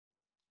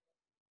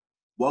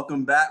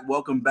Welcome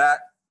back.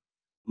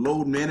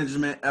 Load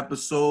Management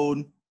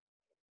episode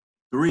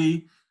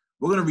 3.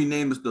 We're going to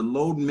rename this the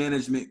Load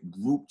Management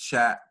Group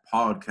Chat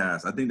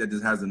Podcast. I think that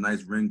just has a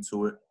nice ring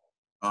to it.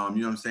 You know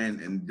what I'm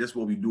saying? And this is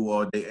what we do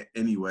all day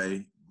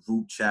anyway.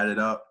 Group chat it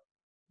up,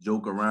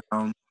 joke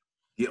around,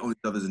 get on each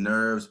other's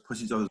nerves,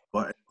 push each other's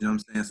buttons. You know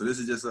what I'm saying? So this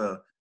is just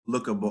a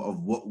look of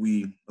what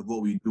we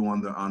do on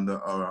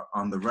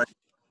the right.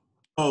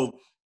 So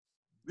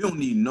we don't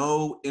need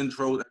no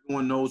intros.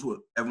 Everyone knows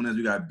who everyone is.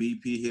 We got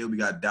BP here, we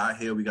got Dot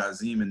here, we got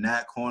Zeem in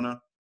that corner.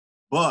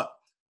 But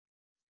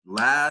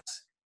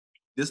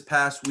this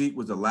past week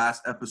was the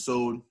last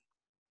episode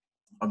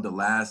of The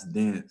Last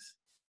Dance.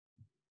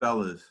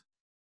 Fellas,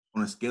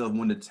 on a scale of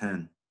 1 to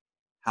 10,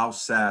 how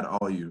sad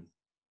are you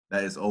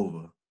that it's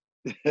over?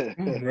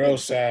 Real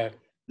sad.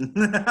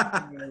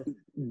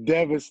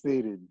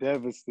 Devastated.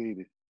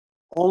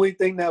 Only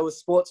thing that was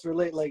sports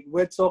related, like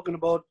we're talking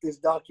about this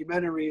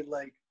documentary,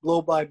 like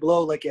blow by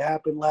blow, like it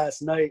happened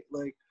last night.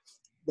 Like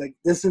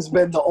this has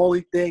been the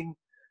only thing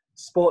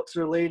sports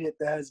related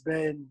that has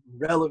been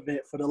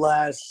relevant for the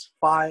last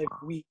 5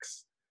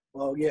 weeks.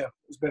 Well, yeah,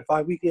 it's been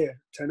 5 weeks. Yeah,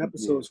 10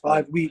 episodes,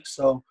 5 weeks.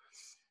 So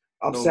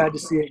I'm sad to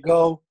see it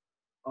go.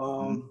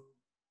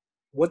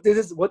 What did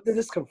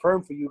this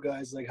confirm for you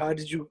guys? Like, how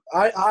did you?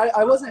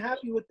 I wasn't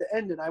happy with the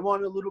ending. I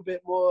wanted a little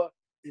bit more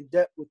in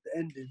depth with the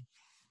ending.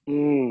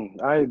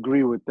 I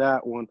agree with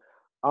that one.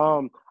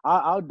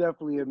 I'll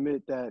definitely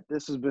admit that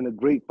this has been a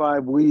great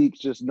 5 weeks,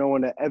 just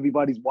knowing that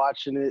everybody's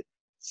watching it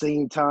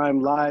same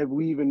time live.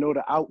 We even know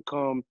the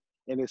outcome,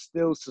 and it's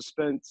still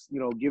suspense,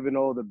 given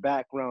all the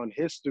background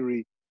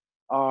history.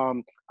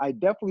 I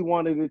definitely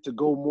wanted it to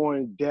go more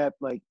in depth,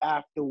 like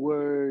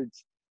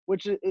afterwards,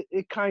 which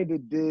it kind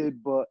of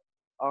did, but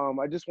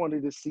I just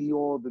wanted to see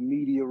all the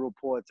media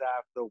reports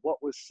after,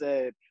 what was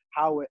said,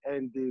 how it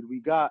ended. We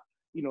got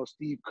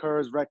Steve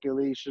Kerr's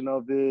recollection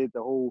of it,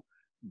 the whole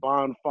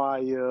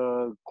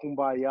bonfire,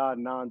 kumbaya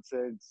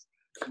nonsense,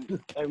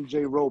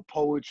 MJ wrote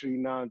poetry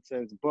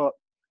nonsense. But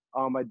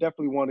I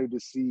definitely wanted to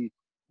see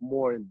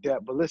more in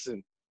depth. But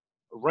listen,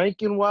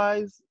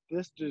 ranking-wise,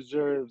 this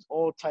deserves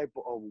all type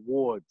of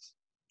awards.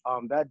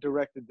 That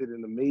director did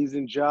an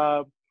amazing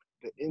job.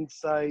 The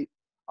insight,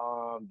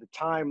 the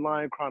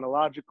timeline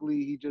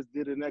chronologically, he just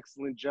did an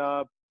excellent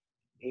job.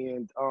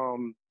 And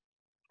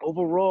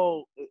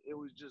overall, it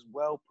was just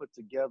well put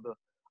together.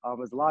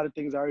 There's a lot of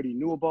things I already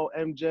knew about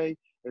MJ,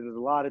 and there's a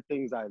lot of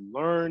things I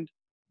learned.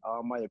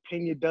 My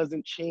opinion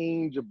doesn't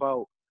change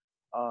about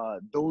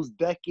those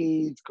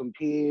decades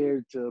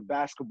compared to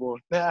basketball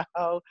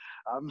now.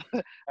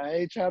 I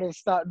ain't trying to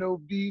start no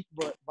beef,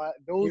 but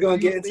those. We're gonna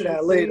get into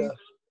that later.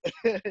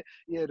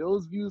 Yeah,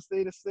 those views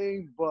stay the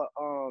same, but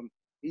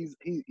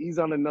he's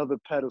on another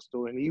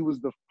pedestal, and he was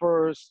the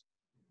first,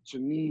 to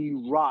me,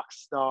 rock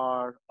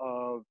star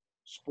of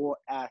sport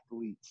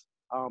athletes.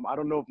 I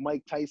don't know if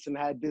Mike Tyson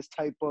had this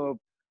type of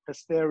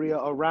hysteria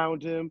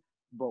around him,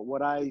 but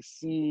what I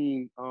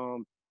seen,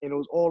 and it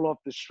was all off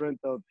the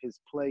strength of his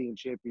play and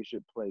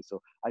championship play.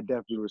 So I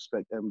definitely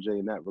respect MJ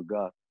in that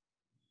regard.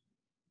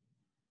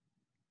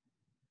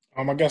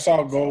 I guess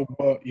I'll go,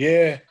 but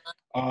yeah.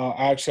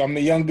 Actually, I'm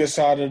the youngest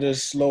out of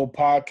this little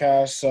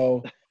podcast,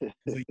 so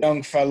the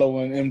young fellow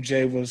when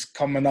MJ was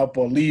coming up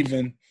or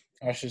leaving,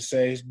 I should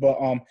say. But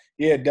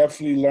yeah,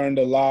 definitely learned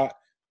a lot.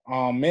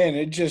 Man,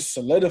 it just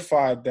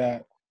solidified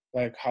that,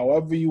 like,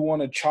 however you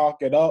want to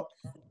chalk it up,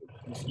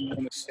 if you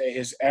want to say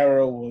his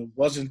era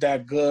wasn't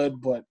that good,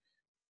 but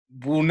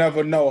we'll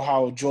never know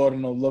how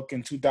Jordan will look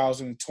in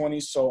 2020.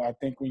 So I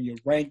think when you're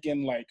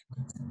ranking, like,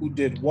 who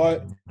did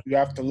what, you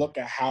have to look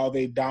at how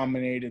they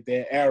dominated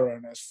their era.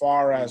 And as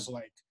far as,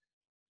 like,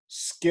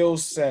 skill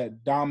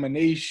set,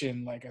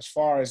 domination, like, as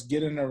far as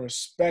getting the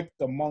respect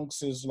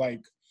amongst his,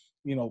 like,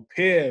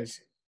 peers,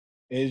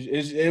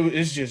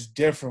 it's just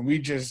different.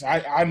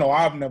 I know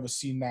I've never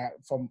seen that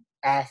from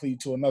athlete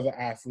to another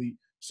athlete.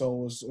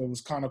 So it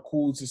was kind of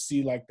cool to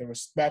see, like, the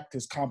respect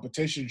his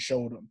competition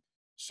showed him.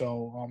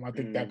 So I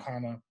think that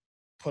kind of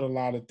put a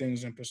lot of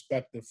things in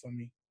perspective for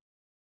me.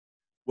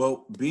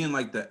 Well, being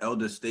like the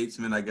elder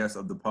statesman, I guess,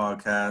 of the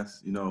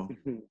podcast,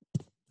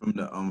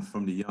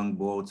 from the young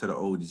bull to the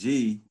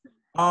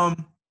OG.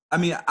 I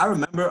mean, I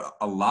remember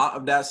a lot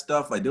of that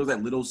stuff. Like, there was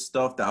like little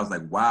stuff that I was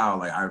like, wow,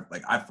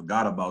 I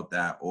forgot about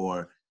that.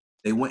 Or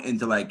they went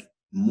into like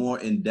more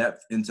in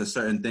depth into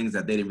certain things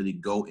that they didn't really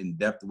go in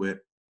depth with,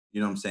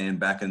 you know what I'm saying,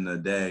 back in the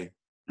day.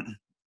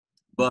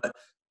 But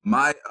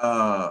my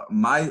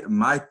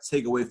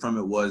takeaway from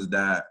it was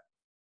that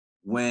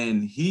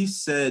when he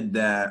said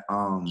that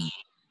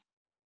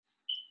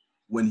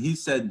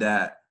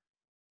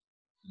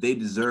they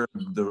deserve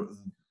the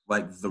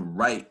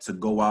right to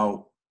go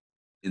out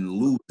and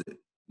lose it,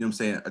 you know what I'm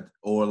saying?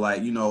 Or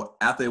like,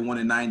 after they won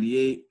in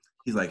 98,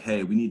 he's like,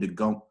 hey, we need to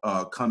go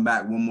come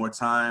back one more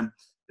time,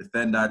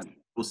 defend our team.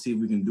 We'll see if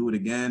we can do it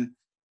again.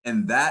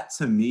 And that,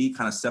 to me,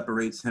 kind of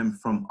separates him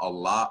from a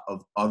lot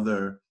of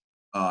other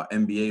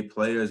NBA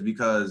players,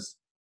 because,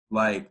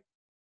 like,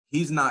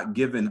 he's not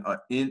given an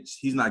inch,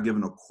 he's not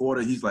given a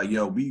quarter. He's like,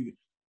 yo, we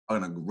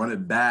gonna run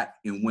it back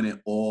and win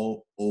it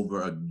all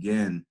over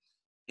again.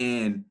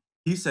 And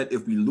he said,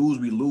 if we lose,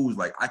 we lose.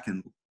 Like I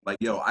can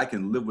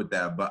live with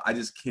that, but I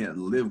just can't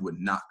live with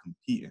not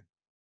competing.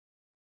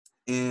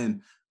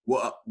 And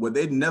what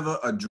they never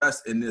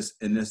addressed in this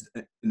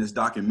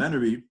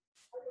documentary,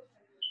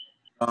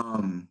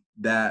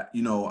 that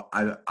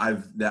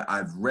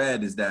I've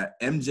read, is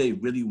that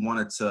MJ really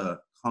wanted to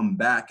come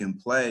back and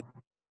play,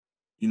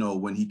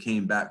 when he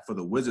came back for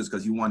the Wizards,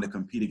 because he wanted to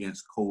compete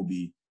against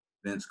Kobe,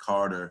 Vince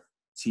Carter,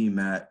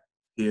 T-Mac,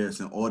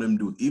 Pierce, and all them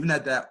dudes. Even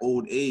at that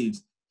old age,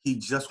 he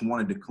just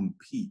wanted to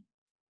compete.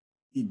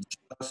 He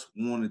just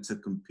wanted to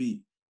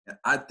compete. And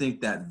I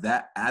think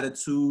that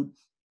attitude,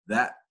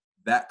 that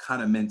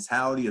kind of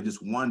mentality of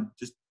just wanting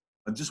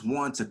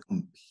to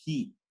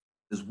compete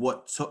is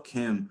what took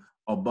him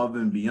above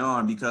and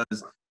beyond, because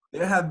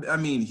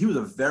he was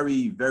a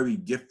very, very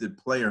gifted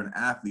player and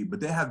athlete, but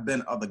there have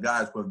been other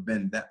guys who have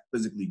been that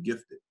physically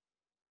gifted.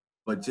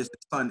 But just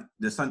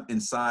the son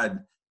inside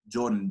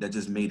Jordan that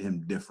just made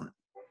him different.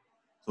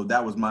 So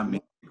that was my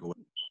main takeaway.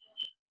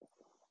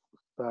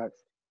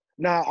 Facts.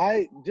 Now,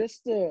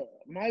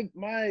 my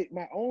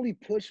only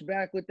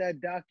pushback with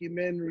that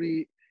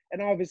documentary,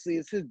 and obviously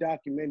it's his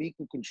documentary, he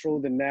can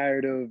control the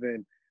narrative,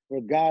 and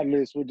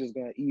regardless, we're just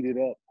gonna eat it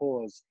up,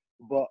 pause.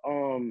 But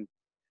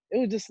it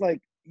was just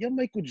like, you're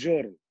Michael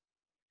Jordan.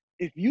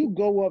 If you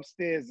go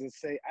upstairs and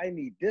say, I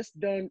need this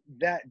done,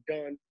 that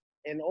done,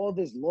 and all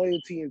this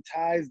loyalty and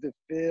ties to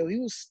Phil, he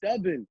was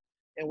stubborn.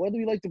 And whether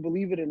you like to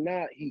believe it or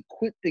not, he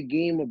quit the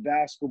game of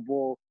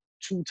basketball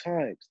 2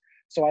 times.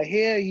 So I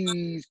hear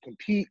he's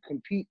compete,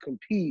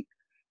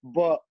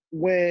 but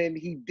when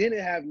he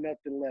didn't have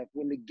nothing left,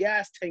 when the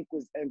gas tank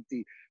was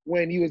empty,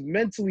 when he was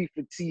mentally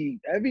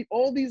fatigued,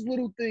 all these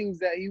little things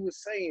that he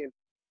was saying,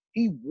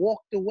 he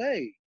walked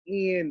away.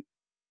 And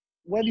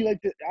whether you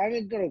like to, I'm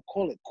not gonna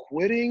call it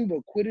quitting,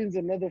 but quitting's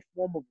another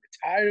form of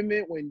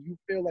retirement when you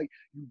feel like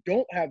you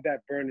don't have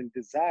that burning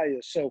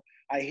desire. So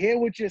I hear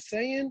what you're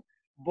saying,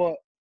 but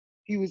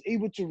he was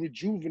able to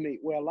rejuvenate,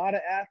 where a lot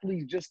of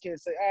athletes just can't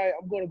say, all right,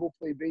 I'm going to go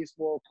play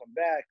baseball, come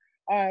back.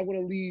 All right, I'm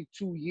going to leave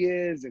 2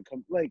 years and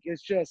come. Like,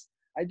 it's just,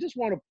 I just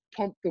want to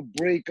pump the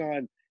brake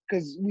on,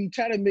 because we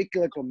try to make it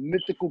like a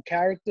mythical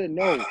character.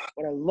 No,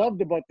 what I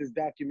loved about this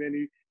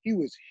documentary, he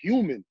was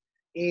human.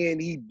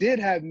 And he did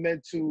have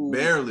mental.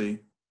 Barely,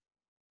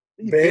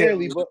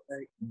 but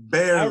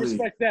barely. I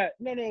respect that.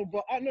 No,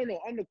 but on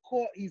the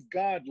court, he's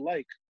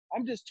godlike.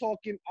 I'm just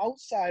talking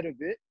outside of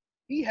it.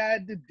 He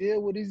had to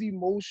deal with his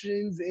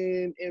emotions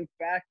and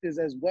factors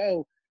as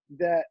well.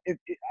 That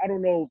I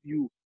don't know if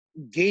you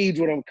gauge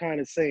what I'm kind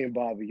of saying,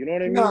 Bobby. You know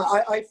what I mean? No,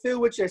 I feel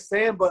what you're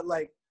saying, but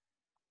like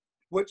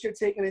what you're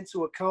taking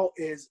into account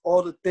is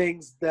all the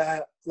things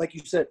that, like you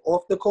said,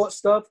 off the court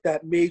stuff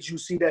that made you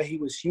see that he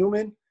was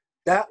human.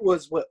 That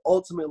was what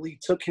ultimately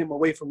took him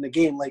away from the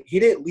game. Like, he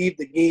didn't leave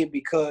the game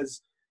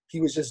because he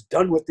was just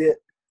done with it.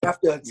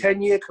 After a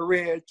 10-year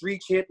career, 3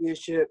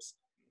 championships,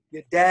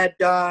 your dad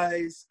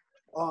dies,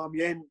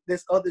 and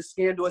this other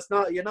scandal. It's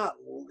not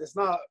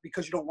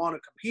because you don't want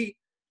to compete.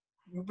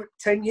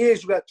 10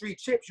 years, you got 3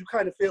 chips. You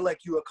kind of feel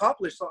like you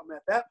accomplished something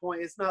at that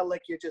point. It's not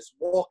like you're just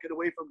walking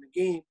away from the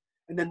game.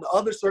 And then the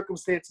other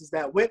circumstances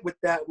that went with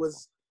that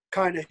was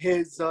kind of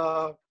his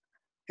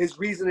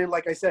reasoning,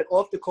 like I said,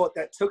 off the court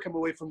that took him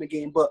away from the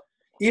game. But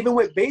even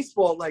with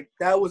baseball, like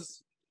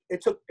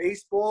it took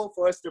baseball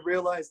for us to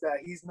realize that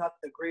he's not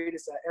the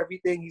greatest at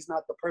everything. He's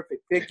not the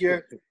perfect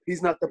figure.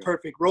 He's not the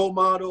perfect role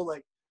model.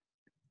 Like,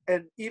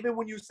 and even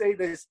when you say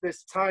this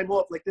time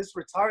off, like this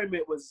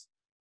retirement was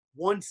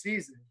 1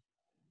 season,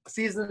 a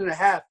season and a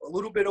half, a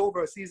little bit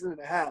over a season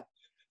and a half.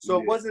 So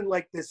It wasn't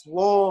like this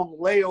long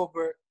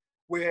layover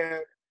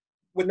where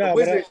with the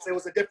Wizards, it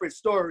was a different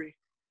story.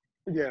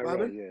 Yeah,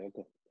 Robin? right, yeah,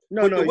 okay.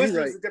 The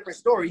Wizards is a different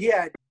story. He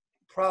had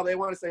probably, I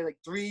want to say, like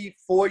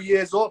 3-4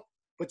 years off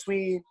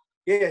between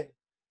leaving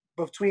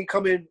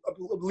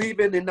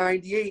in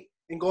 98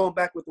 and going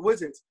back with the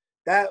Wizards.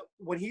 That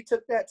when he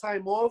took that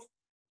time off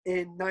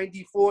in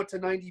 94 to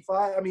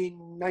 95,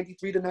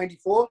 93 to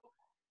 94,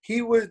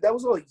 that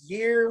was a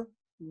year,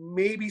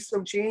 maybe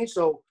some change.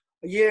 So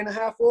a year and a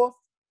half off.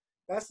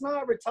 That's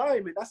not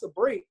retirement. That's a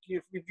break,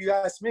 if you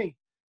ask me.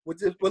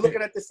 We're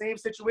looking at the same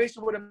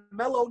situation with a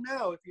Melo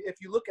now.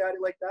 If you look at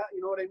it like that, you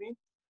know what I mean?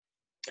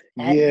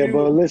 Yeah,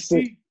 but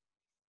listen.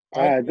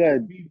 All right, go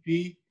ahead.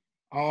 BP.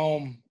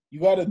 You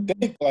gotta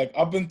think, like,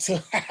 up until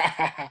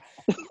that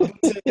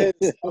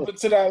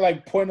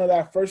like point of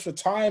that first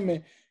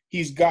retirement,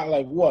 he's got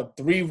like what,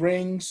 3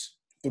 rings,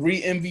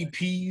 3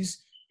 MVPs,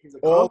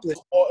 all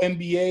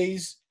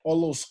NBAs,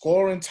 all those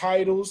scoring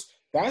titles.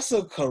 That's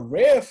a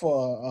career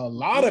for a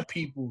lot of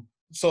people.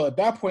 So at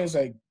that point, it's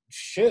like,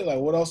 shit, like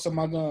what else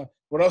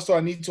do I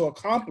need to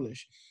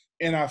accomplish?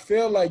 And I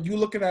feel like you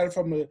looking at it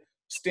from a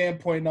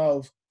standpoint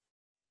of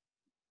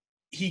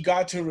he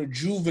got to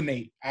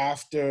rejuvenate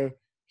after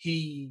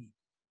he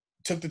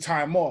took the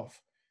time off.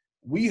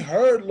 We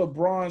heard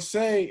LeBron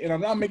say, and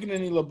I'm not making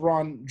any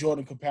LeBron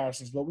Jordan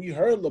comparisons, but we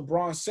heard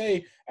LeBron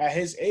say at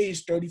his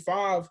age,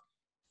 35,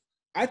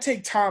 I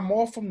take time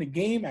off from the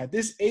game at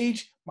this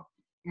age,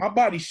 my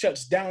body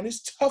shuts down.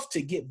 It's tough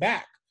to get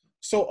back.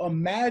 So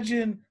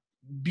imagine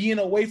being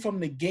away from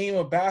the game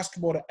of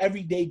basketball, the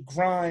everyday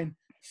grind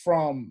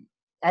from,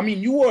 I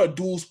mean, you were a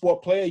dual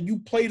sport player. You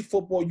played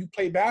football, you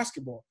played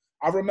basketball.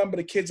 I remember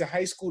the kids in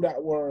high school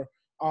that were,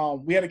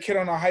 we had a kid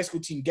on our high school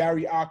team,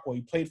 Gary Aqua.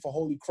 He played for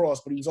Holy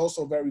Cross, but he was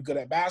also very good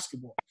at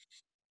basketball.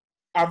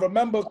 I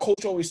remember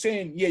coach always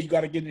saying, yeah, you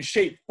got to get in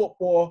shape.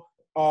 Football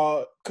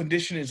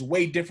conditioning is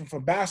way different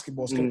from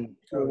basketball.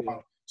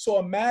 So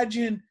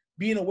imagine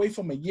being away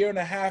from a year and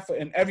a half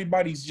and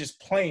everybody's just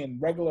playing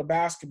regular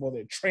basketball.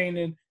 They're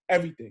training,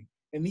 everything.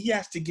 And he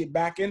has to get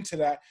back into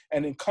that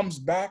and then comes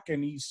back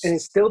and he's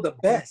still the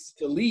best.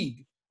 The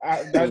league.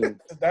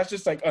 That's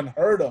just like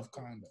unheard of,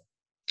 kind of.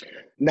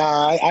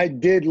 Nah, I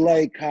did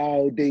like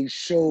how they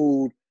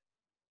showed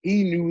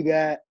he knew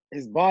that,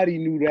 his body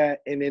knew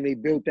that, and then they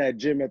built that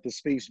gym at the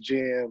Space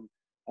Jam,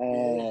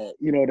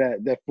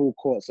 that full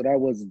court. So that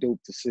was dope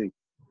to see.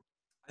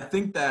 I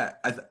think that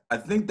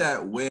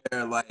where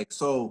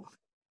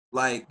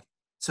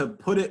to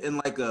put it in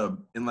like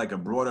a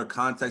broader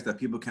context that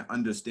people can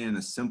understand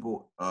a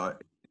simple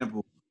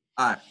example.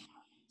 All right,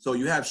 so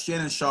you have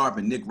Shannon Sharpe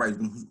and Nick Wright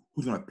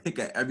who's gonna pick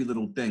at every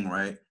little thing,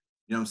 right?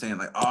 You know what I'm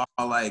saying?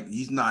 Like,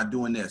 he's not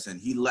doing this,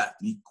 and he left,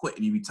 and he quit,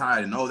 and he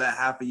retired, and that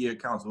half a year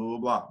counts, blah, blah,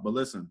 blah. But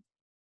listen,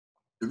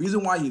 the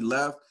reason why he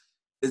left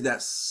is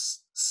that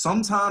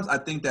sometimes I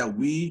think that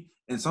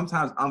and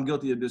sometimes I'm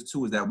guilty of this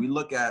too, is that we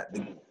look at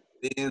the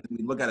things,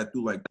 we look at it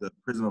through like the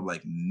prism of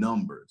like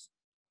numbers.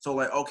 So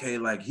like, okay,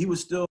 like he was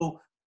still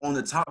on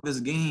the top of his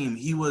game.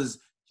 He was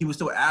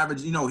still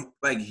average,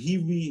 like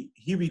he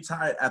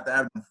retired after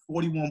averaging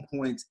 41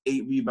 points,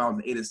 8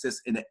 rebounds, and 8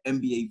 assists in the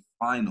NBA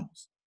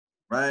Finals,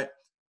 right?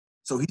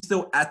 So he's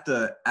still at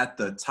the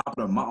top of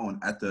the mountain,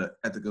 at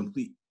the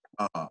complete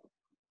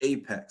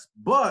apex.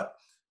 But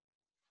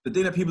the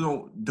thing that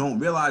people don't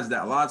realize is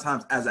that a lot of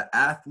times as an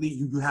athlete,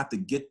 you have to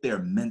get there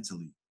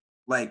mentally.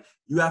 Like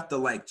you have to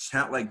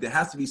there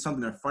has to be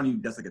something in front of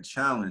you that's like a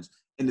challenge.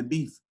 And to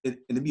be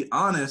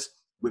honest,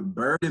 with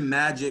Bird and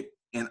Magic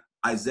and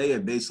Isaiah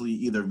basically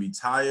either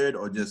retired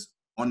or just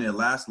on their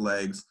last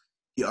legs,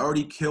 he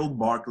already killed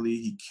Barkley,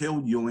 he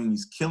killed Ewing,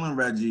 he's killing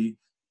Reggie.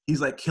 He's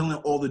like killing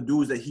all the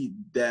dudes that he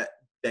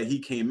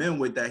came in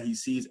with that he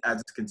sees as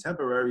his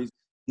contemporaries.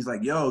 He's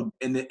like, yo,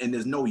 and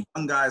there's no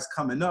young guys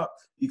coming up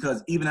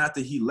because even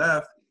after he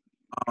left,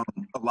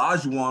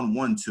 Olajuwon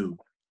won 2. You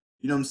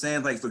know what I'm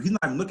saying? Like, so he's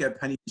not even looking at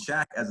Penny and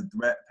Shaq as a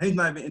threat. Penny's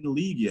not even in the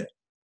league yet.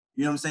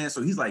 You know what I'm saying?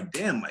 So he's like,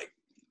 damn, like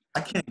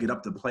I can't get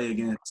up to play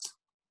against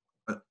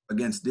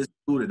this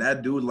dude or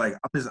that dude. Like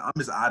I'm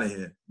just out of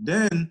here.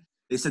 Then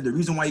they said the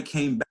reason why he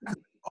came back,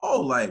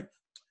 like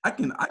I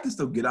can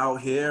still get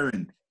out here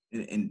and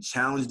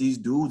challenge these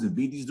dudes and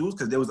beat these dudes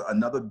because there was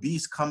another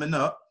beast coming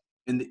up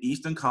in the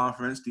Eastern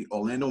Conference, the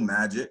Orlando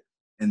Magic,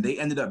 and they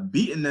ended up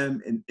beating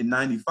them in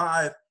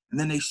 95, and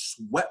then they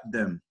swept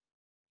them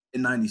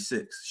in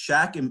 96.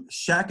 Shaq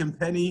and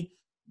Penny,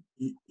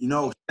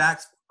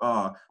 Shaq's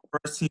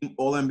first team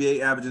All-NBA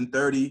averaging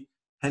 30,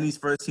 Penny's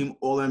first team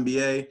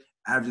All-NBA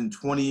averaging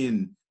 20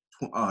 and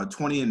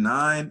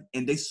 9,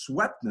 and they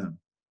swept them.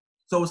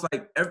 So it's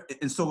like,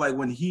 and so like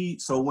when he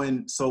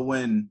left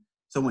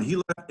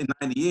in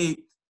 98,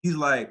 he's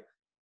like,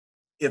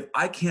 if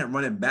I can't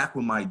run it back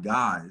with my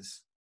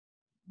guys,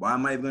 why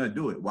am I even going to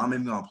do it? Why am I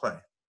even going to play?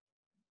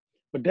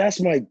 But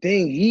that's my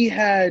thing. He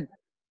had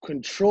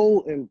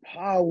control and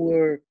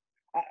power.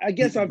 I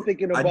guess I'm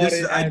thinking about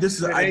it. I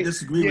disagree with you.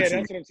 Yeah,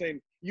 that's what I'm saying.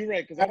 You're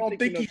right, because I don't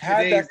think he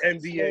had that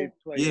NBA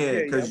player.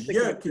 Yeah,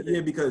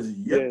 because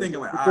you're thinking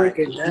like, all right,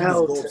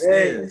 now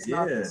today, it's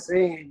not the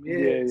same.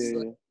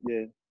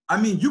 Yeah.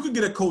 I mean, you could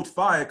get a coach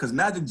fired because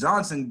Magic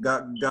Johnson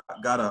got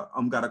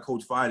a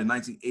coach fired in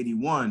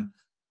 1981.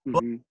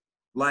 But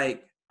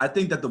like, I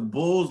think that the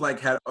Bulls like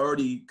had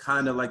already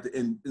kind of like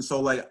and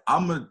so like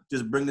I'm gonna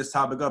just bring this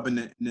topic up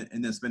and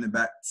then spin it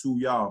back to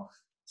y'all.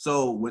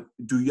 So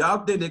do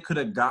y'all think they could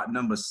have got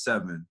number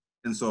 7?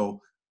 And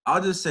so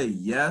I'll just say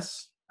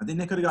yes. I think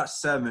they could have got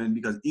 7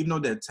 because even though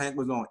their tank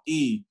was on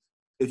E,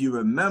 if you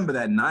remember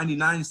that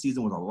 99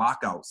 season was a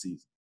lockout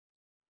season.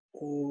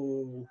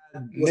 Oh,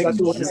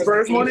 Knicks won the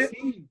Spurs won it?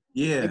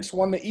 Yeah. Knicks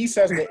won the East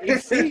as the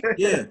 8th seed?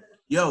 Yeah.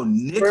 Yo,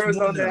 Knicks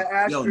won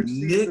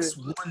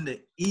the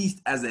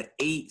East as an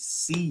 8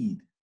 seed.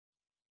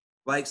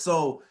 Like,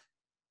 so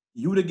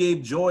you would have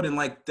gave Jordan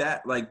like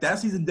that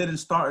season didn't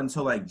start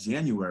until like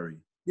January.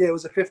 Yeah, it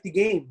was a 50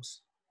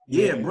 games.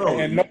 Yeah, bro.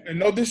 And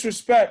no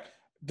disrespect.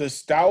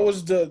 That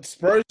was the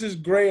Spurs is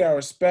great. I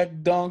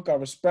respect Dunk. I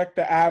respect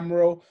the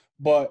Admiral.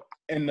 But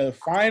in the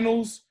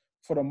finals,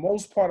 for the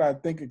most part, I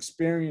think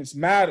experience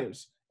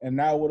matters. And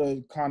that would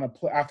have kind of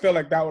I feel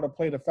like that would have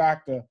played a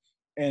factor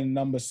in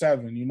number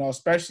 7,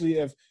 especially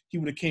if he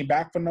would have came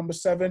back for number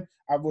 7,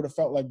 I would have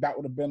felt like that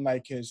would have been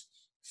like his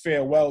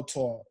farewell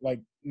tour. Like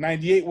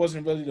 98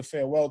 wasn't really the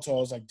farewell tour.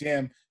 I was like,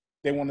 damn,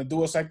 they want to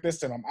do us like this,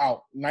 then I'm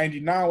out.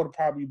 99 would have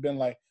probably been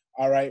like,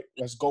 all right,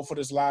 let's go for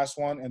this last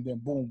one, and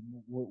then boom,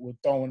 we're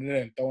throwing it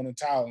in, throwing the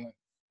towel in.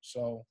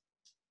 So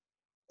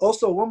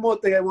Also, one more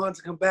thing I wanted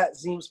to combat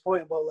Zeem's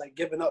point about like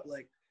giving up.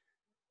 Like,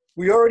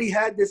 we already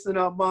had this in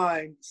our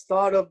mind.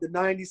 Start of the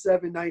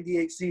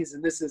 97-98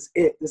 season. This is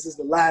it. This is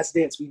the last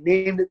dance. We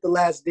named it the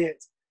last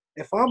dance.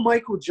 If I'm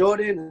Michael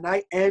Jordan and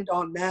I end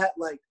on that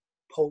like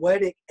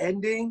poetic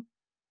ending,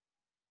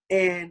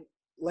 and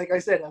like I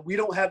said, we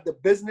don't have the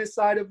business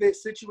side of it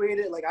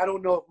situated. Like, I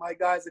don't know if my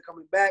guys are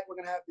coming back. We're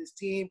gonna have this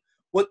team.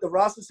 What the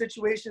roster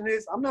situation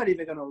is, I'm not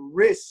even gonna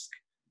risk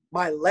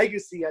my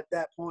legacy at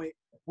that point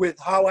with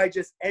how I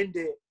just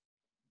ended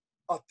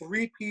a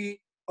three-peat,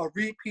 a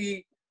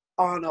repeat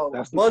on a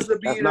buzzer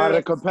beater. That's not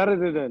a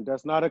competitor then.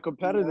 That's not a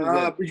competitor then.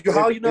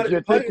 How you not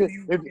a competitor?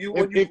 You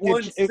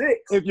won 6.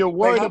 If you're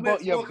worried like,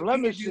 about your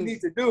blemishes, you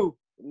need to do.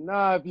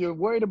 Nah, if you're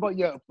worried about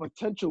your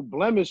potential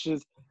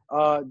blemishes,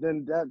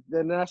 then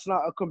that's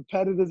not a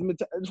competitor's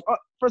mentality.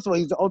 First of all,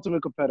 he's the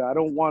ultimate competitor. I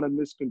don't want to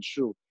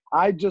misconstrue.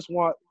 I just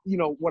want,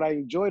 what I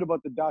enjoyed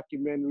about the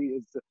documentary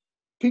is that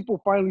people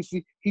finally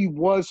see he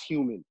was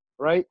human,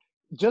 right?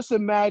 Just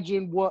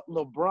imagine what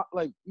LeBron,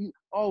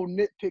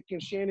 nitpicking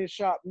Shannon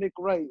Sharp, Nick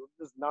Wright,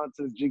 this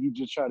nonsense Jiggy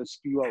just try to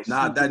spew out.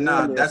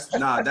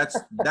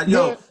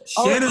 Yo,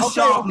 Shannon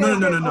Sharp, no.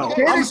 I'm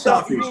gonna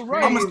stop you.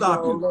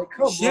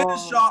 Shannon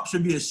Sharp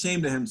should be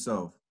ashamed of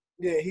himself.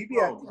 Yeah, he be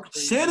acting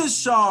crazy. Shannon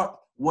Sharp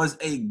was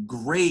a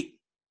great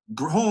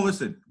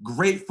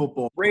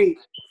football. Great.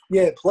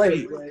 Yeah,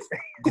 play.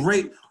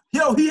 Great.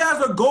 Yo, he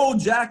has a gold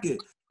jacket.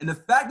 And the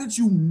fact that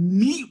you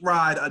meat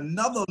ride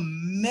another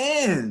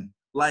man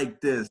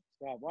like this.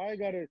 Why I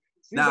gotta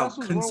see? Now, that's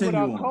what's wrong with continue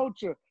our on.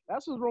 culture.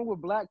 That's what's wrong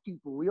with black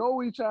people. We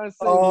always try to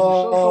say, when you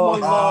show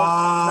someone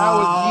love,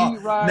 now it's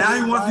meat riding.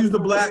 Now he wants to use the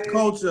black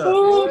culture.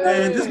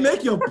 Man, just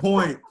make your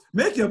point.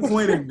 Make your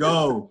point and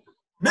go.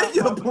 Make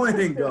your point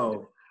and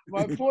go.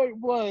 My point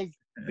was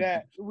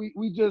that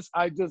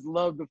I just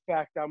love the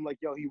fact that I'm like,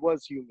 yo, he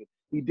was human.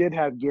 He did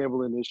have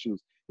gambling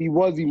issues. He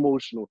was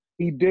emotional.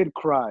 He did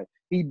cry.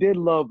 He did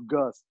love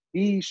Gus.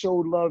 He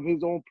showed love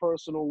his own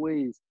personal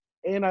ways.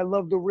 And I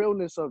love the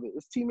realness of it.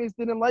 His teammates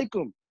didn't like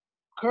him.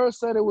 Kerr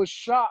said it was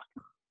shock.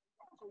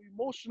 So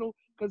emotional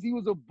because he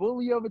was a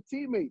bully of a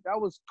teammate.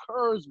 That was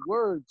Kerr's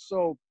words.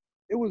 So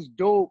it was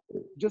dope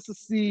just to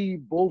see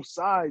both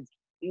sides.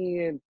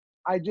 And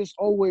I just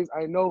always,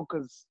 I know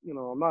because,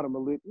 I'm not a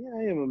millennial. Yeah,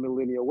 I am a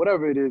millennial.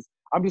 Whatever it is.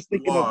 I'm just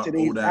thinking of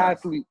today's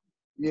athlete.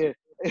 Yeah.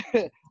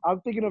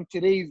 I'm thinking of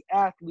today's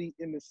athlete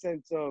in the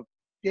sense of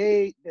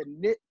the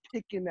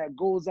nitpicking that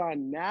goes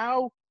on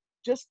now.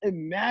 Just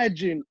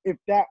imagine if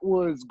that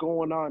was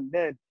going on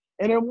then.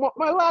 And then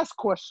my last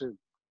question.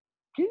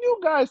 Can you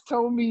guys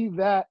tell me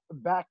that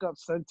backup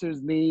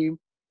center's name,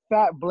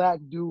 fat black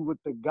dude with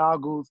the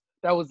goggles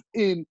that was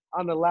in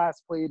on the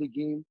last play of the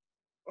game?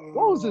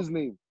 What was his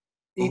name?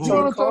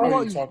 Eton Carr? What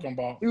are you talking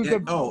about? He was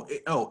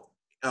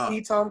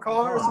Eton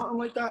Carr or something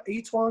like that?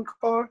 Eton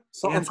Carr?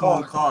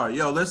 Antoine Carr.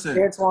 Yo, listen.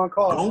 Antoine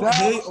Carr. Don't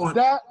hate on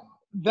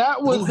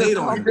that was don't hate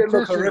on He did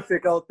look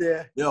horrific out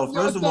there. Yo,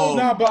 first of all,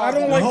 but I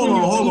don't like hold when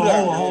you on. do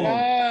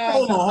that.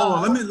 Hold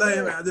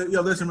on.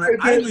 Yo, listen, man.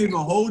 I ain't even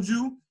hold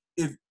you.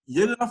 If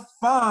you're gonna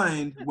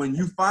find when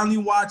you finally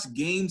watch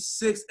Game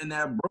 6 in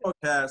that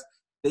broadcast,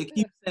 they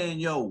keep saying,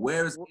 "Yo,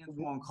 where's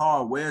Antoine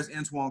Carr? Where's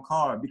Antoine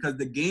Carr?" Because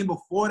the game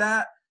before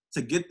that,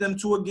 to get them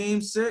to a Game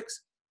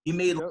 6, he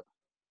made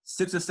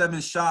 6 or 7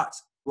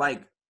 shots,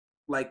 like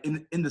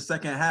in the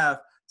second half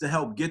to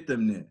help get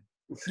them there.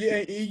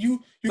 Yeah, you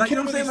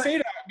can't really say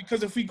that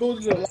because if we go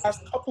to the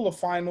last couple of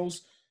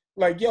finals,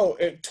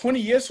 20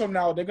 years from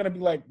now, they're gonna be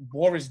like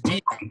Boris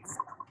Diaw.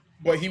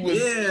 But he was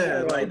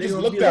they just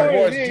gonna looked be at like,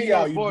 Boris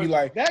Diaw, you'd be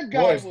like,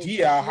 Boris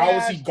Diaw, how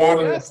is he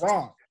guarding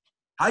LeBron?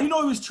 How you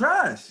know he was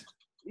trash?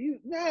 You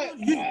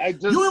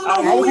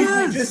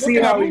just see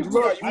how he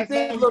looked. He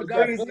did look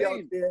crazy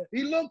out there.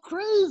 He looked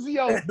crazy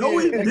out there. No,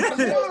 he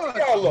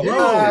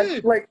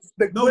didn't. Like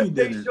the clip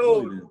they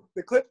showed.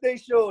 The clip they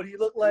showed, he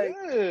looked like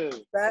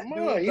that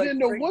dude. He didn't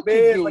know what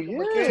to do.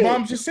 That's why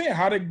I'm just saying,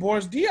 how did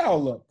Boris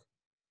Diaw look?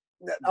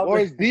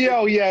 Boris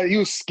Diaw, he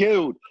was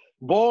skilled.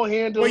 Ball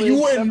handling. But you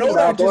wouldn't know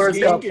that just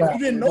looking. You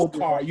didn't know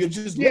Carr. You're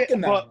just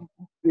looking at him.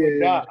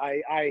 Yeah.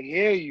 I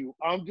hear you.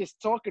 I'm just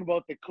talking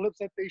about the clips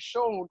that they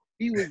showed.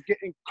 He was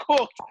getting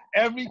cooked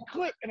every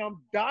clip, and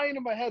I'm dying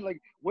in my head.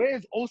 Like,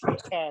 where's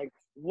Ostertag?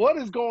 What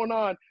is going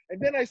on?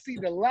 And then I see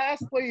the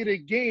last play of the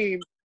game.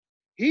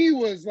 He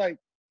was like,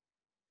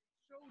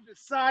 showed the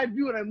side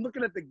view, and I'm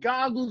looking at the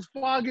goggles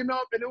fogging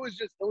up, and it was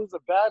a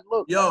bad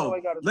look. Yo,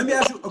 let me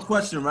ask you a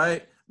question,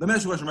 right?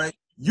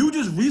 You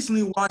just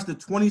recently watched the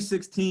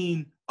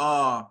 2016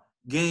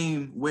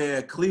 game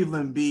where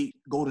Cleveland beat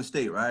Golden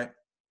State, right?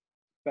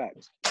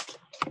 Facts.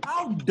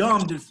 How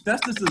dumb did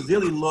Festus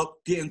Ezeli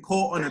look getting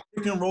caught on the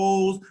pick and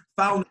rolls,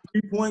 fouling a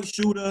 3-point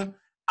shooter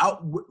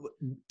out?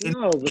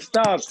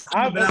 Stop.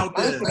 I'm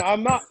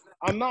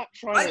not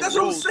trying to. That's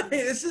what I'm saying.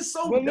 It's just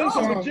so dumb.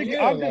 Listen, Jiggy,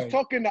 I'm just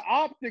talking the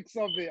optics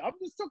of it. I'm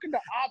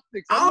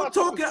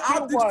talking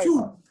optics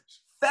too.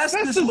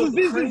 Festus looked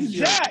crazy.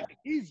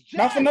 He's jacked.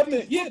 Not for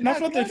nothing. Yeah, not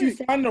for nothing. If you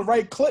find the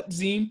right clip,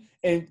 Zeem,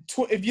 and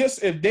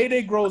if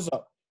Day-Day grows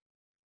up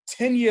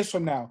 10 years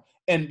from now,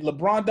 and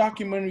LeBron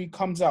documentary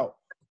comes out,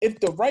 if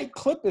the right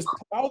clip is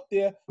put out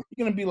there,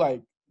 you're gonna be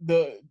like,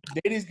 the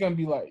data's gonna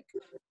be like,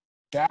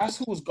 that's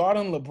who was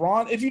guarding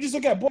LeBron. If you just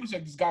look at boys,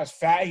 like, this guy's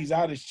fat, he's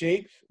out of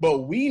shape, but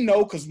we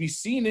know because we've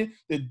seen it,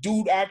 the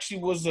dude actually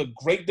was a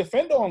great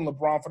defender on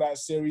LeBron for that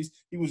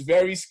series. He was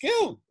very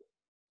skilled.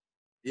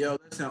 Yo,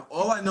 listen,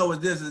 all I know is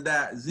this, is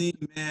that Z,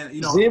 man,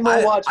 you know,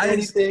 Zemo watched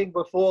anything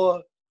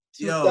before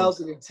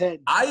 2010.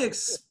 I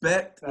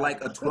expect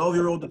like a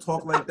 12-year-old to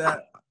talk like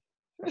that,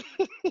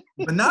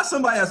 but not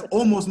somebody that's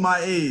almost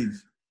my age.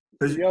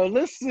 Yo,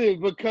 listen,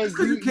 because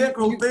you can't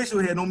grow facial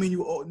hair don't mean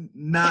you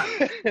not.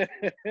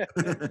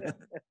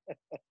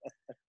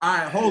 All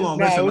right, hold on.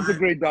 Listen, it was a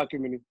great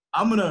documentary.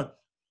 I'm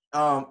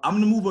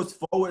gonna move us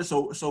forward.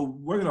 So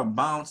we're gonna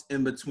bounce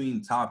in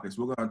between topics.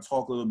 We're gonna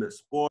talk a little bit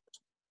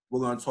sports.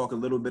 We're gonna talk a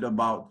little bit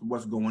about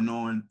what's going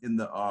on in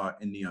the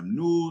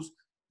news.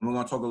 And we're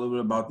gonna talk a little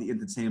bit about the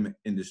entertainment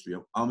industry.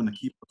 I'm gonna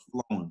keep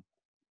it flowing.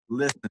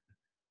 Listen.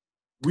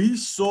 We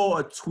saw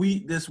a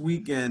tweet this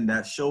weekend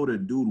that showed a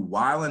dude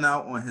wilding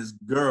out on his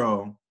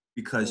girl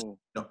because she's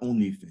the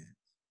OnlyFans.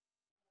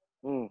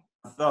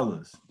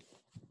 Fellas,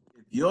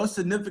 if your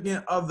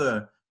significant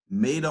other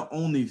made an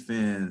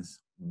OnlyFans,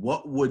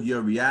 what would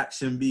your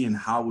reaction be and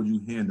how would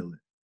you handle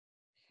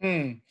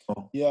it?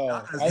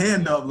 Yo,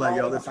 hand up like,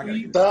 yo,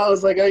 I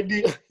was like, I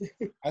did.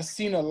 I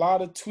seen a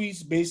lot of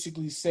tweets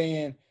basically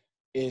saying,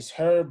 it's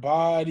her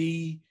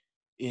body,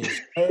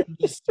 it's her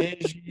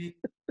decision.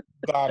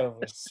 Gotta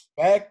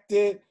respect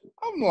it.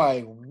 I'm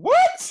like,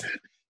 what?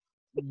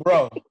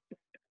 Bro.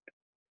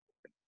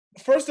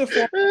 First of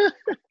all,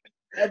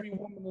 every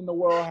woman in the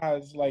world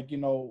has, like, you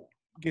know,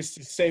 gets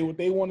to say what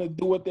they want to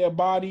do with their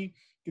body,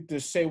 get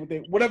to say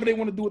whatever they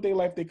want to do with their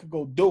life, they could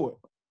go do it.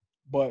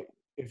 But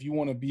if you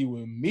want to be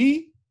with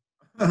me,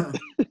 no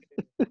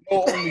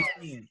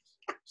OnlyFans.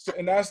 So,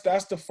 and that's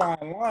the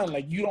fine line.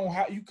 Like, you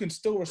can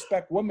still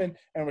respect women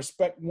and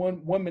respect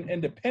women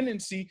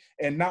independency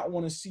and not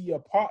want to see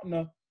your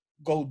partner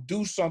go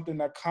do something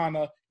that kind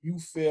of you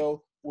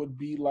feel would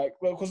be like,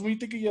 well, because when you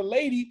think of your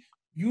lady,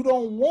 you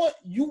don't want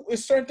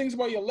it's certain things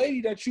about your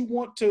lady that you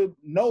want to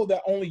know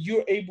that only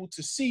you're able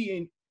to see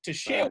and to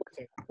share with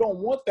her. You don't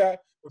want that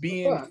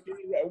being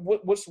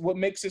what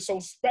makes it so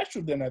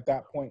special then at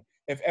that point,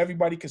 if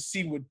everybody could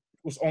see what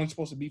was only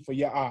supposed to be for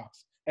your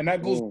eyes. And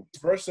that goes vice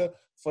versa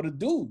for the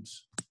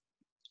dudes.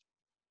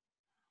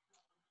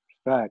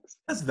 Facts.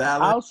 That's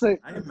valid. I'll say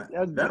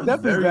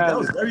that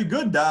was very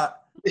good, Doc.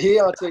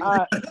 Yeah, I'll take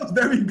it. That was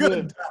very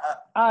good.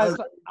 All right,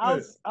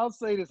 I'll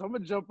say this. I'm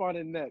gonna jump on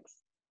it next.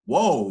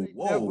 Whoa.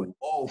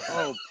 Oh,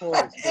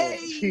 poor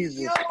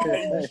Jesus.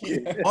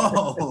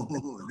 Whoa.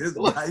 This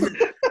guy,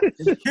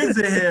 there's kids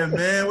in here,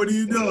 man. What are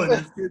you doing?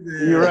 There's kids in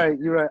here.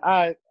 You're right. All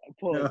right,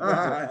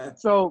 pause.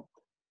 So,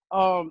 my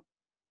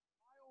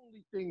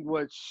only thing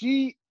was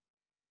clips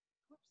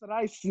that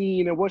I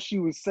seen and what she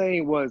was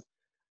saying was,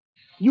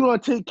 you gonna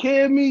take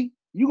care of me?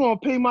 You gonna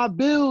pay my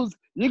bills?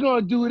 You're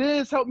gonna do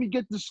this, help me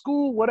get to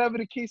school, whatever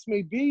the case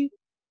may be.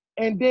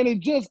 And then it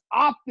just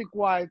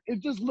optic-wise,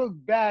 it just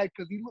looked bad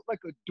because he looked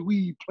like a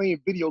dweeb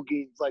playing video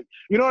games. Like,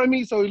 you know what I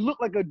mean? So he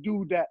looked like a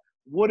dude that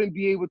wouldn't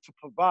be able to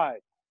provide.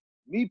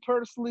 Me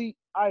personally,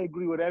 I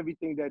agree with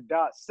everything that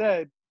Dot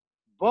said,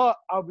 but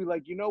I'll be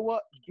like, you know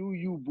what? Do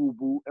you,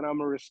 boo-boo, and I'm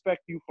gonna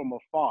respect you from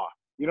afar.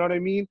 You know what I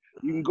mean?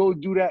 You can go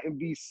do that and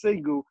be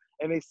single.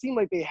 And it seemed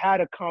like they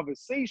had a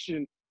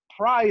conversation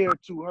prior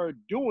to her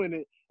doing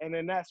it, and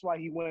then that's why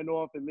he went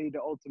off and made the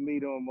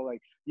ultimatum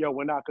like, yo,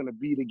 we're not gonna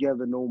be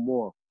together no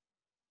more.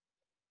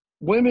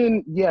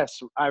 Women, yes,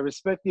 I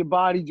respect your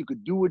bodies. You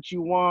could do what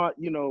you want.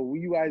 You know,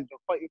 you guys been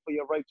fighting for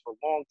your rights for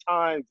a long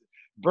time.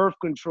 Birth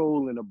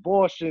control and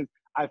abortion.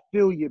 I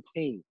feel your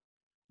pain.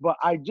 But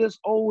I just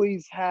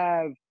always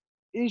have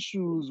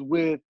issues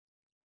with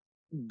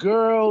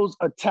girls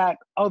attack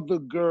other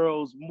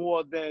girls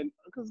more than,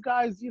 because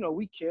guys, you know,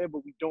 we care,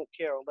 but we don't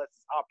care unless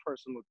it's our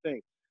personal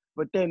thing.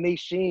 But then they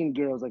shame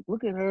girls. Like,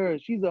 look at her.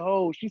 She's a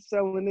hoe. She's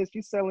selling this.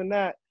 She's selling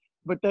that.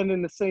 But then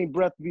in the same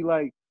breath be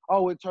like,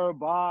 oh, it's her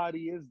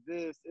body, it's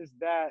this, it's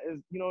that,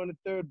 it's, you know, in the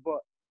third. But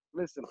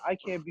listen, I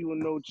can't be with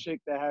no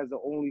chick that has an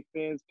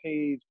OnlyFans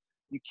page.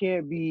 You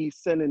can't be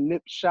sending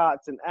nip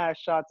shots and ass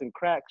shots and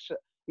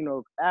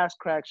ass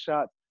crack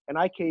shots. And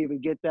I can't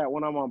even get that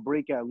when I'm on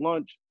break at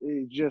lunch.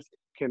 It just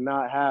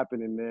cannot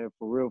happen, and man,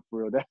 for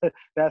real.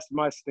 That's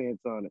my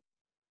stance on it.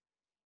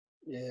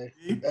 Yeah,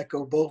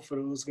 echo both of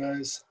those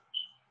guys.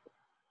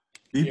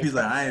 DP's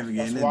like, I ain't even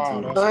getting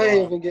into it. I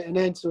ain't even getting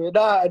into it.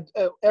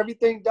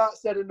 Everything Dot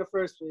said in the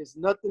first place,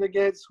 nothing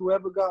against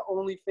whoever got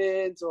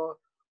OnlyFans or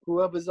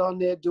whoever's on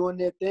there doing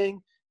their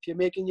thing. If you're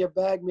making your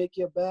bag, make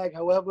your bag.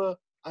 However,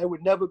 I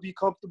would never be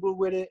comfortable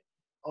with it.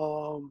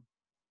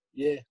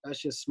 Yeah,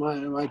 that's just my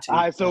take. All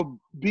right, so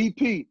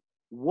BP,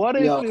 what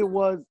if it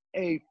was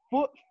a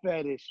foot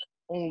fetish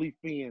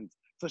OnlyFans?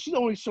 So she's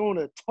only showing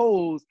her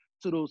toes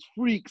to those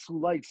freaks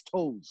who likes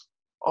toes.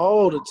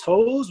 Oh, the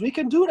toes? We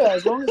can do that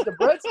as long as the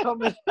bread's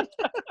coming.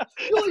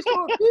 You always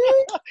want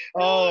big.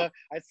 I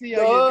see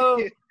how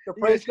The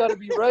price got to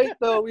be right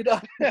though. We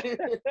not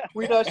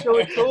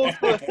showing tools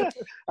for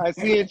I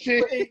see a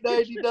chick.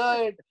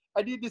 $8.99.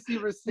 I need to see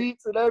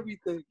receipts and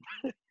everything.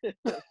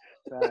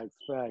 Facts.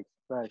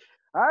 I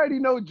already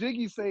know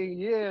Jiggy saying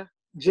yeah.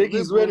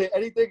 Jiggy's with it.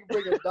 Anything can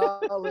bring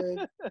 $1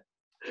 in.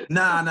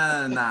 Nah.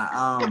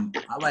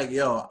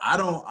 I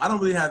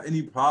don't really have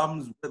any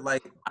problems with I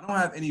don't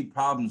have any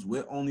problems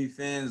with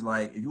OnlyFans.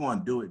 Like, if you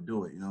want to do it,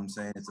 do it. You know what I'm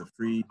saying? It's a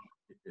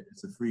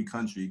free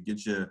country.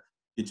 Get your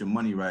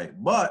money right.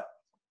 But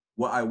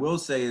what I will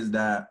say is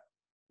that,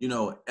 you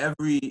know,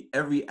 every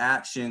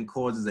action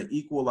causes an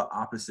equal or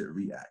opposite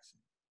reaction.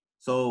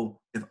 So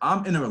if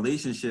I'm in a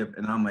relationship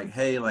and I'm like,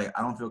 hey, like,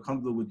 I don't feel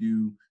comfortable with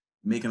you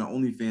making an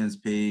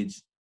OnlyFans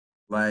page,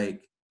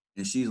 like,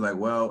 and she's like,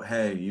 well,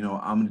 hey, you know,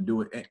 I'm gonna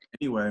do it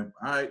anyway.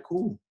 All right,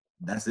 cool.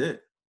 That's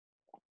it.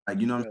 Like,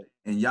 you know,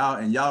 and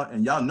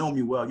y'all know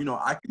me well. You know,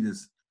 I can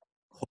just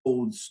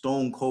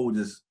stone cold,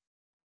 just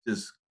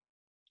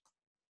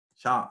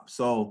chop.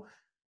 So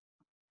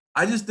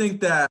I just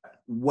think that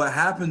what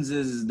happens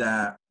is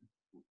that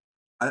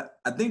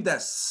I think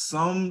that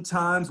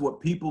sometimes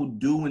what people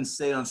do and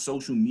say on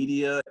social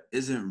media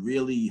isn't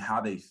really how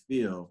they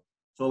feel.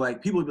 So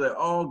like, people be like,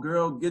 oh,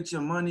 girl, get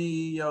your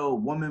money, yo,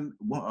 woman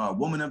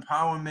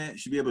empowerment,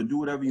 should be able to do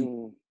whatever you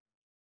want.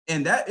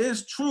 And that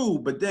is true,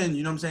 but then,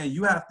 you know what I'm saying,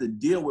 you have to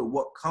deal with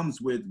what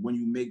comes with when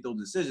you make those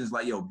decisions.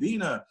 Like, yo,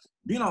 being on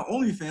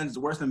OnlyFans is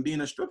worse than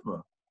being a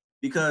stripper.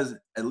 Because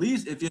at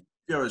least if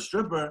you're a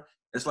stripper,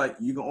 it's like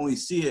you can only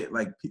see it,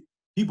 like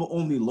people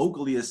only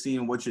locally are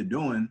seeing what you're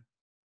doing.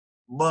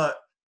 But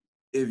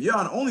if you're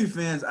on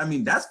OnlyFans, I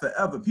mean, that's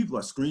forever. People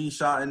are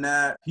screenshotting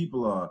that.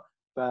 People are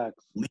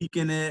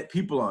leaking it.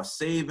 People are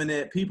saving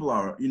it. People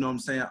are, you know what I'm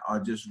saying, are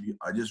just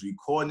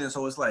recording it.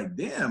 So it's like,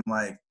 damn,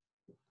 like,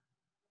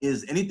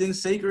 is anything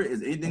sacred?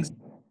 Is anything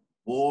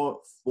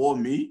for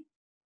me?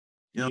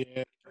 You know,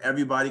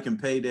 everybody can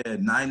pay their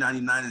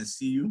 $9.99 to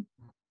see you.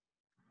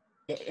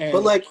 And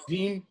but like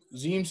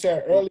Zim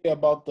said earlier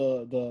about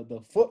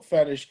the foot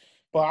fetish,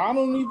 but I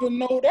don't even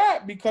know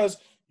that, because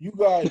you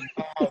guys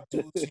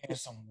dudes saying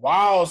some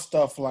wild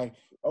stuff like,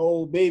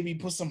 oh, baby,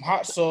 put some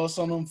hot sauce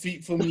on them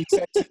feet for me,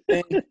 sexy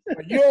thing.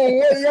 Like, you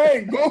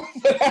ain't going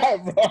for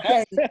that,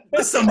 bro.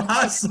 Put some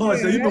hot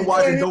sauce. So you've been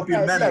watching Dopey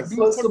Menace.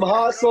 Put some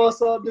hot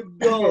sauce on the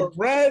dog.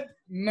 Bread?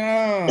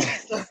 Nah.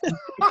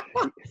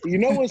 You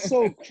know what's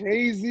so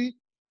crazy?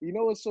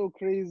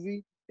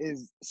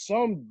 Is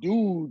some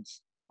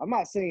dudes, I'm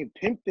not saying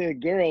pimp their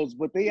girls,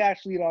 but they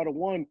actually are the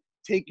one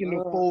taking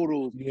the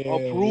photos,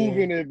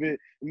 approving of it,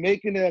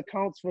 making the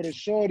accounts for the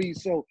shorty.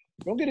 So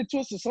don't get it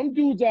twisted. Some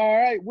dudes are all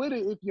right with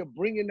it if you're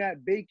bringing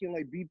that bacon,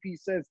 like BP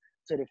says,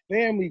 to the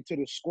family, to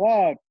the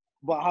squad.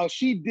 But how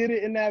she did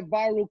it in that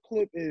viral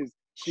clip is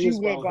she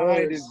went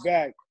behind his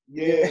back.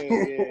 Yeah.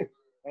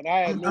 And I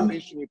had no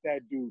issue with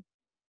that dude.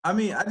 I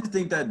mean, I just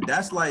think that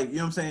that's like, you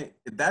know what I'm saying?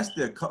 If that's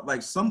their,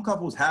 like, some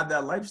couples have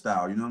that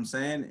lifestyle, you know what I'm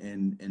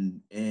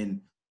saying?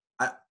 And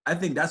I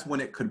think that's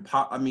when it could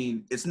pop. I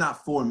mean, it's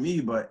not for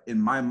me, but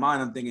in my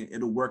mind, I'm thinking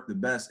it'll work the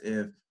best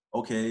if,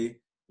 okay, you know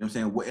what I'm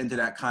saying, we're into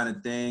that kind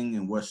of thing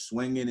and we're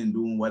swinging and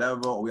doing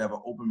whatever, or we have an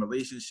open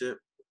relationship.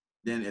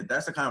 Then if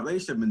that's the kind of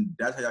relationship and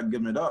that's how y'all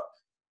giving it up,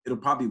 it'll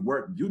probably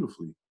work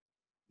beautifully. You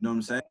know what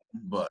I'm saying?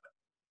 But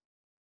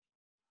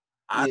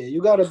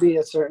you got to be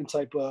a certain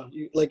type of,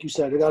 like you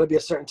said, there got to be a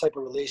certain type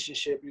of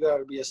relationship. You got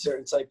to be a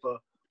certain type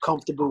of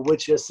comfortable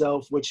with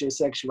yourself, with your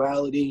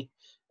sexuality,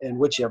 and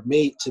with your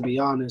mate, to be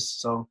honest.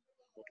 So,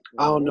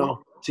 I don't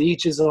know. To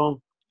each his own.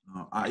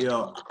 I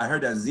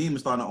heard that Zim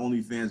is starting an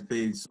OnlyFans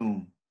page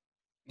soon.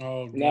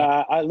 Oh, God.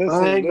 Nah, I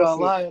ain't gonna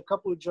lie. A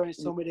couple of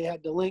joints told me they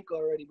had the link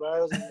already, but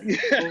I was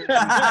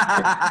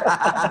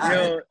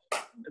Yo,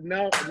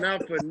 not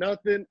for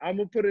nothing. I'm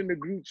gonna put in the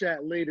group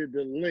chat later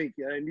the link.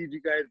 I need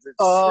you guys to.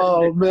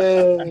 Oh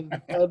man,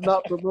 I'm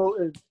not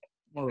promoting.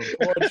 I'm gonna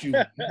report you.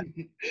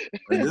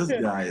 This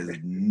guy is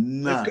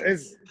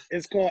nuts.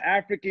 It's called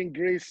African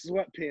Gray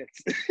Sweatpants.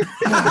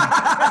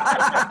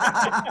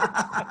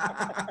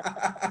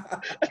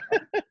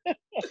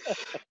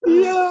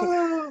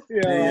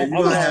 Yeah, you're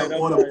gonna have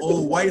all the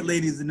old white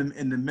ladies in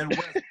the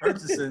Midwest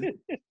purchasing.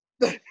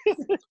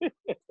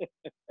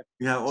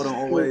 You have all the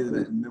old ladies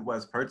in the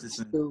Midwest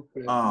purchasing.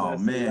 Stupid. Oh,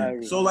 That's man.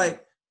 hilarious. So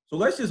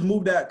let's just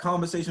move that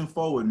conversation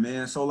forward,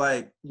 man. So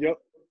like, Yep.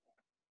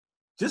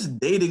 Just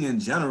dating in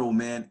general,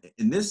 man.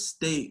 In this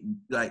state,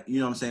 like, you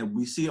know what I'm saying,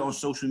 we see it on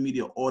social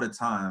media all the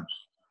time.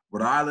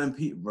 Rhode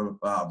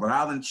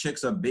Island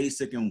chicks are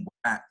basic and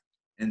whack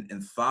and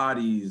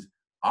thotties.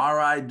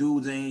 RI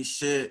dudes ain't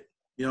shit.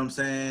 You know what I'm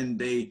saying?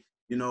 They,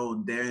 you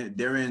know,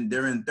 they're in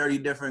 30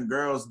 different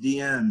girls'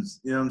 DMs.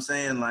 You know what I'm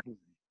saying? Like,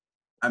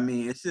 I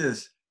mean, it's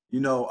just, you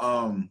know,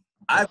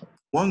 I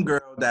one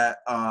girl that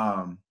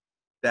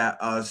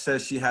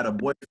says she had a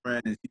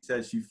boyfriend and she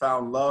said she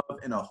found love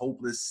in a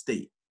hopeless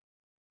state.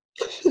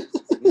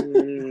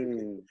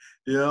 You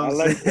know what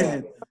I'm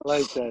saying? I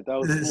like that. That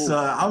was cool. So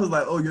I was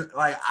like, oh,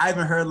 like I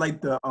haven't heard like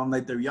the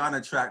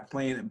Rihanna track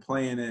playing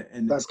it,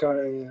 and that's kind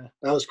of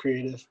that was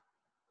creative.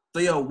 So,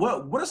 yo,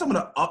 what are some of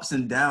the ups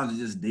and downs of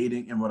just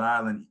dating in Rhode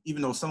Island,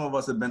 even though some of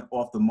us have been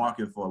off the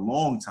market for a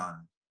long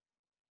time?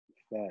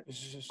 It's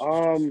just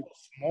Um,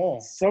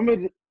 small. some of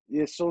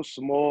it's so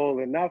small,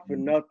 and not for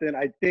nothing.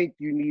 I think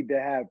you need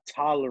to have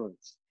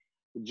tolerance,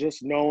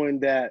 just knowing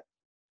that.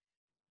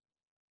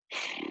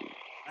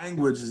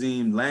 Language,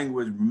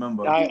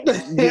 remember.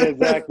 Yeah,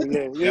 exactly.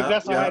 Yeah, Yeah,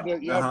 that's why I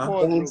had yeah, to uh-huh.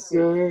 pause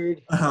real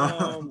quick.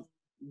 Answered.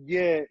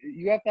 Yeah,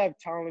 you have to have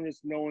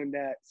tolerance knowing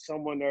that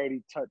someone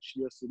already touched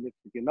your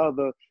significant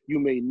other. You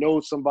may know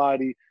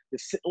somebody.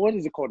 What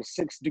is it called? The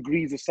 6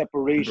 degrees of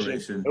separation.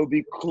 Separation. It'll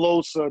be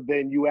closer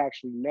than you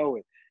actually know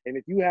it. And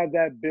if you have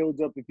that build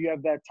up, if you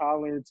have that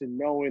tolerance and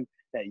knowing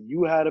that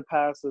you had a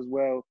past as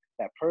well,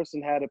 that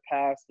person had a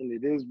past, and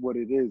it is what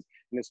it is,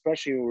 and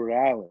especially in Rhode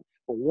Island.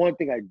 But one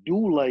thing I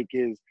do like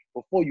is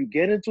before you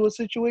get into a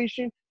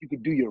situation, you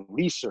could do your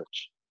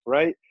research,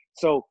 right?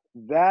 So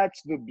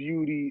that's the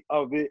beauty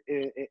of it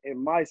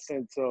in my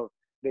sense of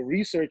the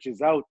research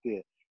is out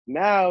there.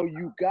 Now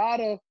you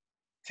gotta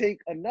take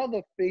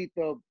another faith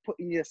of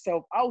putting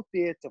yourself out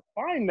there to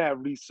find that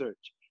research.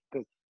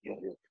 Because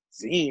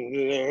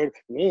seeing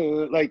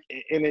like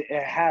and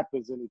it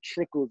happens and it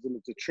trickles and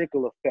it's a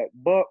trickle effect.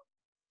 But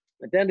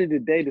at the end of the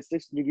day, the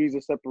 6 degrees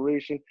of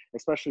separation,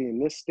 especially in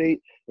this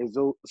state, is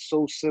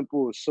so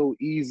simple, it's so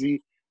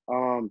easy.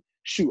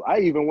 Shoot, I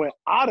even went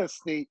out of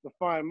state to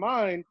find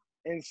mine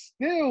and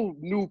still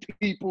knew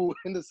people.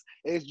 And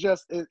it's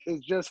just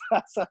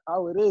that's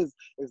how it is.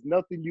 There's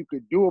nothing you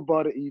could do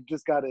about it. You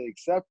just gotta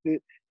accept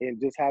it and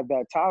just have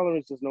that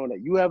tolerance, just knowing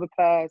that you have a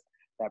past,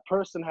 that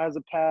person has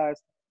a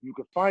past. You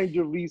can find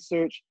your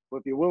research, but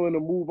if you're willing to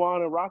move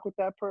on and rock with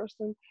that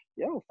person,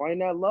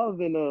 find that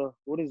love in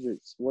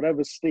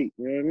whatever state.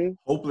 You know what I mean?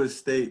 Hopeless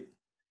state.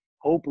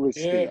 Hopeless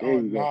Yeah, state. There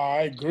you no, go.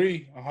 I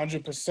agree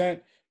 100%.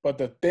 But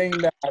the thing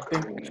that I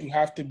think that you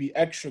have to be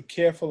extra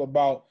careful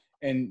about,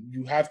 and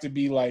you have to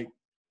be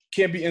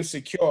can't be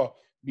insecure,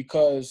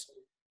 because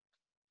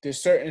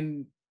there's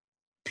certain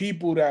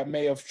people that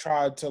may have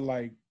tried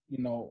to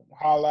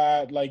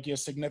holla at your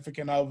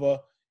significant other,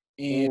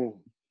 and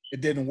it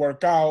didn't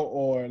work out,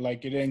 or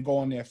it didn't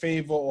go in their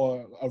favor,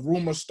 or a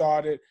rumor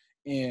started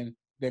and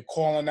they're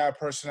calling that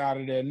person out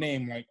of their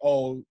name, like,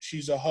 oh,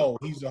 she's a hoe,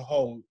 he's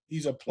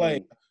a player,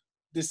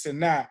 this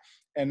and that.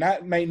 And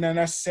that may not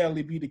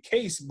necessarily be the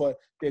case, but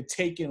they're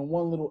taking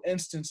one little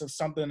instance of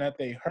something that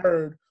they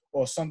heard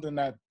or something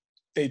that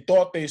they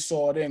thought they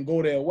saw, didn't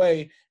go their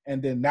way,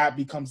 and then that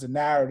becomes the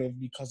narrative,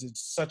 because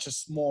it's such a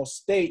small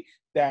state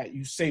that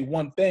you say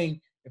one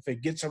thing, if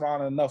it gets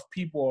around enough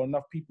people or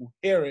enough people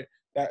hear it,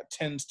 that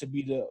tends to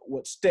be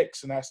what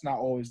sticks, and that's not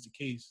always the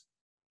case.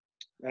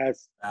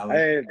 That's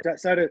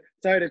sorry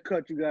to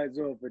cut you guys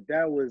off, but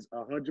that was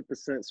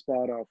 100%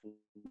 spot on from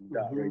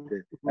Dot right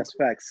there. That's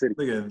Fact City.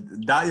 Look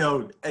at Dot,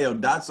 yo,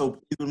 Dot's so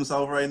pleased with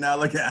himself right now.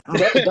 Look at him.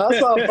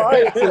 That's on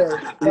fire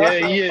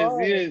today. Yeah,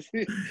 he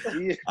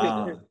is.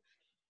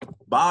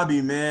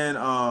 Bobby, man,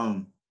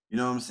 you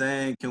know what I'm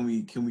saying? Can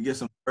we get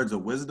some words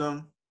of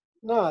wisdom?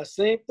 Nah,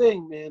 same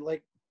thing, man.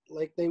 Like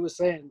they were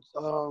saying,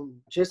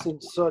 just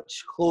in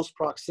such close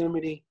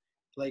proximity,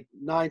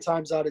 9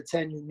 times out of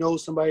 10, you know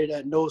somebody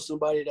that knows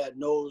somebody that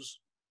knows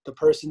the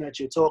person that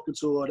you're talking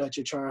to or that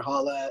you're trying to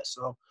holler at.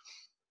 So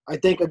I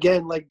think,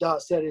 again, like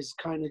Dot said, is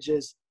kind of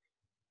just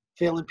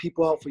feeling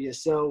people out for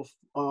yourself.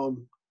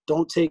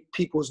 Don't take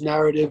people's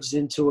narratives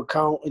into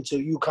account until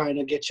you kind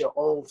of get your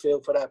own feel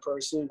for that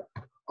person.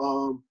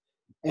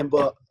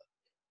 But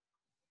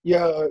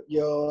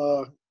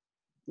your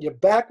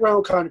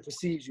background kind of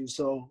precedes you.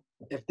 So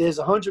if there's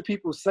 100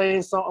 people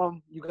saying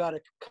something, you got to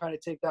kind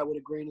of take that with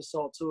a grain of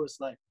salt too. It's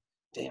like,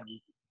 damn,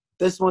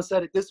 this one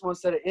said it,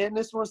 and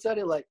this one said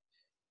it. Like,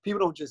 people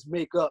don't just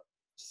make up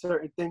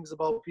certain things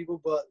about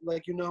people, but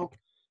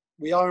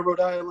we are in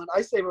Rhode Island.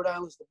 I say Rhode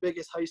Island's the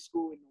biggest high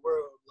school in the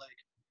world.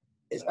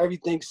 It's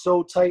everything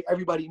so tight.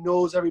 Everybody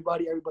knows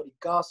everybody. Everybody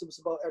gossips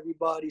about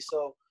everybody.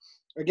 So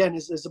again,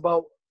 it's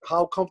about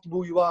how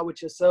comfortable you are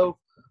with yourself,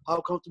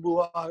 how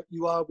comfortable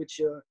you are with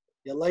your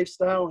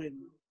lifestyle, and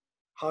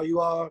how you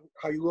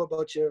go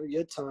about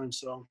your time.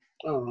 So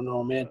I don't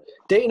know, man.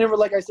 Dating,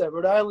 like I said,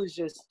 Rhode Island is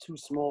just too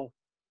small.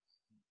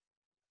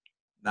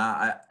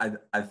 Nah,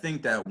 I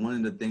think that one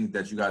of the things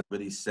that you guys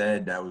really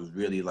said that was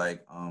really you know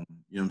what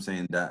I'm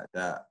saying,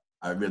 that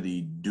I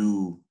really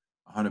do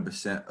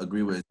 100%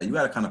 agree with, you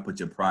got to kind of put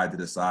your pride to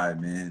the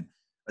side, man.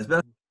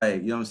 Especially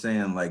you know what I'm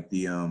saying,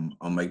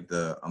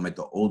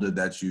 the older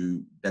that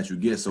you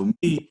get. So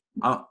me,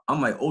 I'm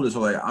older,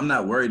 so I'm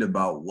not worried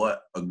about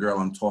what a girl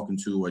I'm talking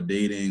to or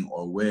dating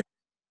or where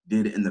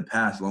did in the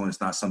past, as long as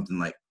it's not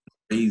something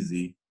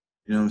crazy.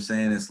 You know what I'm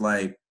saying? It's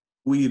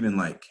who even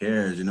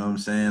cares? You know what I'm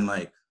saying?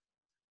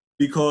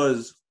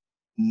 Because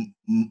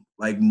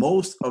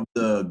most of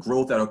the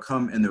growth that'll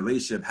come in the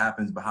relationship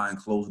happens behind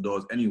closed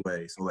doors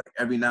anyway. So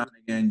every now and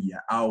again,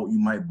 you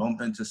might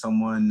bump into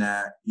someone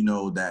that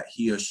that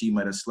he or she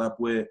might have slept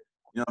with.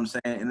 You know what I'm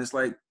saying? And it's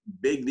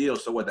big deal.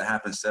 So what? That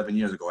happened 7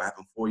 years ago.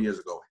 Happened 4 years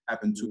ago.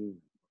 Happened 2.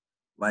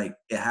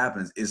 It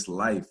happens. It's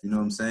life. You know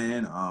what I'm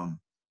saying?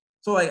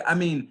 So I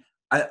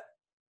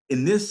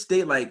in this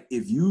state, like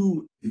if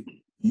you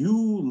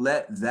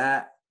let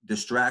that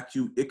distract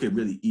you, it could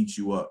really eat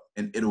you up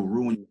and it'll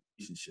ruin your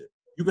relationship.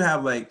 You could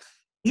have like,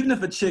 even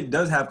if a chick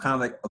does have kind of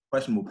like a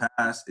questionable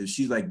past, if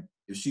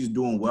she's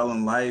doing well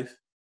in life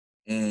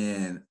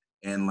and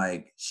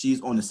like she's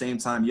on the same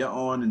time you're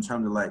on in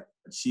terms of like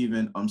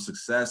achieving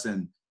success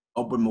and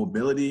upward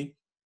mobility,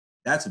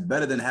 that's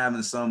better than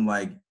having some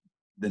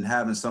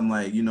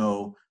you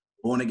know,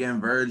 born again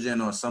virgin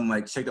or some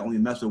like chick that only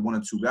mess with one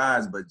or two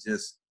guys but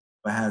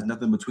has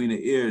nothing between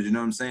the ears, you know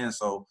what I'm saying?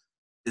 So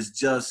it's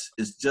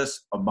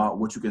just about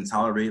what you can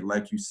tolerate,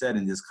 like you said,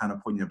 and just kind of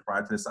putting your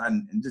pride to the side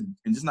and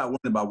just not worrying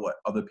about what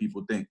other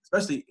people think,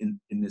 especially in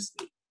this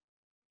state.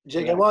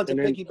 Jake, I wanted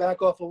to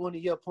piggyback off of one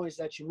of your points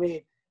that you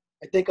made.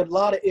 I think a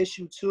lot of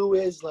issue too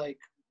is like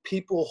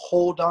people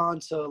hold on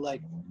to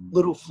like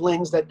little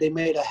flings that they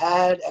may have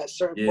had at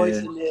certain points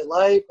in their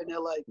life, and they're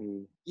like,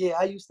 yeah,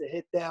 I used to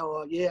hit that,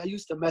 or yeah, I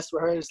used to mess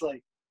with her. It's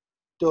like,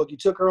 dog, you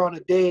took her on a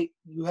date,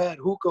 you had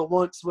hookah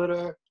once with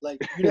her, like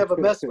you never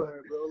messed with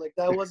her, bro. Like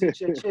that wasn't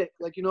your chick.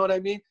 Like, you know what I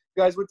mean?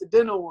 You guys went to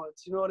dinner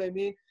once, you know what I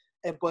mean?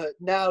 But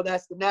now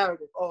that's the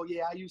narrative. Oh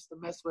yeah, I used to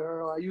mess with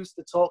her, or I used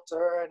to talk to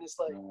her, and it's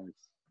like,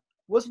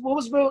 what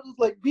was real?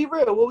 Like, be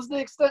real. What was the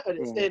extent of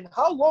this? And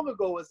how long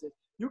ago was it?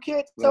 You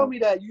can't tell me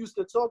that you used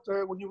to talk to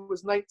her when you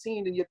was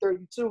 19 and you're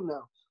 32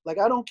 now. Like,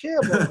 I don't care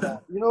about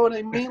that. You know what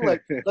I mean?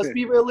 Like, let's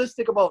be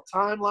realistic about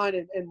timeline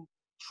and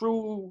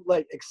true,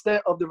 like,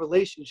 extent of the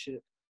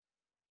relationship.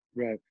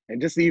 Right.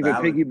 And just to even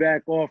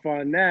piggyback off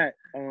on that,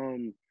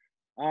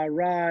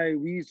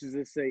 we used to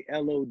just say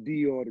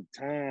LOD all the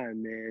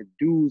time, man.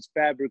 Dudes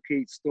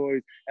fabricate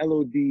stories.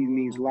 LOD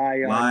means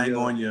lying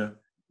on you.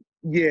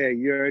 Yeah,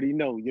 you already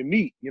know. Your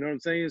meat, you know what I'm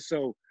saying?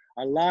 So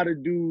a lot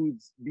of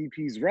dudes,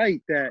 BP's right,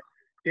 that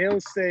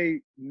they'll say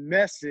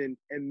messing,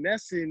 and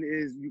messing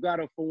is you got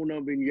a phone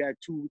number and you had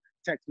two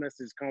text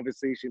message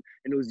conversation,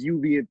 and it was you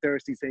being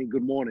thirsty saying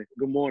good morning,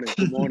 good morning,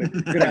 good morning,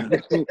 good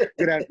afternoon,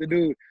 good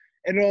afternoon.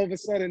 And all of a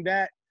sudden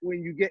that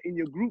when you get in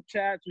your group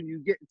chats, when you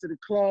get into the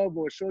club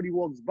or shorty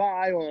walks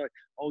by or,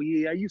 oh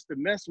yeah, I used to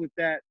mess with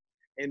that.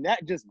 And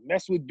that just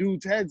mess with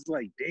dudes' heads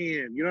like,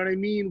 damn, you know what I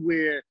mean?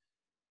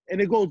 And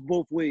it goes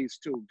both ways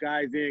too,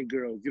 guys and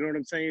girls. You know what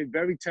I'm saying?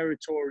 Very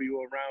territorial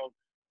around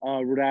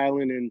Rhode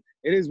Island, and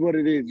it is what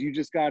it is. You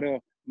just gotta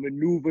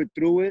maneuver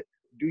through it,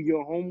 do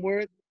your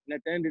homework, and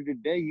at the end of the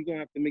day, you're gonna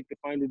have to make the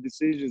final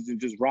decisions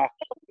and just rock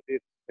with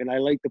it. And I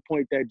like the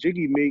point that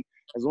Jiggy made.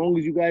 As long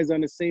as you guys are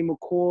on the same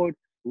accord,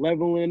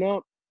 leveling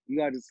up, you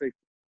gotta say,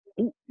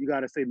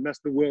 mess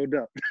the world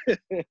up.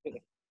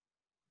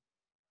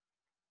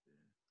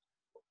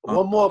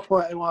 One more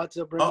point I wanted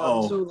to bring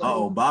up too.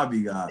 Like,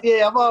 Bobby got.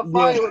 Yeah, I'm on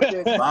fire with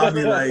this.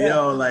 Bobby, like,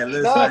 yo, like,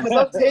 listen. Nah, because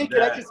I'm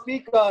taking, I can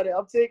speak on it.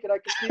 I can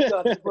speak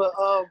on it. But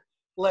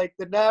like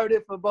the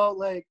narrative about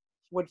like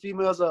when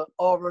females are,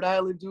 oh, Rhode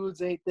Island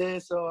dudes ain't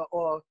this,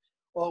 or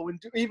when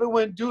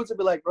dudes would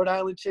be like, Rhode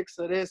Island chicks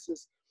are this.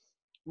 Is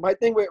my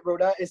thing with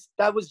Rhode Island is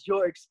that was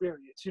your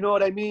experience. You know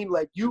what I mean?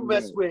 Like you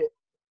messed with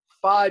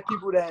 5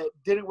 people that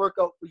didn't work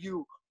out for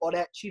you, or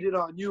that cheated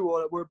on you,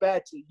 or were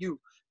bad to you.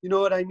 You know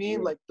what I mean?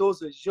 Yeah. Like,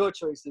 those are your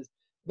choices.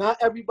 Not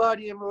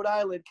everybody in Rhode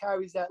Island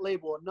carries that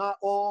label, or not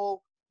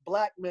all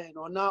black men,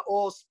 or not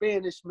all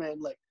Spanish men.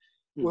 Like,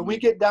 when we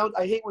get down,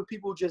 I hate when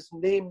people just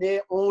name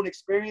their own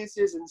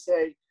experiences and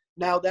say,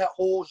 now that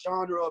whole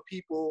genre of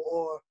people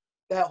or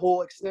that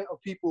whole extent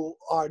of people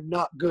are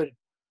not good.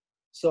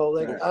 So,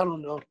 like, I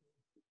don't know.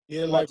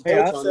 Yeah, like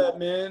Hope said,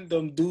 man,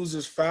 them dudes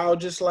is foul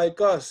just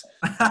like us.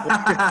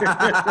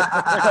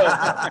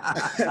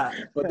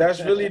 But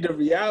that's really the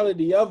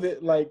reality of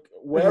it. Like,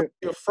 wherever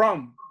you're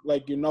from,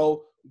 like, you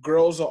know,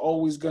 girls are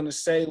always gonna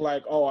say,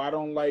 like, oh, I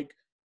don't like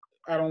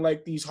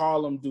these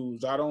Harlem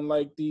dudes. I don't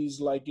like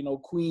these, like, you know,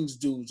 Queens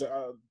dudes.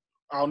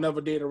 I'll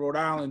never date a Rhode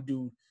Island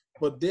dude.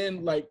 But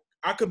then, like,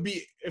 I could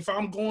be, if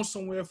I'm going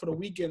somewhere for the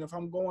weekend, if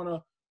I'm going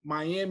to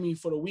Miami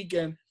for the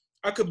weekend,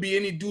 I could be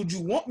any dude you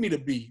want me to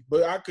be,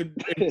 but I could.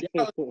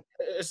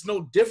 It's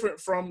no different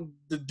from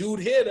the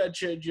dude here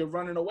that you're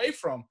running away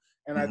from.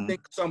 And I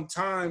think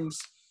sometimes,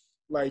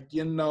 like,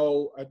 you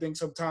know,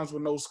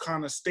 when those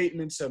kind of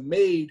statements are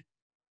made,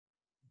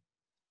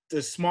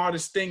 the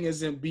smartest thing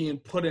isn't being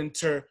put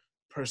into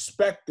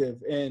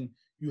perspective. And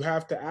you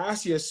have to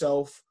ask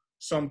yourself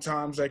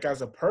sometimes, like,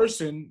 as a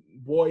person,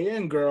 boy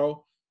and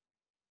girl,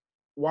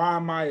 why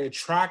am I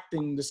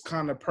attracting this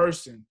kind of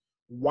person?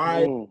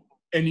 Why?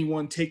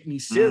 Anyone take me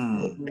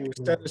serious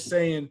instead of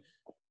saying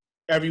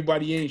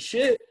everybody ain't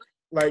shit.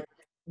 Like,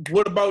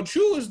 what about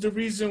you is the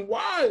reason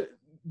why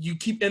you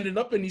keep ending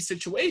up in these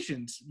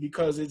situations,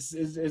 because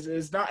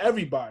it's not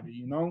everybody,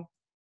 you know.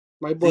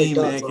 My boy,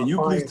 man, can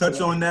you please touch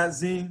on that,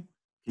 Zine?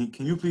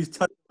 Can you please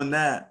touch on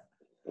that?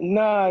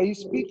 Nah, you're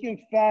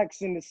speaking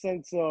facts in the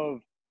sense of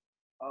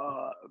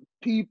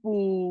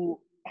people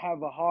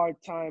have a hard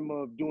time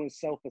of doing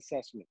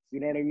self-assessments. You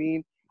know what I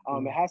mean?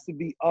 It has to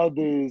be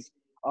others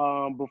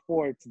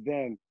before it's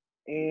them.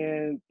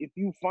 And if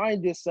you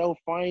find yourself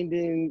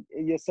finding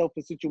yourself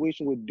in a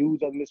situation where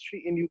dudes are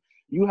mistreating you,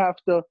 you have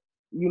to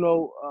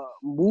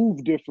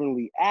move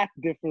differently, act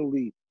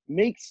differently,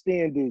 make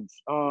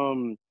standards,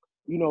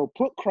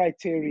 put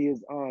criterias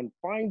on,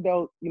 find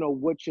out,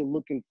 what you're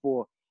looking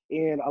for.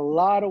 And a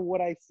lot of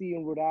what I see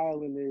in Rhode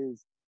Island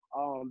is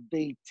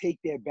they take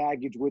their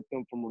baggage with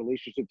them from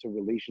relationship to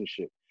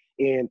relationship.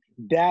 And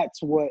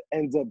that's what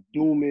ends up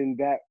dooming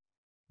that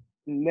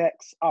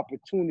next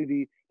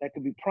opportunity that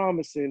could be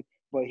promising,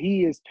 but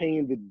he is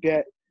paying the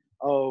debt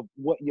of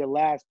what your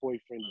last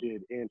boyfriend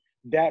did. And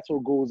that's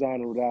what goes on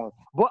in Rhode Island.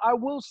 But I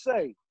will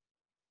say,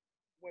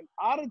 when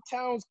out of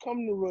towns come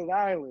to Rhode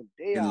Island,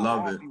 they are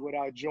love happy with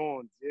our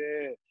Jones.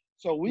 Yeah.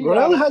 So Rhode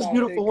Island has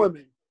beautiful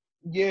women.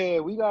 Yeah,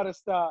 we gotta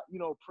start,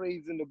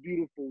 praising the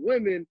beautiful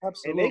women.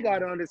 Absolutely. And they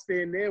gotta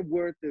understand their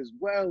worth as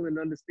well, and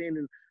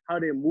understanding how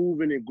they're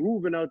moving and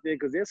grooving out there,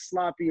 because they're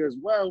sloppy as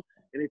well.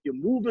 And if you're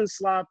moving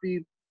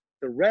sloppy,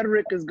 the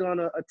rhetoric is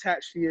gonna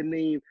attach to your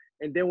name.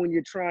 And then when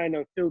you're trying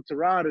to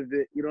filter out of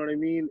it, you know what I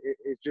mean?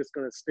 It's just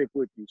gonna stick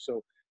with you.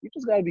 So you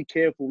just gotta be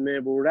careful,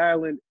 man. But Rhode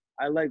Island,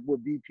 I like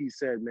what BP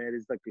said, man.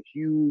 It's like a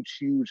huge,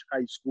 huge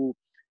high school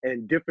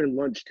and different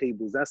lunch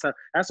tables. That's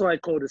what I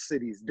call the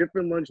cities.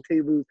 Different lunch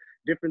tables,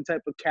 different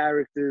type of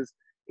characters,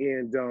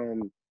 and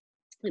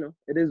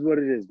it is what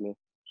it is, man.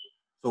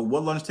 So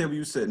what lunch table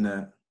you sitting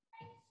at?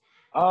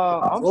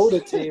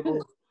 Promoter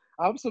table.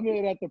 I'm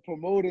sitting at the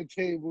promoter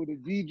table, the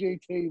DJ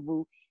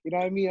table. You know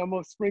what I mean? I'm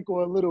gonna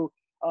sprinkle a little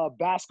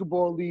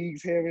basketball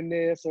leagues here and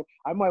there. So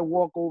I might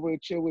walk over and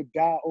chill with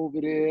Dot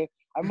over there.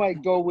 I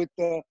might go with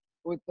the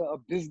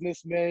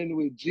businessman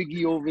with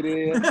Jiggy over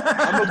there.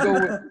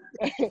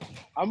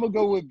 I'm gonna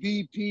go with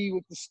BP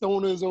with the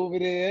stoners over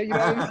there. You know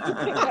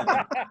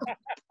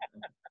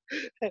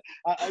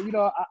what I mean?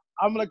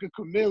 I'm like a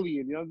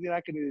chameleon. You know what I mean?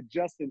 I can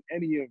adjust in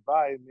any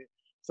environment.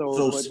 So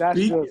hold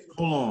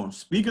on.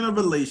 Speaking of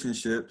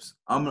relationships,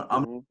 I'm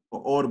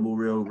audible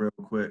real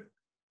quick.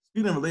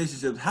 Speaking of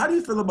relationships, how do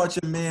you feel about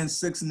your man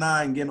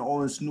 6ix9ine getting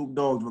all in Snoop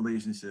Dogg's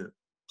relationship?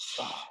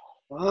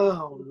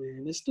 Oh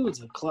man, this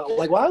dude's a clown.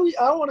 Like, I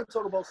don't want to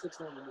talk about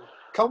 6ix9ine anymore.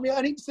 Call me.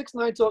 I need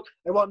 6ix9ine talk.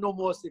 I want no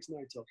more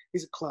 6ix9ine talk.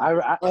 He's a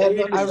clown.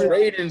 I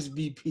ratings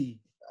BP.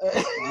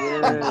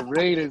 Yeah,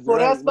 ratings. So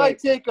that's my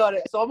take on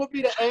it. So I'm gonna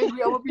be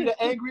the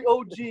angry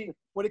OG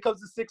when it comes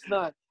to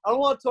 6ix9ine. I don't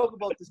want to talk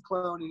about this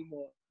clown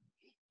anymore.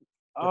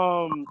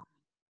 Kind of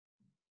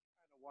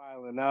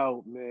wilding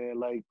out, man.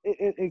 Like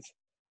it's.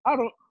 I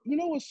don't. You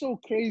know what's so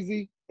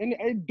crazy? And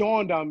it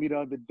dawned on me the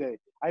other day.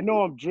 I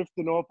know I'm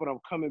drifting off, but I'm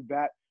coming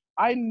back.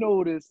 I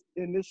noticed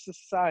in this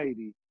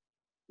society,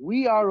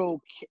 we are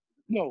okay.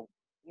 No,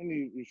 let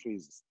me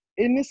rephrase this.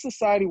 In this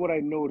society, what I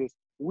noticed,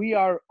 we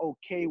are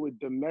okay with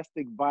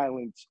domestic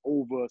violence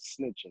over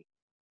snitching.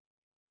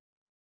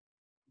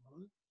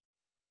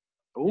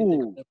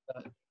 Ooh.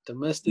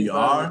 Domestic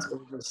violence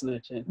over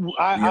snitching.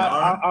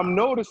 I'm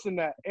noticing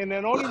that. And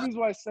then the only reason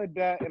why I said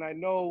that, and I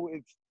know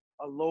it's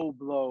a low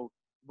blow,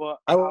 but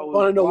I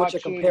want to know what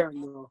you're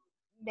comparing, though.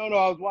 No,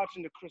 I was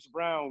watching the Chris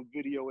Brown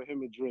video with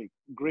him and Drake.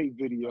 Great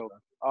video.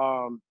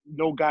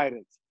 No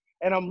Guidance.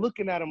 And I'm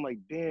looking at him like,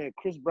 damn,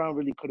 Chris Brown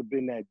really could have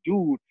been that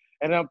dude.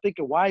 And I'm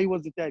thinking, why he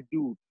wasn't that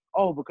dude?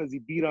 Oh, because he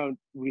beat on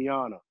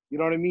Rihanna. You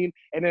know what I mean?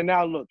 And then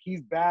now look,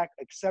 he's back,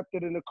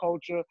 accepted in the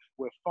culture.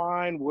 We're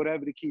fine,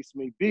 whatever the case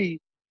may be.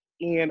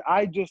 And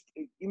it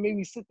made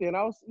me sit there, and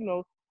I was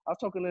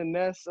talking to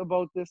Ness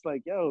about this,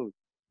 like, yo,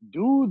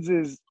 dudes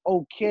is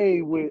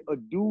okay with a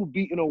dude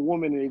beating a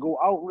woman, and they go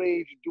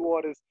outrage, do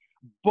all this,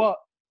 but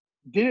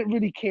didn't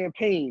really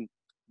campaign.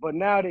 But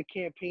now they're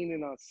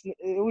campaigning on.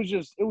 It was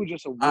just a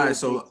weird all right.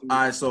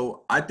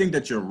 So I think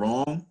that you're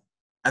wrong.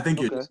 I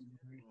think you're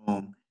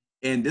wrong,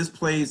 and this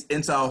plays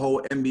into our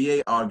whole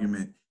NBA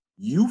argument.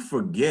 You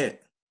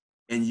forget,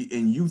 and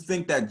you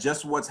think that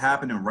just what's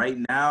happening right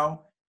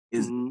now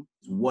is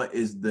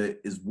what's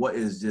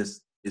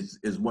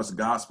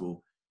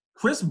gospel.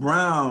 Chris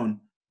Brown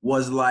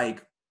was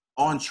like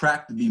on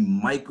track to be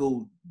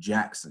Michael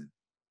Jackson,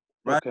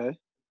 right? Okay.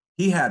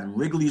 He had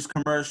Wrigley's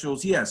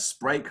commercials. He had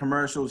Sprite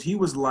commercials. He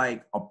was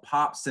like a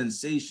pop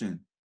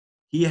sensation.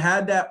 He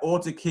had that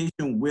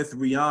altercation with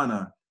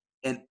Rihanna,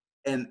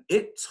 and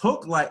it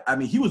took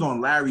he was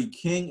on Larry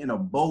King in a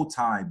bow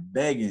tie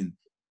begging.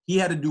 He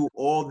had to do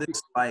all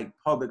this like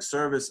public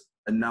service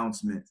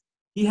announcements.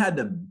 He had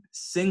to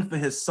sing for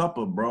his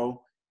supper,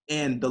 bro.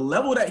 And the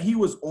level that he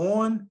was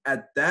on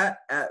at that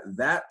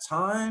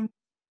time,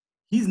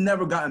 he's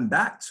never gotten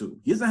back to.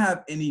 He doesn't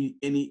have any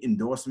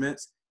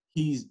endorsements.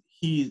 He's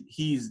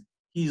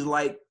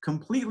like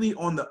completely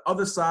on the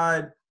other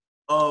side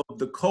of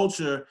the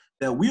culture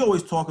that we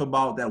always talk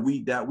about, that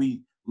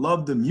we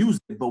love the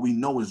music, but we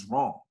know is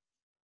wrong.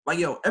 Like,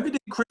 yo, everything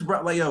Chris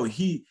Brown, like, yo,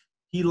 he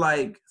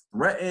like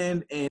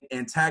threatened and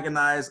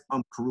antagonized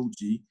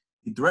Karrueche.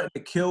 He threatened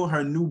to kill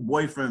her new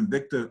boyfriend,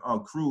 Victor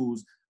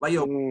Cruz. Like,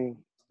 yo,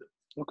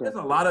 there's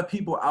a lot of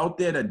people out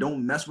there that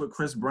don't mess with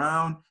Chris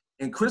Brown,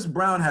 and Chris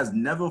Brown has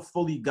never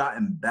fully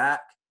gotten back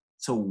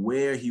to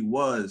where he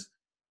was.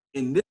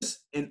 In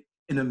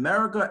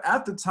America,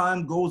 after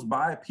time goes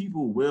by,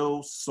 people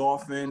will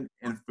soften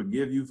and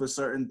forgive you for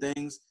certain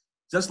things.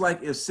 just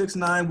like if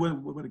 6ix9ine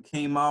would have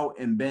came out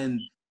and been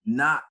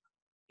not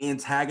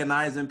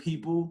antagonizing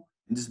people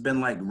and just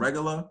been like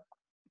regular,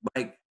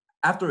 like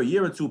after a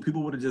year or two,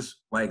 people would have just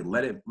like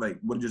let it, like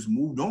would have just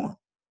moved on.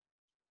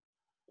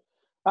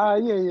 Yeah.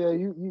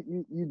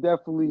 You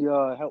definitely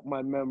helped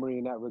my memory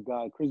in that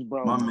regard. Chris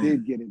Brown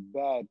did get it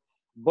bad,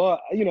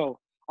 but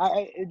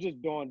it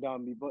just dawned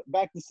on me. But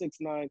back to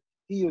 6ix9ine,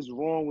 he is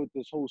wrong with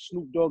this whole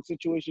Snoop Dogg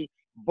situation.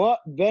 But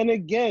then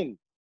again,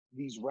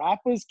 these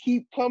rappers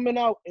keep coming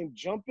out and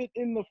jumping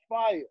in the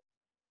fire,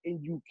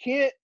 and you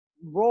can't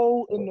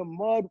roll in the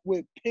mud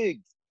with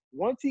pigs.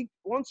 Once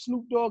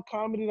Snoop Dogg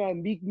commented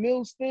on Meek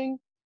Mill's thing,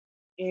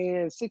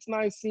 and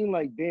 6ix9ine seemed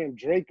like, damn,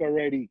 Drake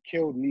already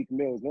killed Meek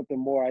Mills. Nothing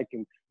more I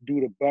can do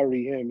to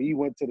bury him. He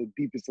went to the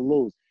deepest of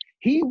lows.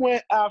 He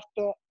went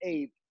after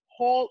a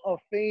Hall of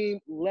Fame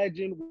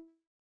legend,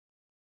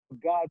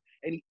 God,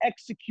 and he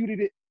executed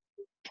it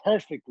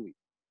perfectly.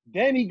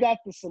 Then he got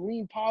the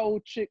Celine Powell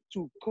chick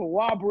to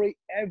corroborate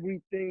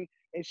everything,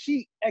 and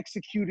she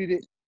executed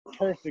it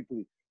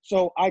perfectly.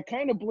 So I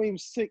kind of blame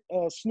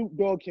Snoop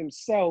Dogg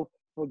himself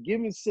for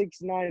giving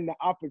 6ix9ine the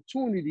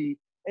opportunity,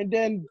 and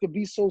then to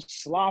be so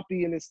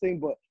sloppy in this thing.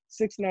 But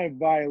 6ix9ine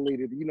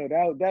violated.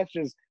 That's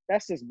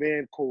just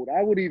band code.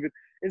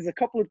 There's a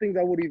couple of things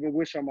I would even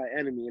wish on my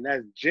enemy, and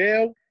that's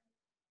jail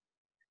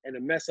and to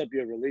mess up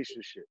your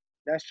relationship.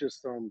 That's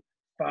just some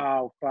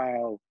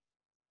foul.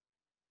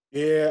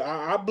 Yeah,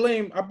 I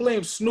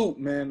blame Snoop,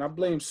 man. I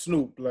blame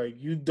Snoop. Like,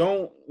 you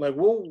don't like,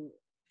 well,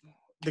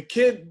 the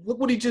kid, look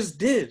what he just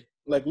did.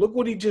 Like, look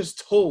what he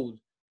just told.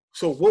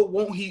 So what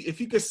won't he, if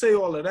he could say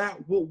all of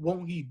that, what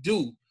won't he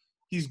do?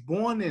 He's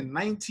born in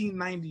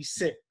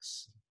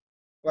 1996.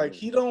 Like,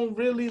 he don't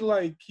really,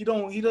 like, he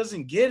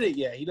doesn't get it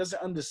yet. He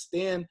doesn't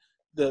understand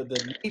the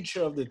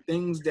nature of the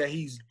things that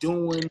he's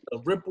doing, the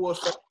ripple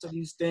effects of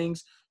these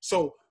things.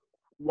 So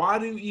why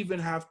do you even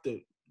have to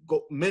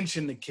go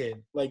mention the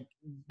kid? Like,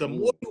 the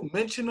more you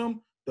mention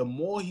him, the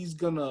more he's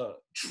gonna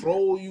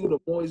troll you, the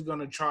more he's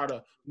gonna try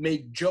to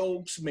make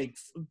jokes,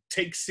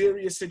 take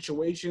serious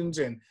situations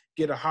and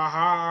get a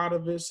ha-ha out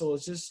of it. So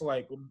it's just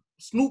like,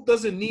 Snoop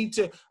doesn't need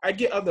to. I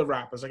get other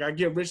rappers, like I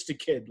get Rich the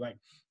Kid, like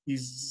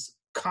he's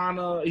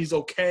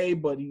okay,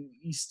 but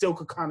he still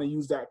could kind of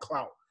use that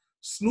clout.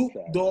 Snoop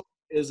Dogg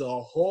is a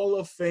Hall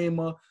of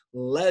Famer,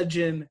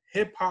 legend,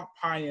 hip-hop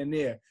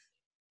pioneer.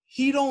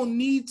 He don't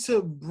need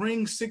to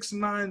bring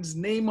 6ix9ine's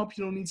name up.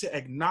 He don't need to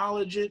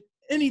acknowledge it,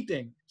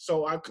 anything.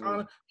 So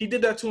he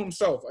did that to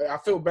himself. I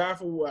feel bad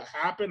for what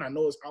happened. I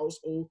know his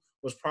household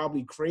was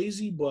probably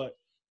crazy, but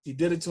he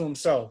did it to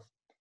himself.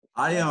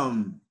 I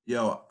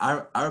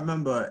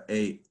remember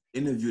a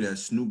interview that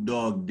Snoop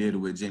Dogg did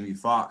with Jamie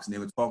Foxx, and they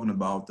were talking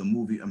about the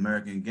movie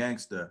American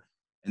Gangster.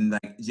 And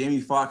like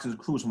Jamie Foxx and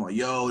his crew was like,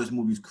 yo, this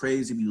movie's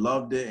crazy. We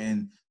loved it.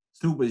 And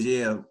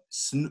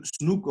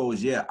Snoop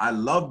goes, yeah, I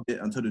loved it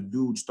until the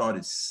dude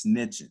started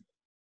snitching.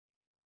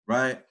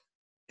 Right?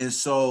 And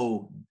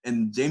so,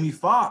 and Jamie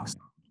Foxx,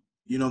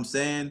 you know what I'm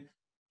saying?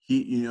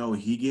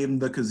 He gave him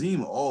the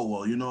Kazim. Oh,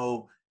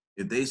 well,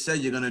 if they said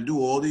you're going to do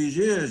all these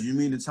years, you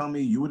mean to tell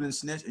me you wouldn't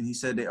snitch? And he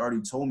said they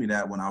already told me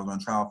that when I was on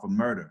trial for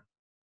murder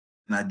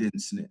and I didn't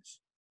snitch.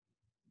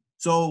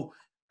 So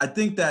I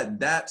think that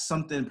that's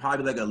something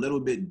probably like a little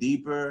bit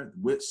deeper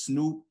with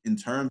Snoop in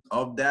terms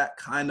of that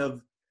kind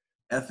of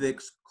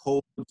ethics,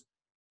 codes,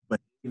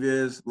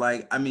 behaviors.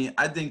 Like, I mean,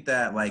 I think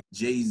that like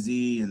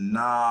Jay-Z and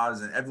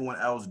Nas and everyone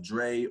else,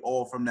 Dre,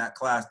 all from that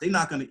class, they're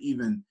not going to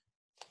even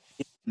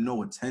get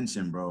no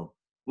attention, bro.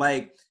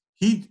 Like,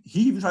 he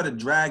even tried to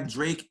drag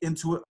Drake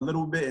into it a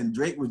little bit, and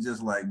Drake was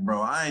just like,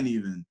 bro, I ain't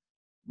even,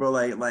 bro,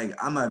 like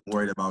I'm not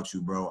worried about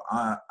you, bro.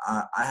 I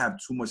have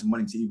too much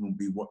money to even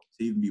be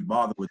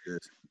bothered with this.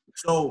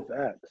 So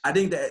I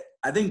think that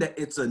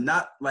it's a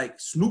not like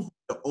Snoop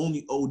the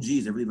only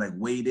OGs that really like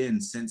weighed in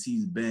since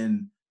he's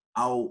been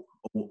out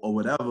or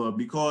whatever,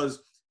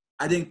 because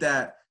I think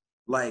that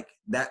like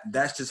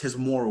that's just his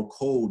moral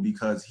code,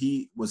 because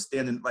he was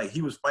fighting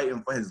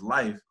for his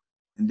life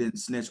and didn't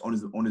snitch on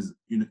his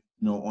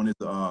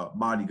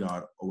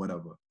bodyguard or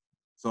whatever.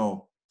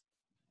 So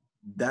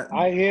that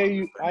I hear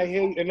you,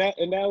 and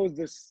that was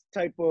this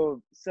type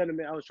of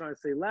sentiment I was trying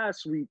to say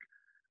last week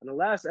on the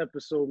last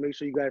episode. Make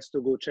sure you guys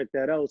still go check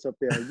that out. It's up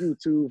there on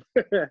YouTube.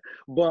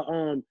 But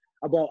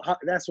about how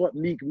that's what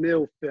Meek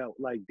Mill felt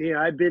like. Damn,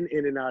 I've been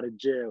in and out of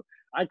jail.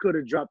 I could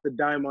have dropped the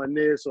dime on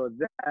this or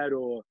that,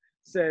 or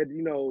said,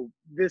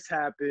 this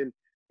happened,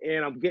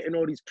 and I'm getting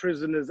all these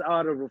prisoners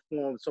out of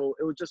reform. So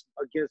it was just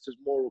against his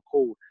moral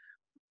code.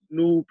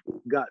 Snoop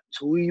got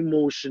too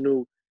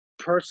emotional,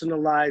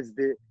 personalized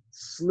it,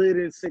 slid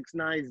in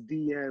 6ix9ine's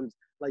DMs.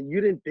 Like, you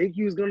didn't think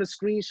he was gonna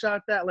screenshot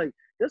that? Like,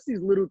 just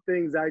these little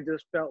things. I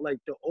just felt like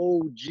the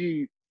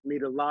OG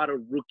made a lot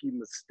of rookie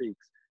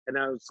mistakes, and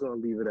I was gonna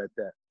leave it at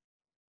that.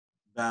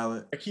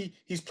 Valid. Like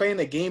he's playing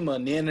a game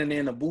of Nana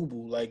Nana Boo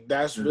Boo. Like,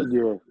 that's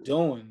really what he's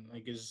doing.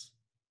 Like, it's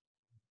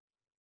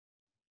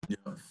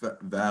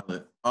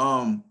valid.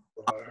 I'm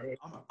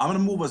gonna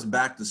move us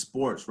back to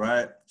sports,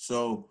 right?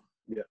 So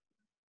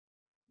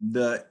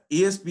The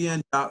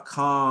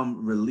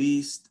ESPN.com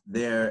released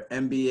their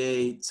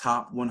NBA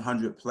top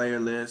 100 player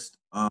list.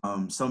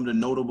 Some of the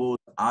notables,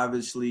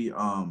 obviously,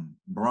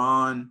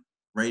 Bron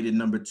rated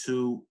number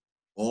 2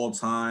 all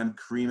time.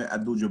 Kareem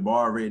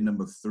Abdul-Jabbar rated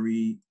number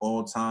 3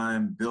 all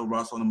time. Bill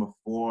Russell number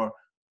 4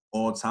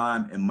 all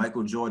time, and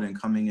Michael Jordan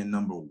coming in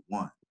number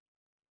 1.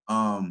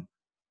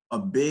 A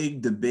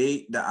big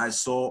debate that I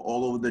saw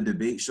all over the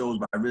debate shows,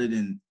 but I really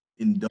didn't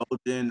indulge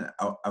in.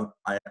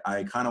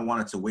 I kind of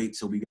wanted to wait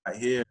till we got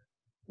here.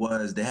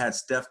 Was they had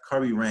Steph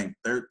Curry ranked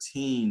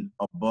 13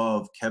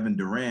 above Kevin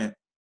Durant,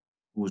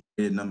 who was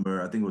rated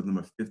number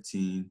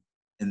 15,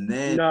 and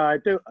then No, I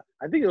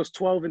think it was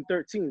 12 and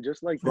 13,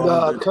 just like that.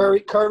 12 and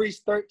 13. Curry's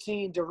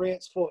 13,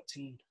 Durant's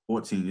 14.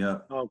 14, yeah.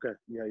 Oh, okay,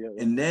 yeah.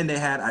 And then they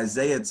had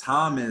Isaiah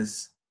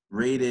Thomas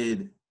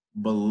rated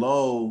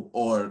below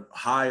or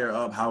higher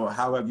up,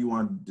 however you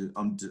want to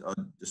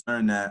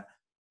discern that.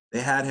 They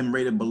had him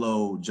rated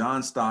below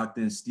John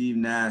Stockton, Steve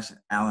Nash,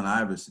 Allen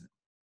Iverson.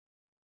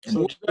 And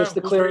So just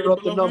to clear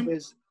up the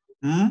numbers.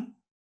 Who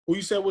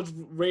you said was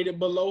rated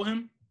below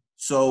him?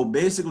 So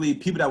basically,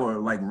 people that were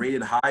like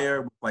rated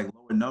higher with like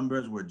lower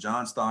numbers were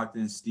John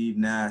Stockton, Steve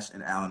Nash,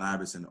 and Allen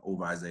Iverson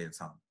over Isaiah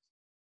Thomas.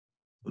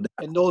 So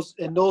And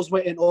those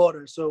went in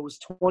order. So it was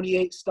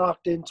 28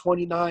 Stockton,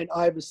 29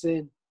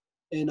 Iverson,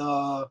 and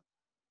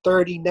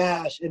 30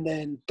 Nash, and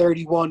then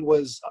 31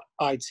 was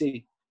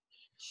IT.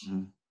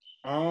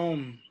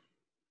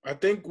 I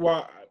think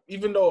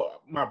even though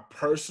my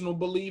personal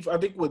belief, I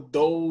think with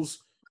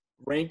those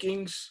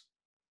rankings,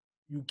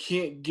 you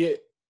can't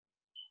get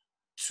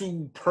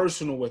too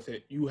personal with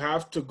it. You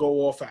have to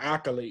go off of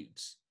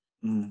accolades.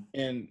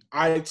 And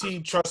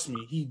IT, trust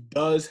me, he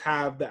does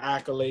have the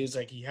accolades.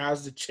 Like, he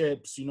has the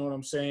chips, you know what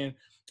I'm saying?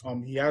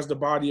 He has the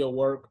body of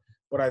work.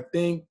 But I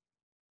think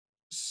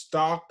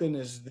Stockton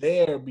is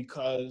there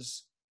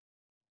because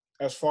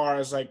as far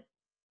as like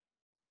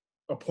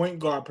a point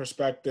guard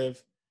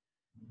perspective,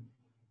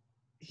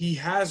 he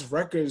has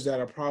records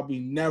that are probably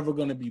never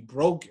going to be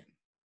broken.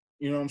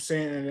 You know what I'm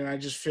saying? And then I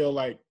just feel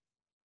like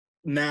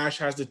Nash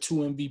has the 2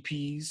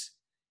 MVPs.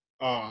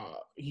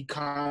 He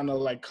kind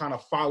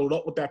of followed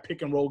up with that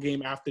pick and roll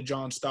game after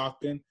John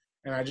Stockton.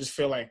 And I just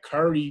feel like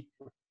Curry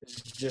is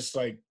just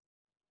like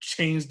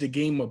changed the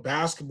game of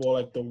basketball.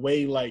 Like the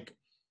way like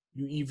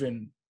you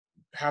even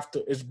have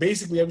to, it's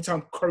basically every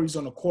time Curry's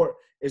on the court,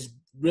 it's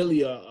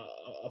really a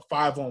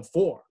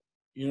 5-on-4.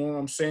 You know what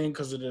I'm saying?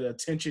 Because of the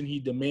attention he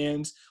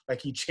demands.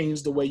 Like, he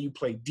changed the way you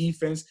play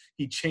defense.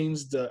 He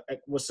changed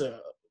what's a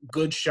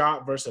good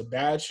shot versus a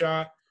bad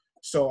shot.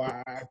 So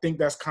I think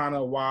that's kind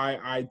of why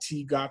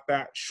IT got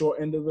that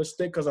short end of the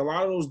stick, because a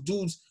lot of those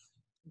dudes,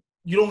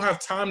 you don't have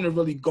time to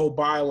really go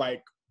by,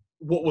 like,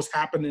 what was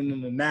happening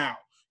in the now.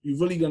 You're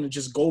really going to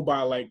just go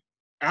by, like,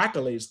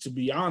 accolades, to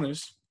be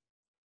honest.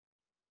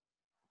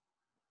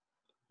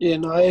 Yeah,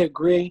 no, I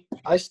agree.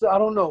 I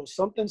don't know.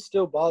 Something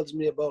still bothers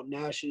me about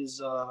Nash's.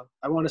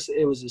 I want to say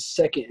it was his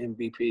second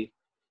MVP.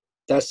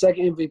 That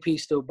second MVP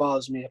still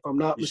bothers me. If I'm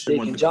not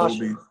mistaken, Josh.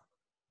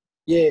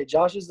 Yeah,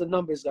 Josh is the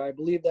numbers guy. I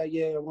believe that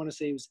year, I want to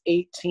say he was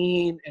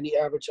 18, and he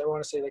averaged, I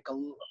want to say, like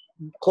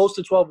close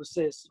to 12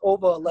 assists,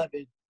 over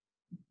 11.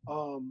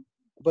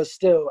 But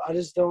still, I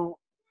just don't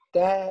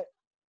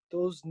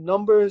those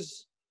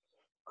numbers.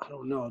 I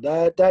don't know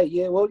that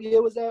year. What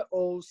year was that?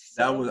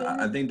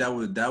 I think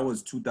that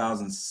was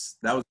 2000.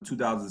 That was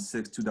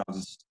 2006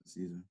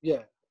 season.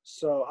 Yeah.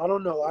 So I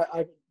don't know.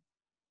 I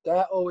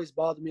that always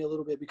bothered me a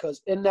little bit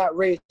because in that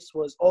race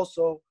was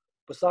also,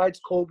 besides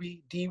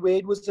Kobe, D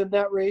Wade was in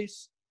that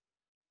race.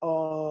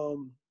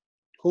 Who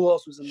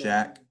else was in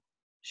that?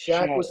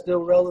 Shaq was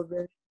still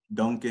relevant.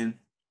 Duncan,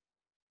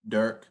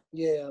 Dirk.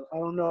 Yeah, I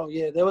don't know.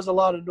 Yeah, there was a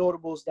lot of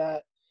notables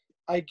that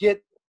I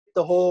get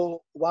the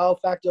whole wow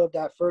factor of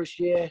that first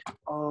year.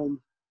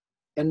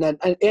 And then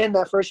in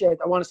that first year,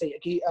 I want to say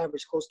he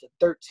averaged close to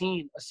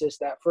 13 assists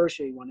that first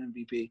year he won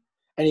MVP.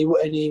 And he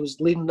was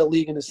leading the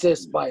league in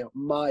assists by a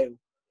mile.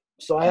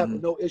 So I have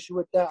no issue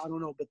with that. I don't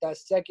know. But that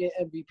second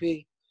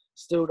MVP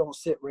still don't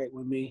sit right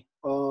with me.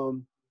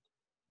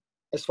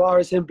 As far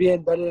as him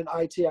being better than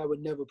IT, I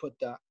would never put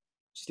that.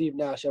 Steve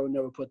Nash, I would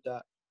never put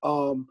that.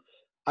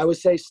 I would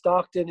say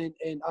Stockton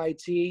and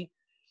IT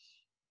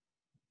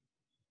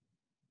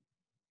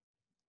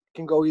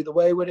can go either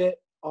way with it.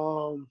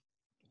 And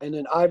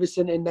then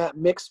Iverson in that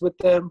mix with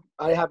them,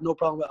 I have no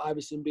problem with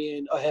Iverson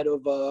being ahead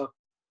of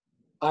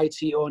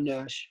IT or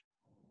Nash.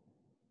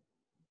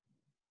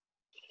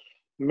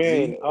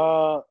 Man,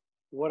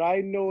 what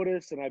I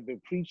noticed, and I've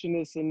been preaching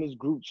this in this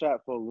group chat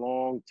for a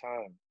long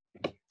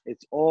time,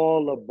 it's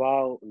all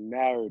about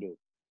narrative.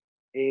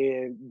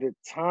 And the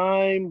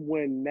time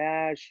when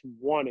Nash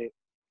won it,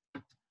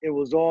 it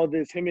was all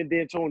this, him and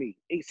D'Antoni,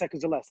 8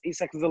 seconds or less, 8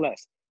 seconds or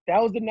less.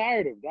 That was the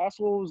narrative. That's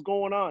what was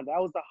going on. That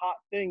was the hot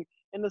thing.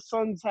 And the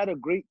Suns had a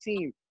great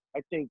team.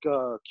 I think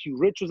Q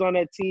Rich was on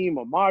that team.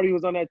 Amari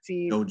was on that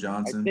team. Joe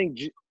Johnson. I think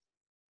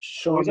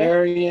Sean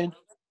Marion.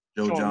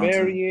 Sean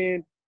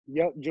Marion.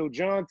 Yep, Joe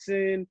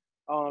Johnson.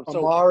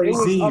 Amari.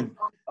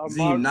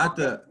 Z, not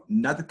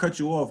to cut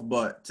you off,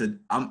 but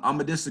I'm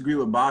gonna disagree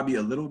with Bobby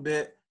a little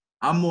bit.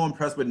 I'm more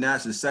impressed with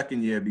Nash's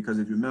second year because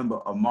if you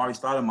remember, Amari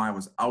Stoudemire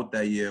was out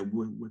that year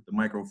with the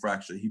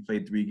microfracture. He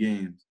played 3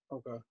 games.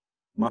 Okay.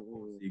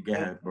 Go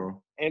ahead,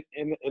 bro. And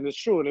it's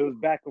true, and it was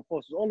back and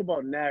forth. It's all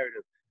about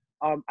narrative.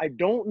 I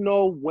don't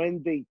know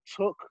when they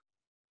took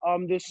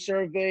this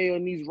survey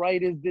and these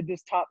writers did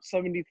this top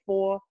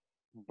 74,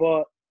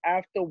 but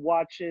after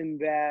watching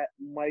that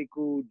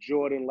Michael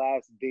Jordan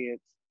Last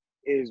Dance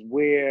is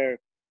where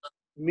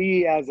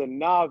me as a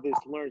novice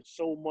learned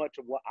so much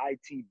of what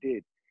IT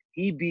did.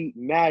 He beat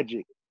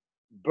Magic,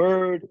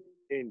 Bird,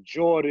 and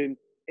Jordan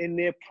in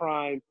their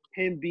prime,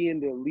 him being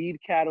the lead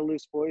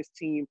catalyst for his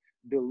team,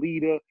 the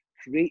leader,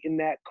 creating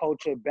that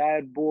culture,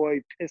 bad boy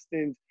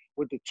Pistons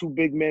with the 2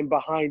 big men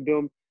behind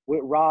them, with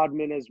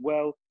Rodman as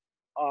well.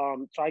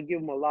 So I give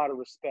him a lot of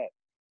respect.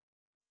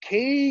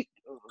 Let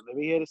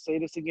me say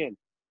this again.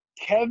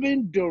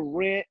 Kevin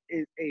Durant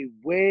is a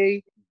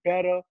way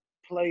better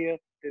player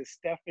than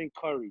Stephen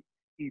Curry.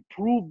 He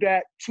proved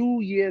that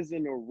 2 years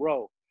in a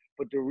row.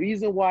 But the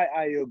reason why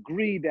I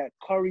agree that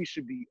Curry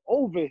should be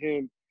over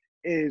him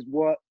is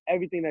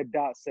everything that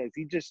Dot says.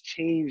 He just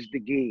changed the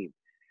game.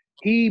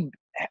 He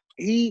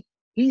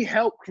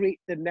helped create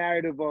the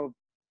narrative of,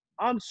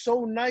 I'm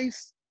so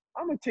nice,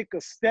 I'm going to take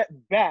a step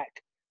back,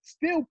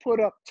 still put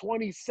up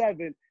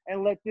 27,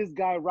 and let this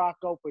guy rock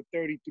out for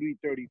 33,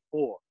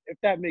 34. If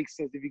that makes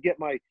sense, if you get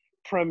my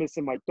premise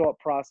and my thought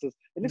process.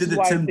 And this is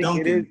why Tim I think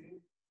Duncan. it is.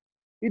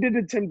 He did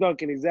the Tim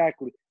Duncan,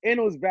 exactly. And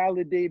it was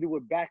validated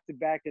with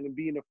back-to-back and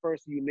being the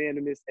first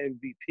unanimous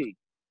MVP.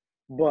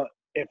 But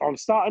if I'm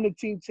starting a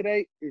team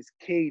today, it's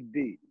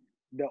KD.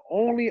 The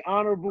only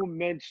honorable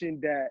mention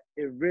that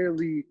it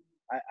really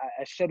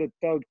I shed a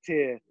thug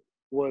tear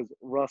was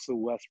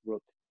Russell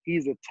Westbrook.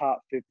 He's a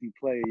top 50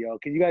 player, yo.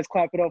 Can you guys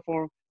clap it up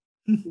for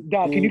him?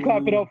 Doc, can you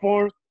clap it up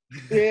for him?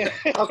 Yeah.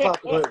 I'll clap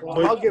it up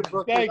for him. I'll give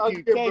Brooklyn. Thank I'll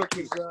you, give thank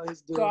Brooklyn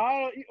his due.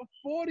 So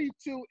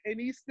 42,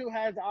 and he still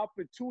has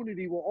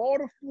opportunity with all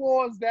the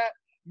flaws that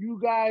you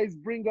guys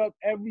bring up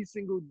every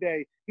single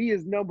day. He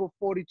is number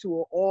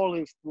 42 of all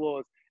his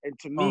flaws, and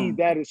to me,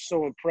 that is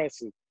so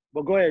impressive.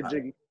 But go ahead,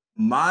 Jiggy.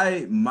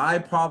 My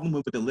problem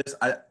with the list,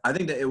 I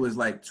think that it was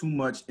like too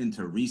much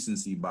into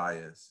recency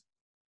bias.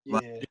 Yeah.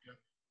 Like,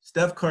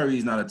 Steph Curry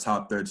is not a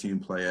top 13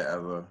 player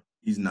ever.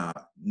 He's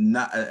not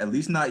at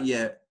least not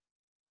yet.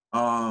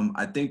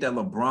 I think that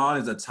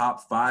LeBron is a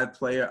top 5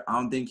 player. I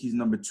don't think he's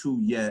number 2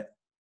 yet.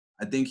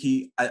 I think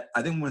I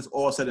think when it's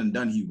all said and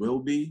done, he will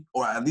be,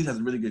 or at least has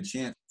a really good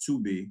chance to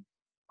be.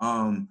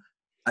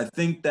 I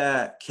think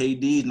that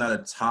KD is not a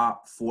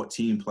top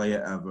 14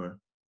 player ever.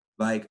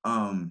 Like, you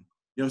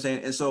know what I'm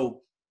saying? And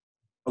so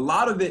a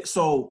lot of it,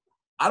 so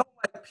I don't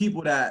like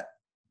people that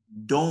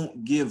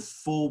don't give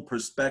full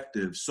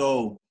perspective.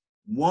 So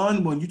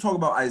one, when you talk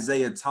about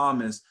Isaiah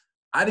Thomas,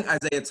 I think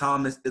Isaiah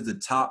Thomas is a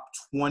top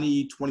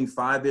 20,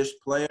 25-ish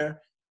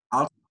player.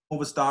 I'll take him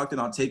over Stockton.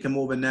 I'll take him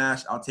over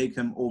Nash. I'll take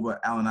him over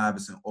Allen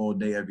Iverson all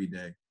day, every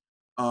day.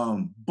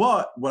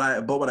 But what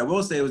I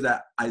will say was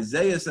that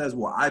Isaiah says,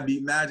 well, I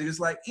beat Magic. It's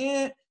like,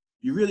 you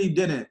really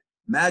didn't.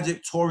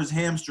 Magic tore his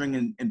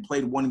hamstring and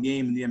played 1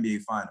 game in the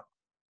NBA final.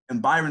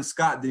 And Byron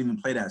Scott didn't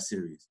even play that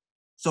series.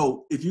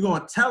 So if you're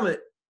going to tell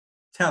it,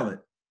 tell it.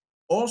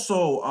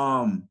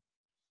 Also,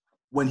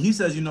 when he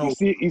says,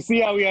 you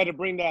see how we had to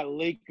bring that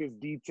Lakers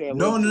detail.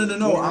 No.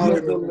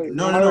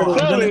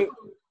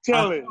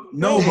 Tell it.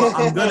 No, but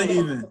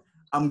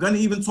I'm gonna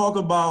even talk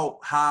about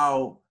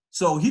how.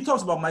 So he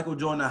talks about Michael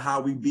Jordan and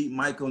how we beat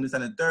Michael and this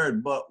and the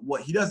third. But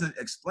what he doesn't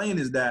explain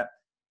is that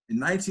in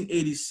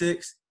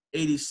 1986,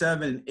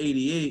 87, and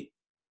 88,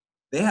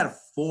 they had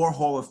 4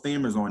 Hall of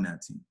Famers on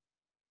that team.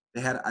 They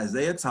had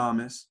Isaiah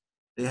Thomas,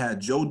 they had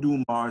Joe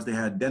Dumars, they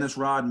had Dennis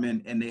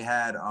Rodman, and they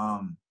had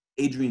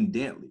Adrian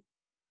Dantley.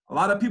 A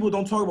lot of people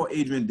don't talk about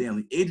Adrian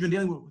Dantley. Adrian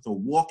Dantley was a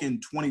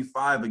walk-in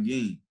 25 a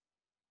game.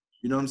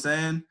 You know what I'm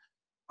saying?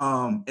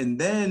 And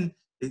then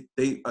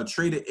they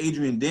traded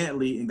Adrian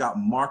Dantley and got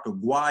Mark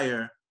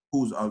Aguirre,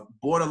 who's a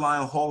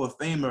borderline Hall of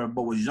Famer,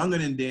 but was younger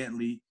than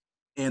Dantley.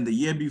 And the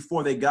year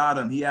before they got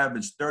him, he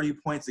averaged 30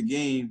 points a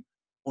game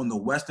on the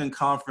Western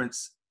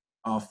Conference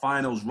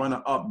Finals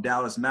runner-up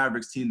Dallas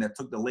Mavericks team that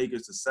took the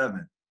Lakers to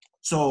 7.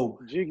 So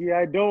Jiggy,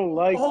 I don't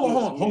like.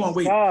 Hold on,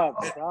 wait. Stop.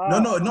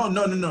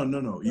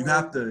 No. You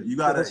gotta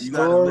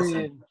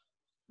listen.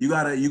 You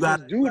gotta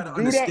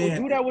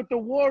understand. Do that with the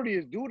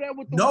Warriors. Do that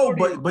with the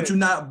Warriors. But you're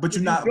not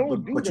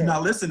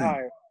listening.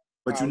 Right.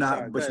 You're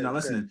not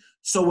listening.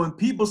 So when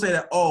people say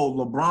that, oh,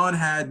 LeBron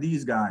had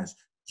these guys,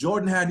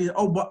 Jordan had these,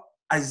 but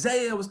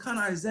Isaiah was kind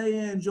of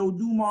Isaiah and Joe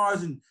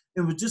Dumars, and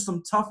it was just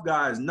some tough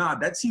guys. Nah,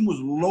 that team was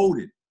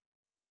loaded.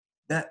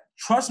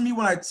 Trust me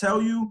when I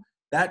tell you,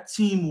 that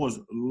team was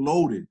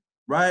loaded,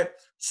 right?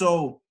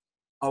 So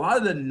a lot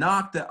of the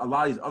knock that a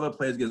lot of these other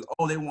players get is,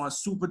 oh, they want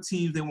super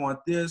teams, they want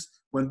this.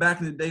 When back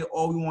in the day,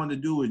 all we wanted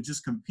to do is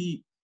just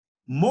compete.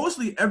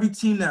 Mostly every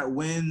team that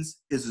wins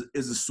is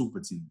a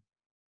super team.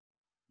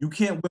 You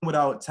can't win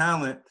without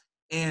talent.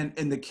 And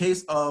in the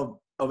case of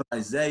an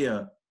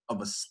Isaiah,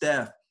 of a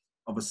Steph,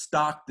 of a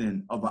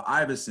Stockton, of a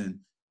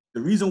Iverson.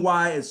 The reason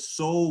why it's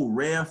so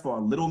rare for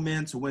a little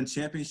man to win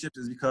championships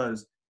is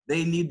because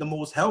they need the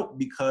most help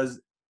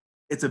because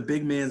it's a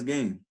big man's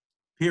game,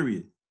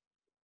 period.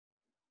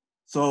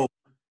 So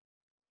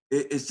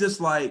it's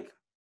just like,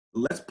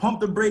 let's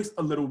pump the brakes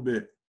a little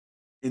bit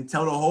and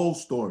tell the whole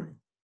story.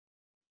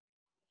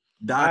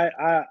 I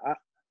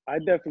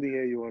definitely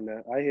hear you on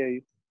that. I hear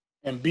you.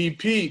 And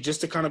BP,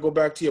 just to kind of go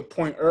back to your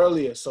point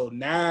earlier, so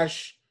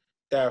Nash,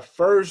 that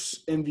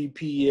first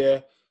MVP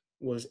year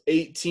was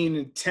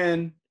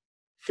 18-10,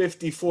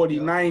 50, 40,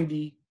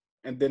 90.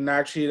 And then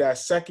actually that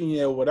second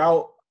year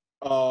without,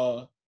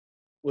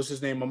 what's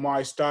his name,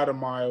 Amari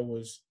Stoudemire,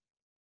 was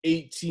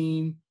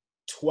 18,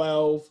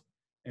 12,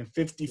 and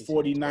 50,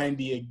 40,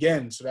 90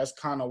 again. So that's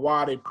kind of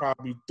why they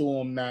probably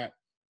threw him that,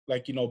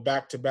 like, you know,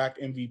 back-to-back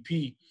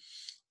MVP.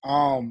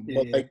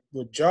 But like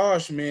with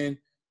Josh, man,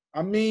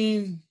 I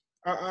mean,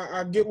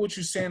 I get what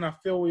you're saying. I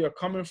feel where you're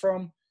coming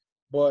from,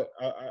 but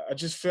I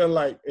just feel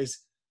like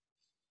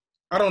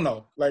I don't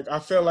know. Like, I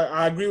feel like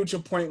I agree with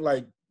your point.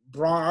 Like,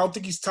 Bron, I don't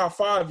think he's top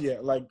 5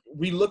 yet. Like,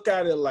 we look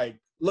at it like,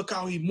 look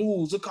how he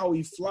moves, look how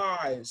he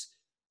flies.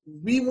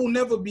 We will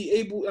never be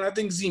able, and I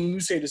think, Zim, you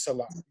say this a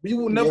lot, we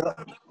will never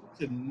be able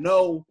to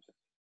know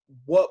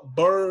what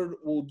Bird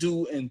will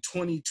do in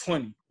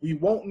 2020. We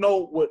won't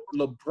know what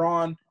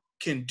LeBron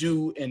can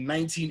do in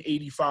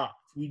 1985.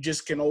 We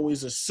just can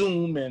always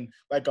assume and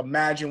like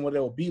imagine what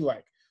it'll be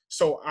like.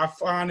 So I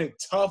find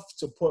it tough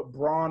to put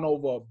Bron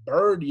over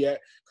Bird yet,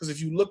 because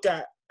if you look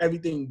at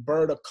everything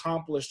Bird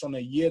accomplished on a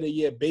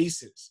year-to-year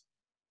basis,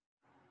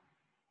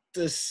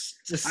 the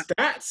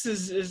stats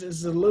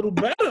is a little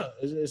better.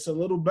 It's a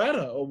little better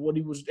of what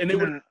he was, and it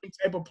was the same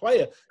type of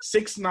player.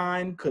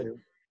 6'9", could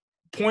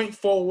point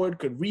forward,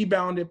 could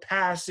rebound it,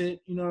 pass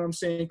it. You know what I'm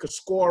saying? Could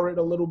score it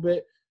a little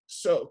bit.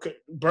 So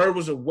Bird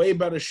was a way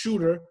better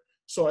shooter.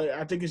 So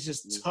I think it's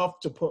just tough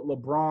to put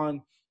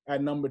LeBron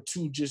at number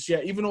 2 just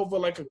yet. Even over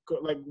like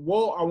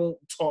Wilt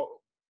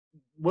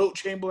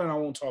Chamberlain, I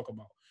won't talk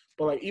about.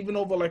 But like even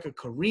over like a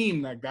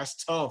Kareem, like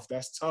that's tough.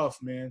 That's tough,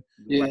 man.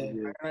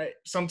 Yeah. Like,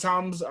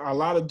 sometimes a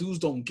lot of dudes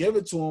don't give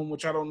it to him,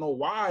 which I don't know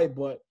why.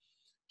 But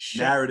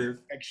narrative.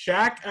 Like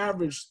Shaq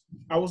averaged,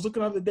 I was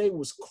looking the other day,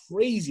 was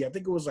crazy. I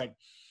think it was like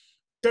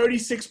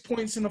 36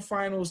 points in the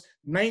finals,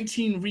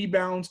 19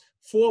 rebounds,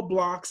 4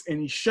 blocks, and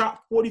he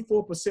shot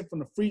 44% from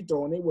the free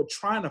throw, and they were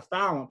trying to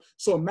foul him.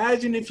 So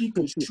imagine if he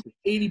could shoot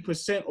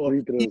 80% or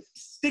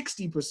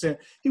 60%,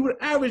 he would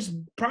average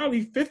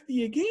probably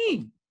 50 a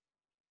game.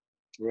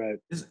 Right.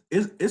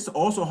 It's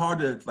also hard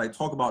to like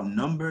talk about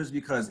numbers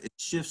because it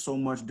shifts so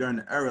much during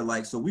the era.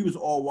 Like, so we was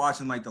all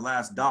watching like The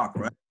Last Doc,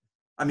 right?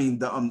 I mean,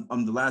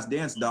 the Last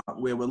Dance doc,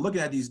 where we're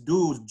looking at these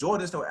dudes.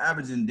 Jordan's still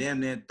averaging damn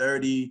near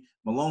 30.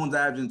 Malone's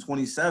averaging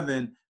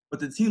 27, but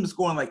the team is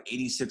scoring like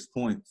 86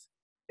 points.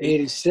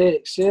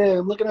 86, yeah.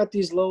 I'm looking at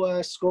these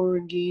low-ass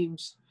scoring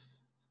games,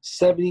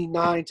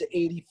 79 to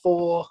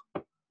 84.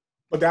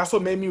 But that's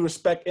what made me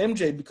respect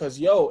MJ because,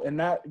 in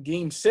that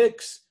game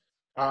 6,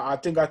 I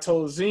think I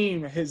told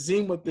Zim, hit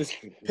Zim with this.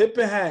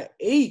 Pippen had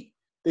 8.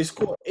 They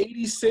scored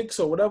 86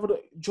 or whatever.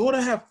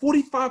 Jordan had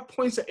 45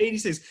 points at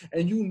 86.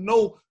 And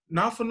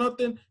not for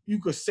nothing, you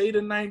could say the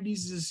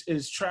 90s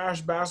is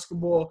trash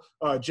basketball.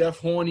 Jeff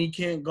Horney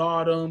can't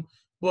guard them.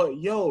 But,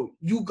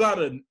 you got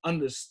to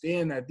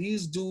understand that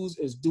these dudes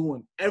is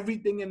doing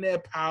everything in their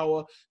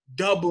power,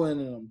 doubling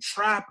them,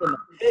 trapping them,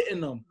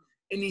 hitting them.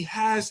 And he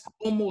has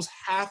almost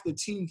half the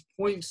team's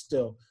points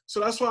still. So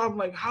that's why I'm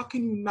like, how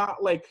can you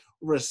not, like,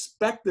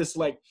 respect this?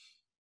 Like,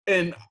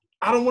 and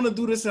I don't want to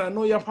do this, and I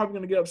know y'all probably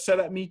going to get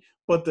upset at me,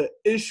 but the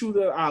issue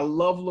that I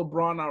love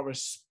LeBron, I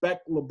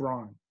respect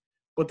LeBron.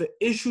 But the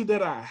issue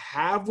that I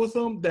have with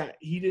him, that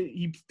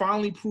he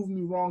finally proved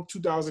me wrong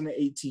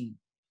 2018.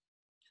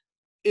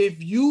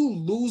 If you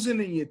losing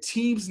and your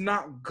team's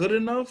not good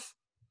enough,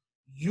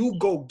 you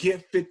go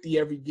get 50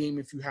 every game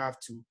if you have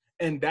to.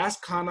 And that's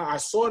kind of – I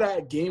saw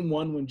that game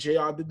 1 when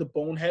JR did the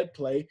bonehead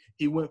play.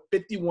 He went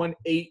 51,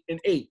 8,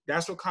 and 8.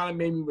 That's what kind of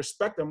made me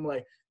respect him. I'm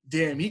like,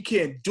 damn, he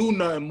can't do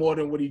nothing more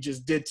than what he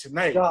just did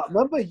tonight. God,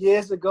 remember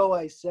years ago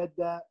I said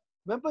that?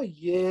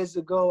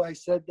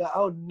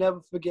 I'll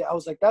never forget. I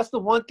was like, that's the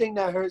one thing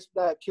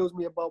that kills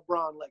me about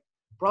Bron. Like,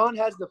 Bron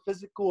has the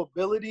physical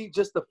ability,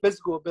 just the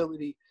physical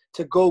ability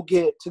to go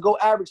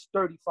average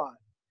 35.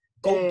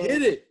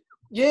 Get it.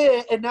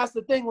 Yeah, and that's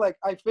the thing. Like,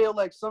 I feel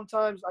like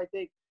sometimes I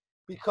think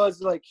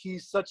because, like,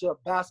 he's such a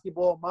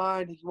basketball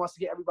mind, he wants to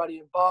get everybody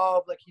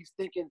involved. Like, he's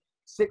thinking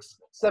 6,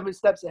 7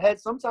 steps ahead.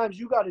 Sometimes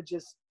you got to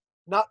just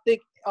not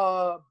think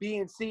B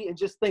and C and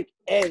just think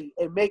A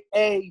and make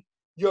A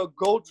your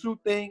go-to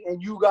thing,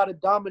 and you got to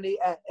dominate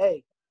at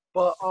A.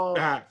 But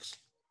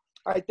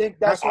I think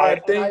that's why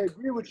I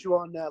agree with you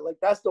on that. Like,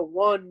 that's the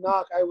one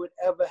knock I would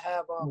ever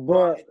have on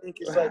Bron. I think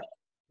it's like.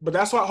 But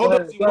that's why. Hold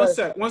on,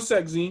 one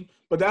sec, Zine.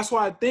 But that's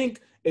why I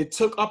think it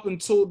took up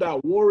until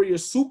that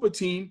Warriors super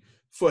team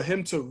for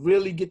him to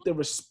really get the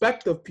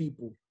respect of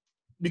people,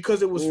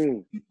 because it was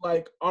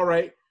like, all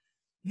right,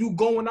 you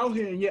going out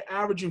here and you're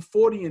averaging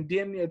 40 and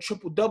damn near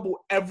triple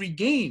double every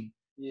game.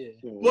 Yeah.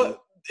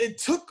 But it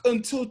took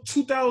until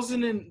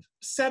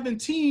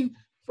 2017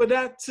 for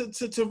that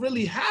to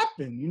really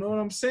happen. You know what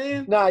I'm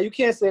saying? Nah, you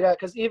can't say that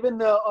because even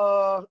the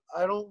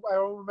I don't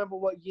remember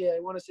what year. I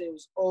want to say it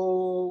was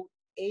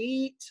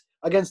 2008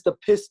 against the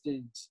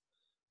Pistons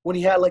when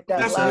he had like that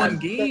That's last one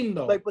game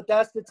though. Like, but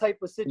that's the type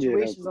of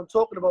situations I'm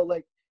talking about.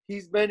 Like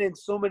he's been in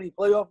so many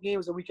playoff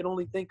games and we can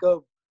only think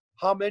of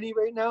how many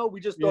right now. We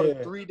just thought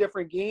of 3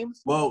 different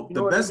games. Well, You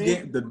know what I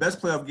mean? the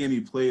best playoff game he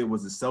played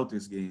was the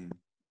Celtics game.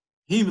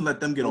 He even let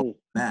them get on the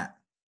mat.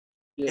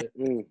 Yeah.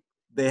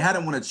 They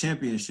hadn't won a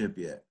championship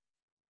yet.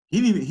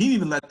 He didn't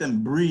even let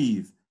them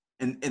breathe.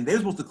 And they were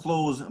supposed to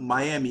close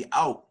Miami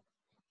out.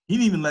 He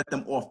didn't even let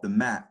them off the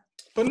mat.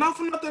 But not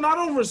for nothing, I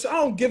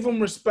don't give him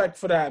respect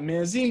for that,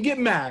 man. Zine, get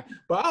mad,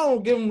 but I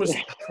don't give him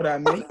respect for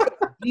that, man. He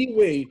got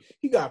D-Wade,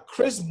 he got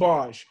Chris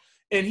Bosh,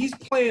 and he's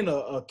playing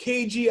a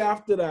KG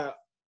after that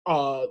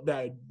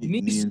knee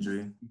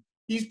injury.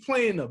 He's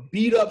playing a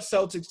beat-up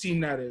Celtics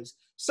team, that is.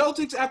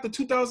 Celtics after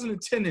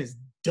 2010 is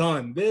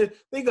done. They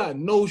got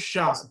no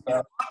shot.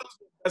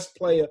 Best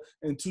player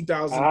in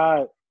 2000. All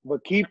right,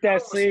 but keep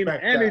that same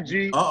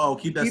energy.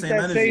 Keep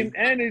that same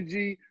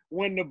energy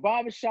when the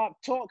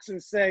barbershop talks and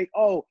say,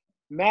 "Oh,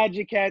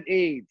 Magic had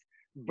AIDS,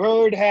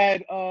 Bird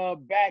had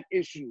back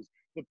issues,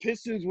 the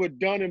Pistons were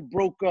done and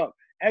broke up.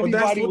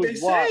 Everybody was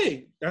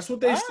wild." That's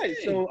what they say.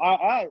 So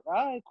all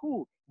right,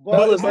 cool.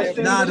 The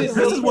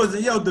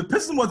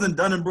Pistons wasn't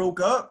done and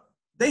broke up.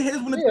 They hit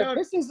when the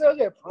Pistons are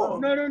their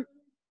problem.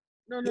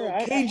 No.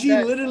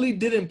 KG literally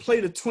didn't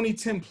play the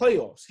 2010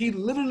 playoffs. He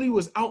literally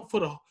was out for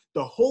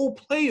the whole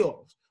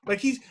playoffs. Like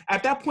he's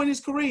at that point in his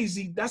career,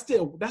 that's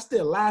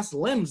their last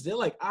limbs. They're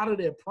like out of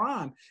their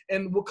prime.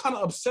 And what kind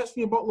of upsets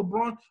me about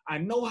LeBron, I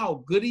know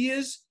how good he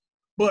is,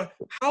 but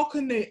why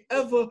can they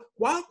ever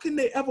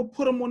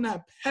put him on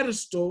that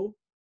pedestal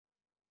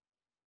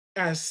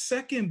as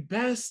second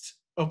best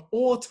of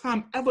all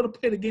time ever to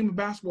play the game of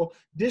basketball,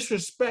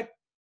 disrespect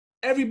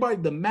everybody,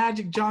 the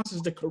Magic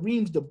Johnsons, the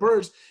Kareems, the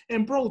Birds,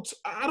 and bro,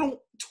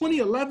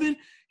 2011,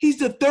 he's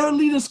the 3rd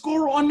leading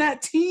scorer on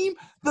that team.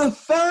 The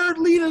 3rd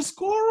leading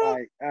scorer. All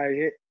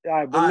right,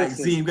 all right,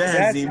 Zim, go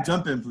ahead, Zim,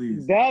 jump in,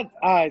 please. All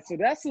right, so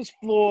that's his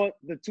flaw.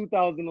 The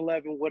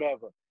 2011,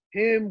 whatever.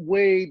 Him,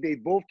 Wade, they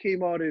both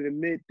came out and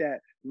admit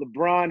that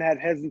LeBron had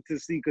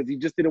hesitancy because he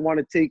just didn't want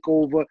to take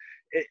over.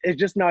 It's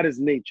just not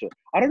his nature.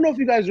 I don't know if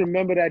you guys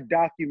remember that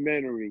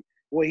documentary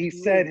where he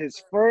said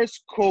his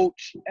first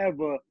coach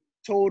ever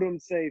told him,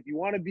 say, if you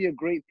want to be a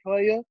great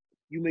player,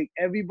 you make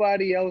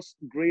everybody else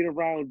great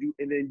around you,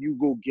 and then you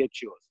go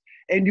get yours.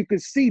 And you can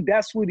see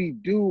that's what he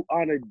do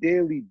on a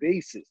daily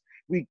basis.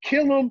 We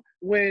kill him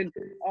when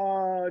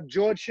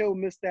George Hill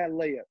missed that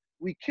layup.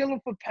 We kill him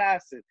for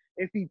passing.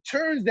 If he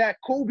turns that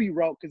Kobe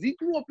route, because he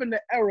grew up in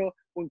the era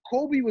when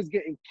Kobe was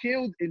getting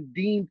killed and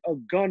deemed a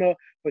gunner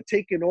for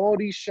taking all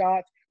these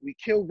shots. We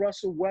killed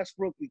Russell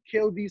Westbrook. We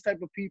killed these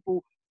type of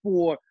people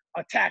for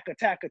attack.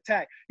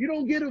 You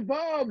don't get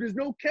involved. There's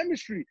no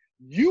chemistry.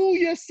 You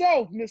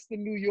yourself, Mr.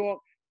 New York,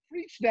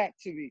 preach that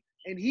to me.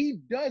 And he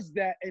does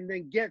that and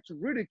then gets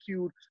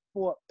ridiculed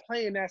for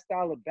playing that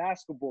style of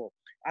basketball.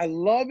 I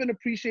love and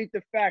appreciate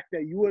the fact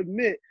that you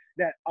admit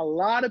that a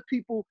lot of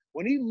people,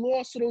 when he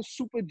lost to those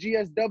Super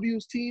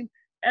GSW's team,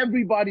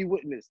 everybody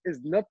witnessed.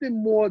 There's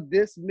nothing more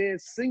this man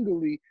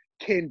singly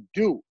can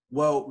do.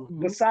 Well,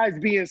 besides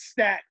being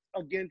stacked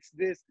against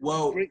this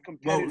great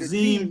competitive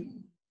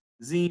team.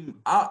 Zim,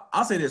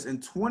 I'll say this: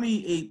 in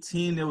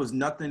 2018, there was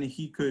nothing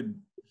he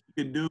could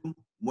do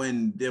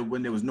when there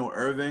was no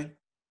Irving.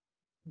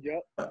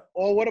 Yep.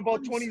 Or what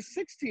about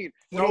 2016?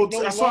 No,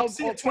 that's what I'm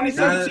saying.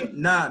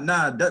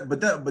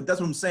 2017. But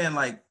that's what I'm saying.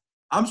 Like,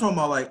 I'm talking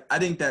about, like, I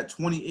think that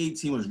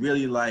 2018 was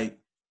really like,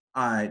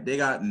 all right, they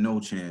got no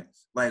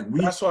chance. Like,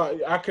 that's why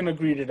I can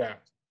agree to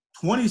that.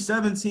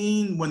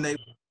 2017, when they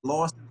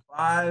lost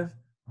 5,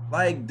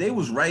 like, they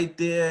was right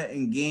there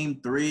in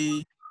game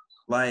 3.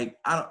 Like,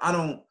 I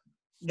don't.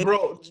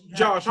 Bro,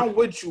 Josh, I'm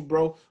with you,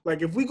 bro.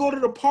 Like, if we go to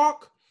the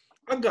park,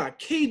 I got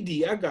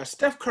KD, I got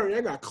Steph Curry,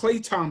 I got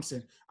Klay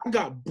Thompson, I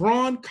got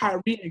Bron,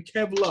 Kyrie, and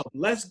Kev Love.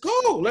 Let's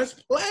go. Let's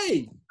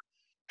play.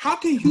 How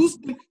can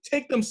Houston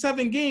take them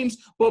 7 games,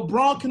 but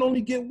Bron can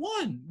only get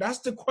 1? That's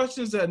the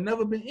questions that have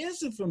never been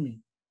answered for me.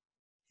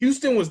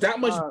 Houston was that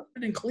much better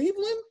than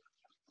Cleveland?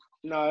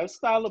 No, it's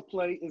style of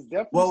play. It's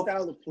definitely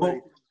style of play.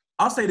 Well,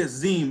 I'll say this,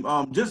 Zim.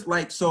 Just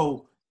like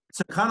so.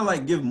 To kind of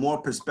like give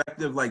more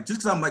perspective, like just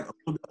because I'm like a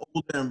little bit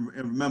older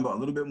and remember a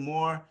little bit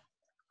more,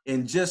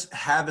 and just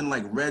having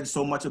like read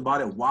so much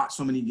about it, watched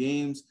so many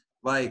games,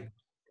 like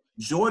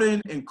Jordan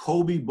and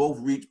Kobe both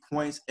reached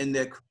points in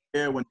their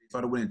career when they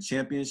started winning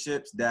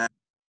championships that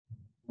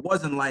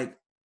wasn't like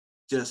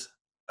just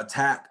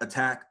attack,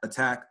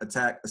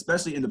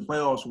 especially in the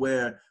playoffs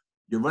where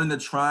you're running the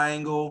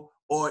triangle,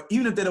 or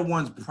even if they're the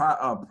ones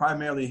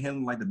primarily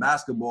handling like the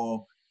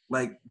basketball,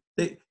 like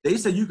they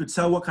said you could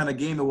tell what kind of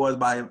game it was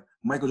by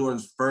Michael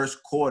Jordan's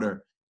first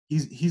quarter.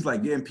 He's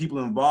like getting people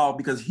involved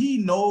because he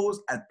knows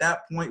at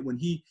that point when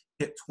he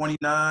hit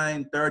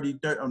 29, 30,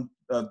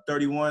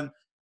 31,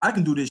 I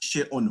can do this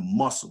shit on the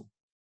muscle.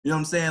 You know what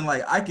I'm saying?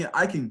 Like I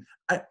can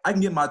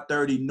get my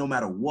 30 no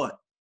matter what.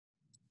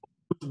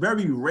 It's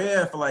very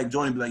rare for like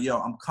Jordan to be like, yo,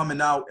 I'm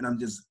coming out and I'm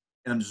just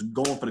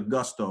going for the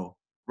gusto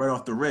right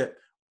off the rip.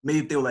 Maybe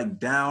if they were like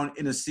down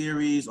in a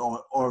series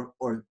or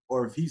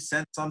if he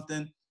sent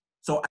something.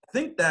 So I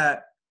think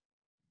that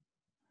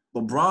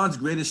LeBron's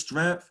greatest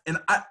strength, and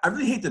I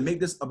really hate to make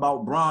this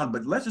about Bron,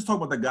 but let's just talk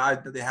about the guys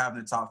that they have in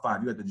the top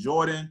 5. You got the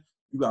Jordan,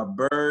 you got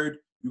Bird,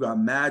 you got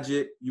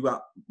Magic, you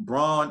got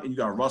Bron, and you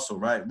got Russell,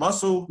 right?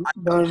 Russell.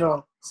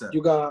 No.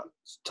 You got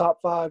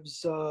top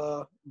 5's.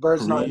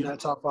 Bird's not in that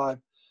top 5.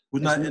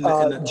 Who's not in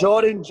the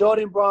Jordan,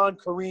 Bron,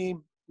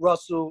 Kareem,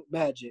 Russell,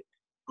 Magic.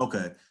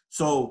 Okay,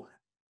 so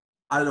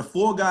out of the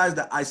 4 guys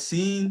that I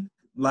seen,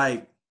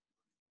 like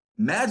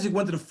Magic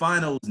went to the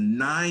finals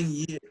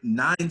 9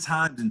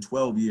 times in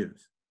 12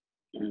 years.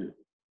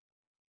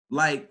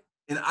 Like,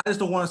 and I just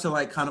don't want us to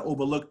like kind of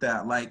overlook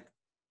that. Like.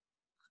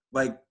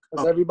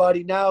 Because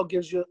everybody now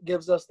gives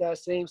us that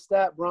same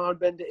stat. Bron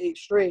been to 8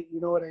 straight. You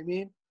know what I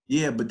mean?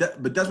 Yeah, but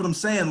that's what I'm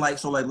saying. Like,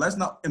 so like let's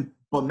not.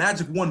 But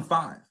Magic won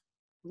 5.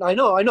 I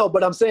know,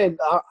 but I'm saying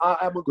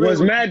I'm agreeing.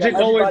 Was Magic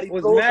always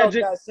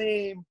that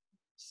same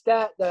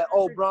stat that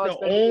Bron's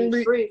been to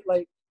 8 straight?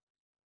 Like.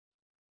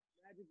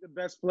 The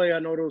best player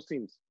on all those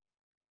teams.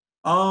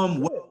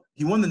 Well,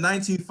 he won the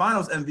 19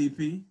 Finals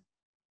MVP.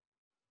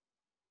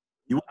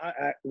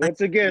 Once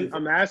again,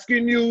 I'm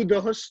asking you,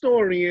 the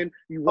historian.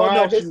 You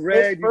watched, you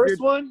read. His first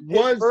one, he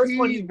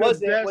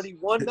wasn't. When he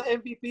won the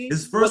MVP,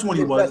 his first one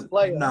he wasn't.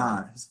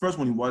 Nah, his first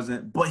one he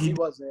wasn't. But he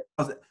wasn't.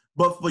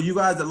 But for you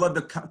guys that love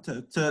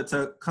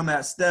to come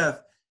at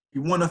Steph, he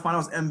won the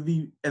Finals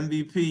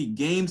MVP.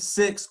 Game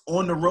 6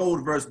 on the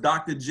road versus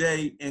Dr.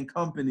 J and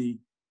company.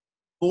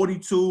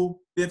 42,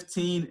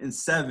 15, and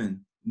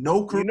 7.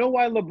 No career. You know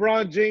why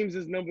LeBron James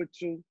is number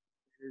 2?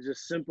 It's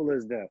just simple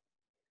as that.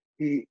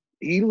 He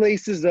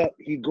laces up.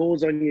 He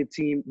goes on your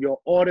team. You're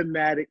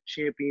automatic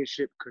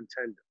championship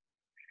contender.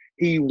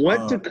 He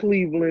went to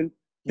Cleveland.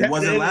 He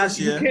wasn't last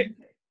year.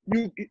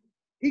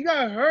 He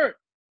got hurt.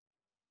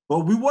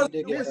 But we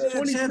wasn't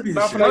championship.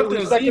 Not for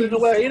nothing.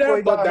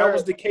 But that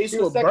was the case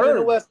with Bird.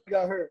 The West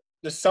got hurt.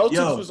 The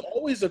Celtics was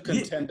always a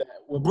contender.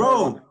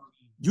 Bro.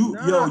 You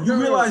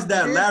realize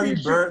that Larry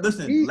Bird,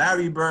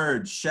 Larry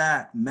Bird,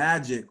 Shaq,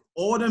 Magic,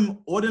 all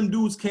them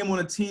dudes came on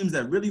the teams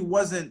that really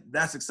wasn't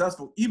that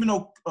successful. Even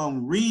though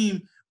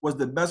Reem was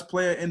the best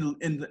player in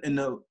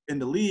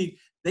the league,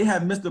 they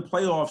had missed the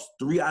playoffs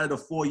 3 out of the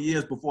 4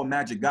 years before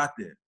Magic got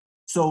there.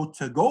 So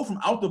to go from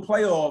out the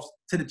playoffs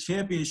to the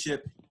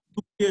championship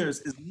 2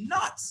 years is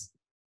nuts.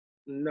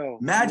 No,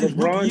 Magic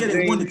rookie year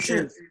they won the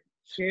chip.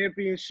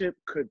 Championship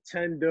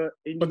contender.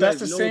 But that's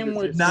the same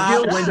with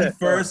when he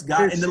first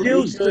got in the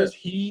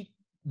league.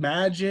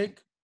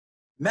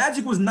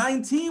 Magic was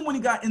 19 when he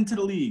got into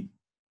the league.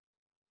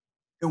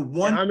 And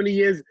how many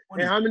years?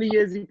 And how many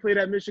years he played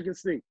at Michigan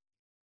State?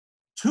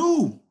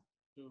 2.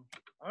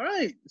 All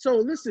right. So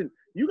listen,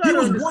 you got to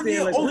understand. He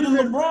was 1 year older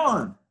than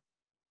LeBron.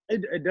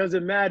 It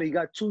doesn't matter. He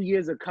got 2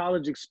 years of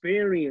college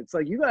experience.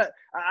 Like you got,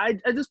 I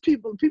just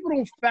people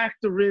don't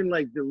factor in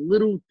like the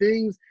little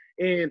things.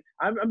 And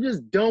I'm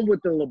just done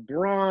with the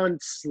LeBron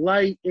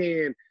slight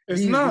and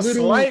it's not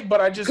slight, but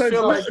I just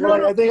feel like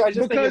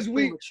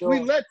we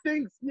let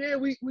things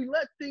we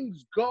let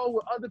things go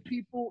with other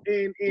people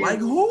and like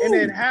who and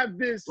then have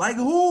this like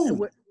who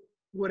with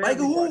like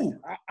who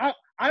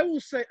I will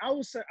say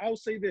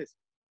this.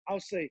 I'll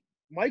say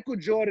Michael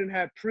Jordan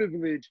had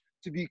privilege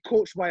to be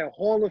coached by a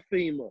Hall of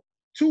Famer,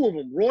 2 of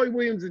them, Roy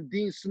Williams and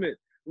Dean Smith.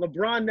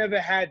 LeBron never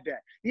had that.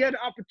 He had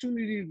the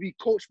opportunity to be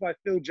coached by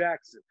Phil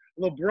Jackson.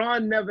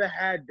 LeBron never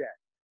had that.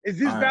 Is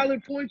this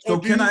valid points? So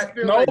can I?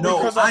 No,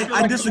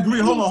 I disagree.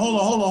 Hold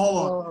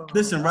on.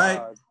 Listen,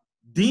 right?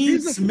 Dean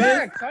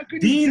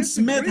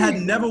Smith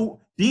had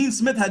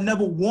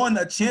never won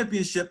a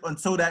championship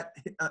until that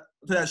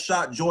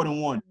shot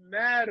Jordan won.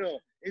 Matter.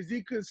 Is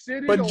he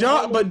considered? But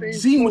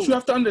Zine, what you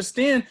have to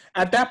understand,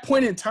 at that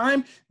point in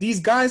time, these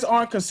guys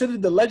aren't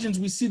considered the legends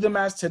we see them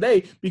as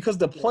today because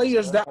the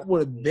players that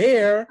were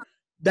there,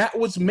 that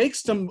what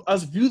makes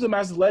us view them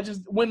as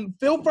legends. When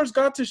Phil first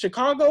got to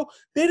Chicago,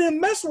 they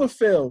didn't mess with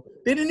Phil.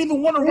 They didn't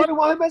even want to run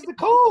him as the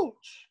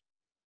coach.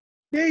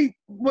 They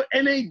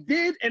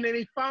did, and then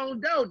they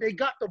found out they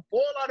got the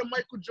ball out of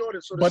Michael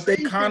Jordan. So they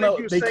kind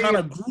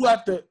of grew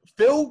at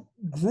Phil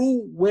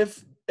grew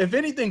with. If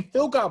anything,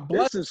 Phil got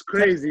blessed. This is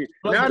crazy.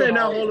 Now they're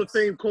not Hall of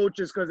Fame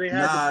coaches because they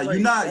had. You're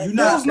not.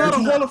 Phil's not a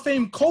Hall of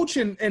Fame coach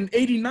in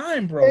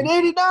 '89, bro. In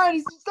 '89,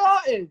 he's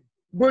starting.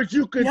 But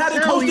you could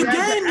hadn't coached the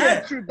game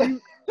yet.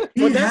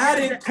 He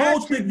hadn't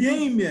coached the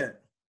game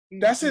yet.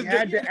 That's it.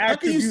 How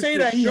can you say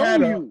that he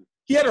had a rookie?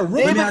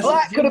 David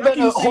Black could have been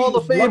a Hall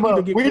of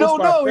Famer. We don't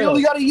know. He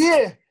only got a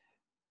year.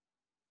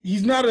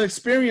 He's not an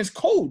experienced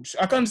coach.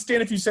 I can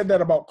understand if you said that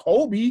about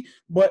Kobe,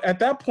 but at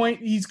that point,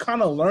 he's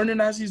kind of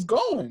learning as he's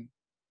going.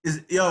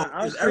 Eric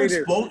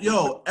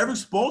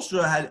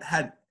Spoelstra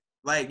had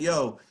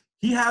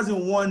he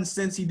hasn't won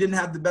since he didn't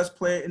have the best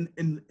player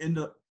in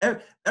the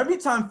every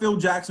time Phil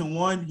Jackson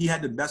won, he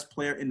had the best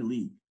player in the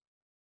league.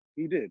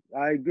 He did.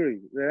 I agree.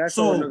 That's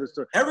So another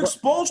story. Eric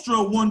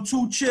Spoelstra won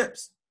 2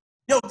 chips.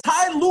 Yo,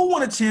 Ty Lue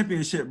won a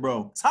championship,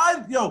 bro.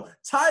 Ty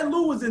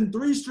Lue was in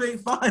 3 straight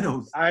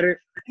finals. I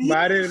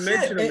didn't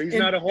mention him. He's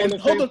not a Hall of Fame.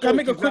 Hold on, can I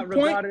make a He's quick not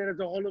point? regarded as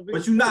a Hall of Fame.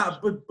 But you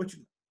not. But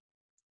you.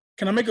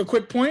 Can I make a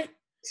quick point?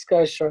 This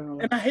guy's trying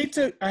to. And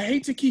I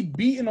hate to keep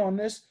beating on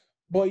this,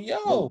 but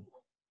yo,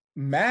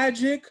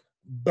 Magic,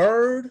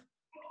 Bird,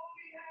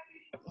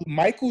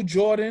 Michael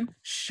Jordan,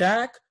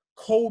 Shaq,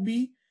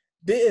 Kobe.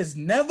 There is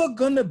never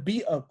gonna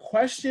be a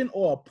question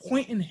or a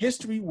point in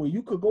history where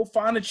you could go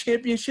find a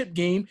championship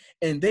game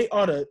and they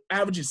are the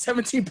averaging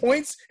 17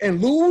 points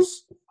and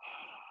lose.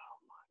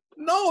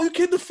 No, you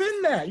can't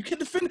defend that. You can't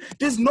defend.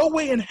 There's no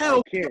way in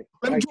hell.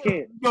 I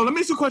can't. Yo, let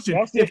me ask you a question.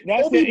 That's If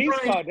your Kobe ace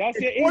Bryant, card. That's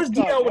your Boris ace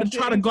card. Diaw would have That's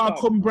your tried to ace guard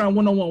card. Kobe Bryant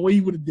one-on-one, what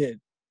he would have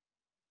did.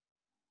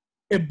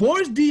 If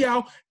Boris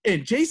Diaw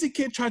and Jason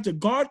Kidd tried to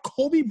guard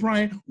Kobe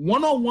Bryant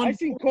one-on-one. I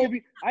seen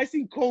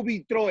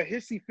Kobe throw a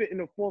hissy fit in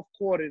the fourth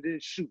quarter,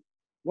 didn't shoot.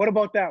 What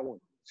about that one?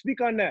 Speak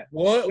on that.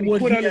 What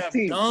would he have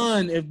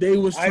done if they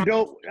was trying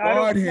to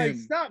guard him? Like,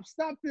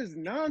 stop this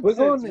nonsense. We're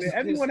going Man. this,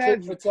 Everyone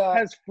this has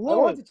I flaws.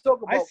 want to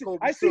talk about Kobe.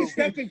 I see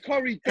Stephen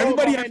Curry.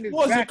 Everybody has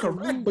flaws, you're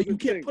correct, but you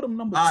can't put him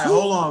number 2.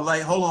 All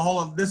right, hold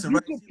on. Listen, You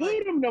right? can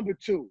put him number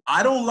 2.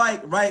 I don't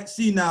like, right?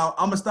 See, now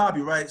I'm gonna stop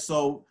you, right?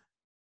 So,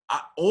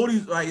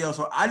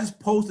 so I just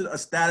posted a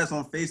status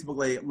on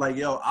Facebook, like,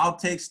 yo, I'll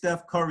take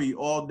Steph Curry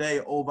all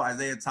day over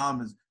Isaiah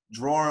Thomas,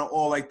 drawing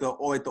all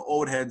the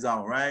old heads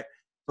out, right?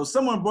 So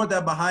someone brought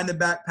that behind the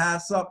back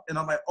pass up, and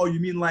I'm like, oh, you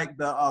mean like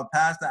the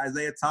pass that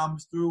Isaiah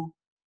Thomas threw,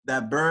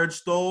 that Bird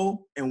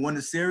stole and won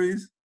the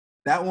series?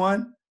 That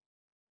one?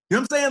 You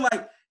know what I'm saying?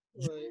 Like,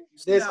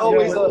 there's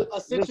always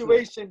a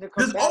situation to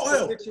come back to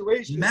a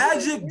situation.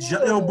 Magic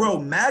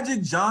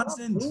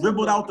Johnson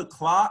dribbled out the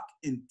clock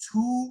in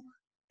 2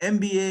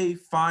 NBA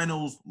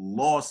Finals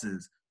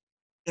losses.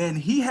 And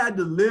he had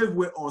to live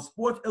with, on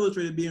Sports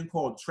Illustrated, being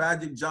called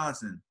Tragic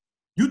Johnson.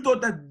 You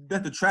thought that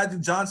the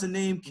Tragic Johnson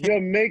name came?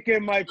 You're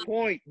making my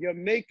point.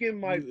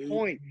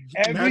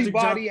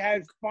 Everybody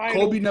has finals.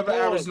 Kobe never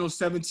averaged no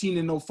 17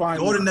 in no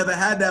finals. Jordan never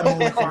had that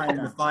moment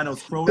in the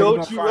finals.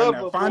 Don't you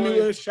ever, find me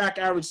where Shaq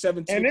averaged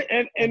 17.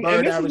 And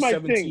this is my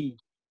 17. Thing.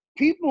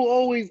 People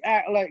always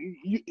act like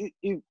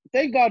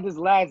thank God this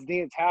last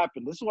dance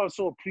happened. This is why I'm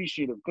so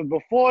appreciative. Because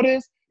before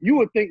this, you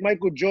would think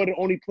Michael Jordan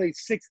only played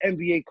 6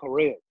 NBA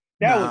careers.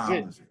 That was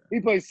it. He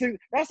played 6.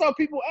 That's how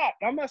people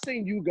act. I'm not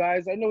saying you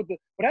guys. I know but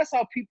that's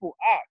how people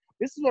act.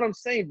 This is what I'm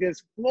saying.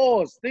 There's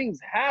flaws.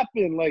 Things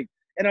happen.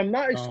 And I'm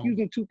not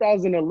excusing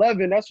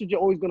 2011. That's what you're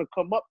always going to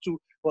come up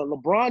to. But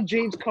LeBron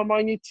James come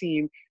on your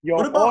team. You're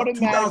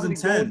automatically going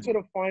to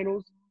the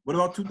finals. What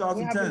about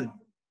 2010?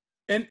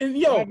 And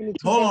yo,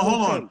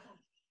 hold on.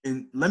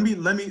 And let me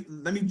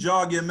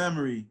jog your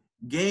memory.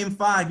 Game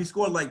 5, he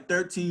scored like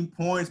 13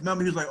 points.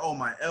 Remember, he was like, "Oh,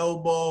 my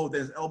elbow."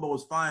 Then his elbow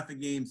was fine for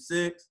Game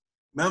 6.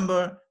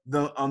 Remember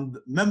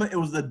it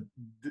was the.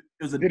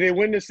 Did they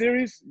win the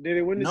series?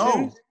 Series?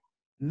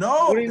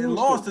 No, they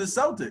lost to the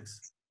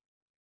Celtics.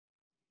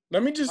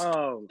 Let me just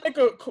make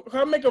a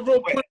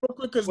real point real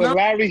quick because now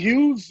Larry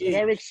Hughes, and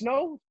Eric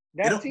Snow,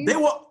 that team. They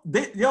were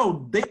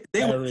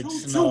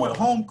 2-2 with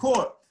home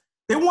court.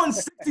 They won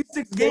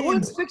 66 games. They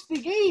won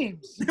 60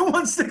 games. They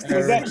won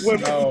 66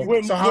 with Mo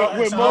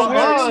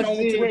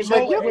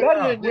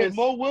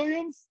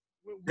Williams.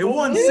 They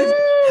won 60.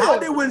 How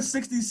they win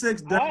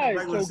 66 during the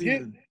regular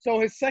season? So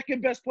his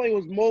second best player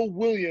was Mo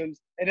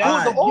Williams, and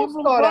that was the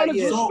All-Star that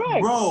year. So,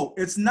 bro,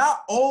 it's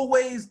not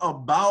always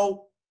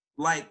about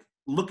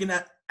looking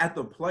at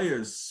the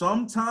players.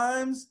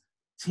 Sometimes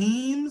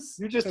teams.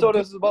 You just told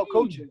us it's about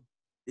coaching.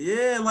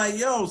 Yeah,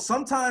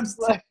 sometimes.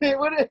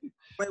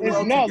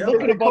 It's not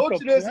looking about the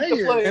players.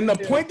 And the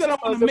point that I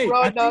want to make,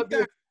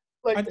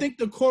 I think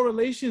the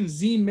correlation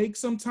Z makes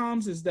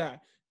sometimes is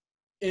that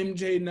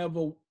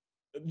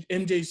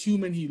MJ's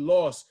human, he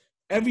lost.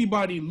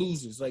 Everybody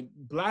loses. Like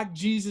Black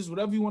Jesus,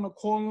 whatever you want to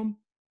call him,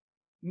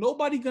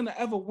 nobody gonna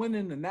ever win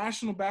in the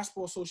National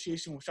Basketball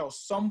Association without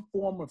some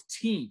form of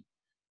team.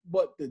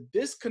 But the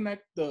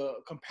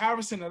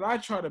comparison that I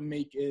try to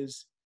make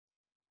is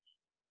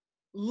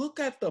look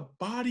at the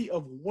body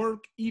of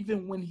work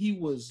even when he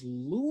was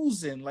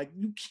losing. Like,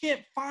 you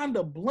can't find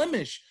a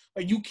blemish.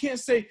 Like, you can't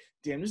say,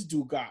 damn, this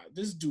dude got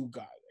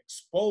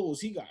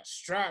exposed. He got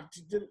strapped.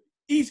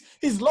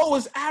 His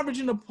lowest average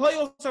in the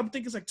playoffs, I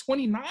think it's like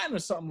 29 or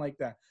something like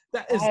that.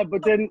 That is,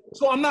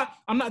 so I'm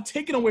not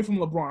taking away from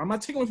LeBron. I'm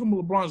not taking away from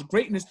LeBron's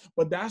greatness,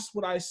 but that's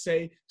what I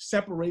say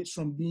separates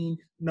from being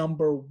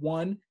number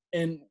 1.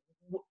 And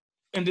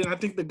then I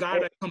think the guy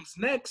that comes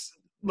next,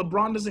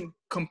 LeBron doesn't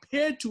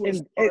compare to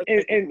us.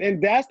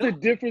 And that's the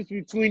difference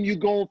between you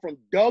going from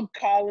Doug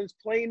Collins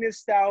playing this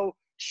style,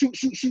 shoot,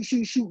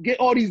 get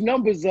all these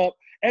numbers up,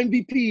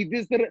 MVP,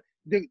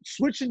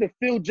 switching to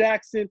Phil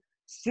Jackson,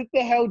 sit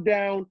the hell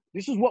down.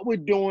 This is what we're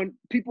doing.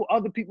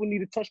 Other people need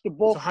to touch the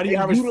ball. So how do you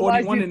average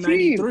 41 and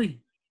 93?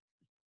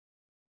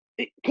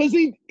 Because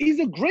he's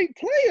a great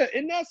player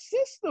in that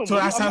system. So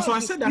that's what I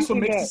said. That's what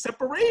makes the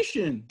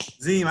separation.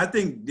 Zim, I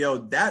think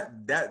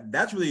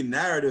that's really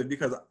narrative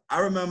because I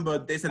remember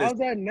they said how's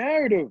that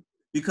narrative?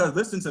 Because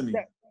listen to me.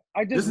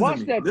 I just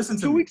watched that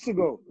 2 weeks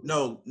ago.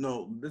 No,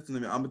 listen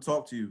to me. I'm gonna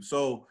talk to you.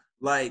 So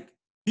like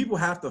people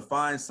have to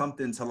find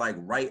something to like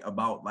write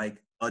about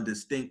like a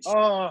distinct.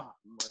 Oh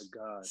my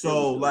God.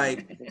 So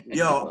like,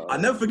 I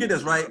never forget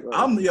this, right?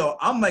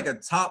 I'm like a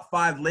top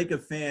 5 Laker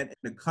fan in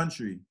the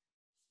country.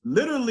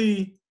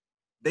 Literally,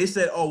 they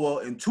said, oh well,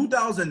 in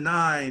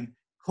 2009,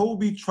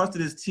 Kobe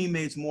trusted his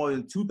teammates more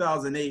than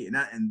 2008,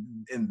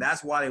 and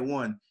that's why they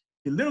won.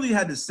 He literally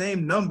had the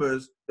same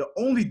numbers. The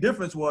only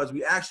difference was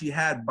we actually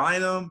had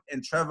Bynum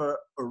and Trevor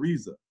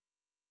Ariza.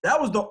 That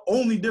was the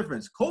only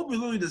difference. Kobe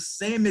literally the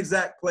same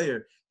exact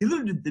player. He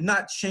literally did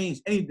not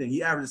change anything.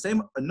 He averaged the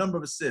same number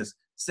of assists,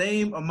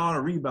 same amount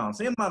of rebounds,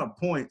 same amount of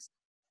points,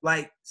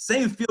 like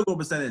same field goal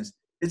percentage.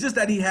 It's just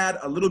that he had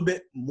a little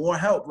bit more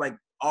help. Like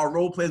our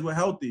role players were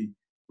healthy.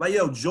 Like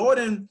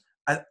Jordan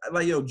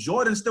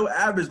still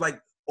averaged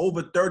like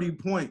over 30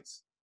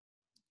 points.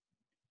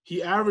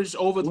 He averaged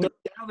over 30,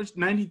 averaged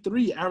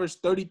 93, averaged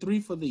 33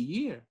 for the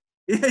year.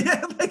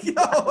 Yeah, like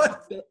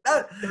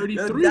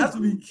 33. That's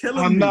what be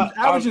killing I'm me. not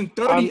averaging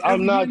 30.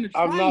 I'm not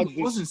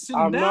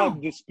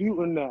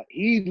disputing that.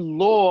 He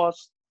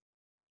lost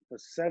for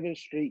 7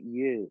 straight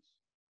years.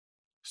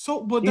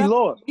 So, but he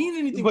lost. Mean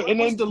anything? But and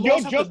then the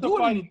loss have to do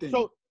with anything?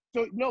 So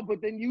no,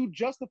 but then you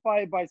justify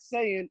it by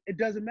saying it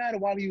doesn't matter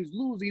while he was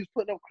losing. He was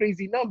putting up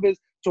crazy numbers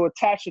to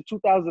attach to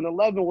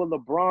 2011 what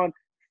LeBron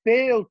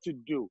failed to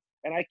do.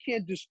 And I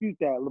can't dispute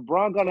that.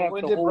 LeBron gonna have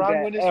to hold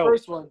that win his L.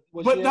 first one?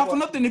 But not for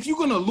nothing. If you're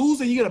gonna lose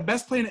and you're the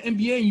best player in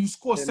the NBA and you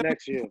score 7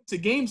 points a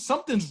game,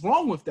 something's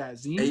wrong with that,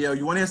 Z. Hey,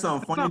 you want to hear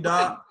something funny,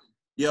 Doc?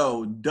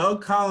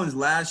 Doug Collins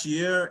last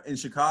year in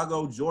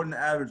Chicago, Jordan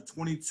averaged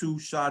 22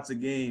 shots a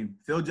game.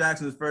 Phil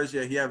Jackson's first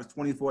year, he averaged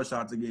 24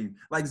 shots a game.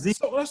 Like Z.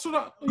 So that's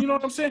what you know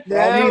what I'm saying?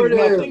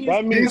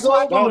 That means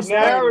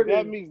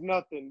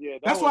nothing. Yeah.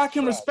 That's why I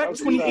can respect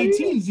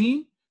 2018,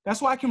 Z.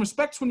 That's why I can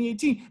respect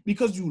 2018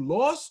 because you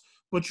lost,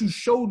 but you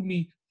showed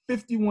me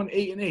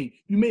 51-8-8.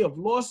 You may have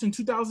lost in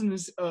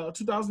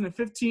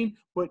 2015,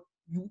 but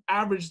you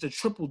averaged a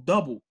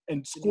triple-double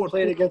and scored. You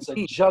played against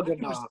a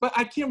juggernaut. But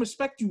I can't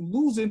respect you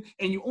losing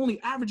and you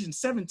only averaging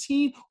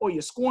 17 or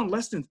you're scoring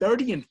less than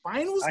 30 in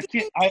finals. I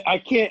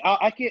can't.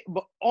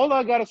 But all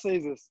I gotta say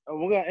is this,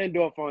 and we're gonna end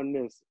off on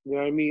this. You know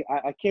what I mean?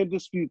 I can't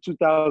dispute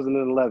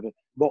 2011,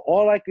 but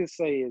all I can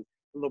say is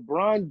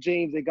LeBron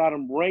James. They got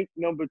him ranked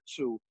number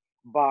 2.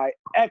 By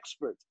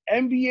experts,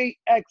 NBA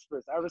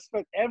experts. I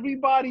respect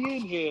everybody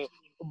in here,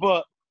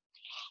 but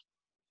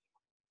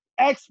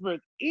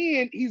experts.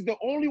 And he's the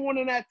only one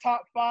in that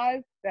top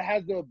 5 that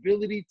has the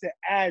ability to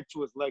add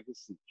to his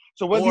legacy.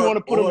 So whether you want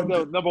to put him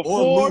at number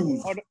 4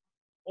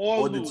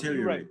 or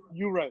deteriorate.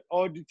 You're right.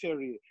 Or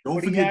deteriorate. Don't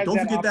forget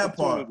that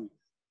part.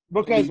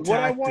 Because what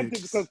I want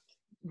to, because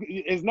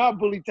it's not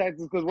bully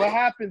tactics, because what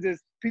happens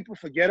is people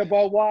forget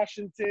about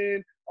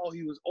Washington. Oh,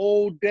 he was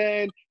old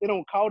then. They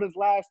don't count his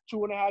last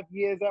 2.5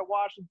 years at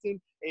Washington.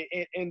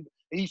 And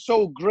he's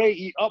so great.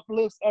 He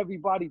uplifts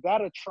everybody. That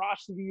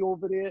atrocity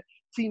over there,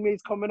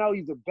 teammates coming out.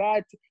 He's a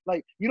bad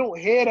you don't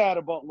hear that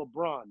about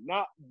LeBron.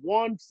 Not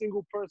one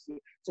single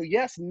person. So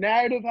yes,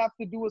 narrative have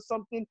to do with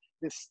something.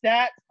 The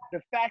stats,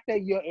 the fact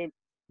that you're in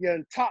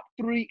top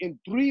 3 in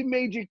 3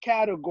 major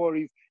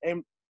categories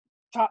and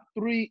top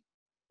 3,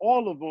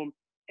 all of them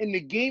in the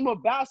game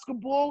of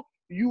basketball.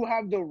 You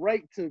have the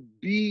right to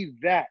be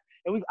that.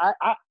 And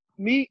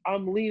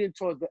I'm leaning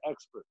towards the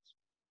experts.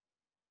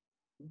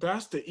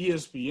 That's the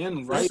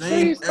ESPN, right?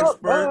 The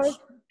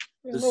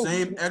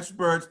same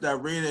experts that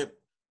rated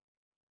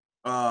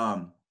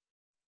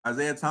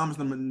Isaiah Thomas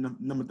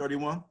number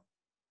 31.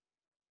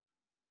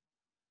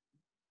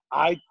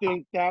 I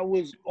think that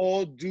was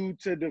all due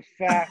to the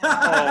fact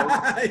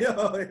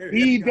of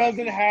he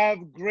doesn't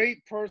have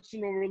great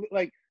personal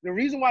the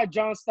reason why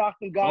John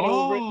Stockton got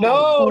over it.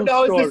 No, is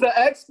this an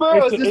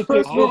expert or is this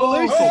personal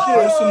relationship?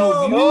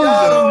 Personal views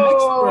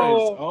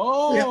experts.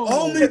 It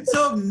only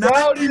took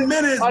 90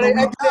 minutes, but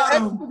we got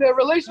him. They're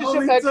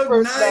relationship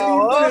experts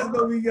now.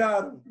 But we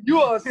got him. You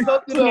are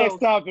something else.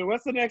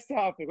 What's the next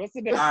topic? All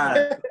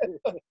right.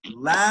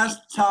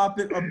 Last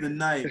topic of the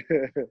night.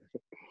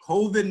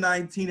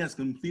 COVID-19 has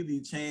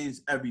completely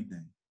changed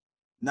everything.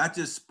 Not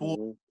just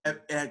sport,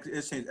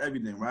 it's changed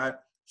everything, right?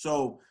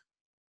 So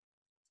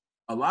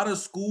a lot of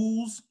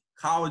schools,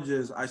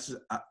 colleges, I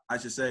should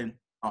say,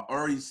 are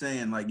already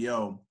saying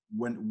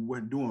when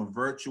we're doing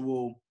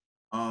virtual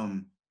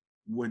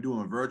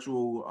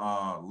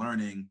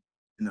learning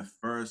in the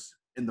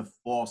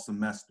fall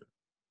semester.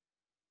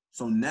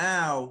 So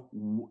now,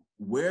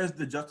 where's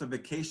the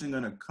justification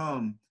going to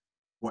come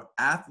for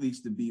athletes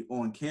to be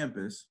on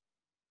campus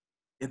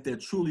if they're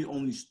truly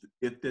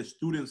if they're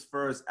students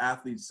first,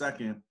 athletes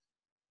second?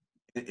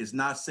 It's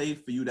not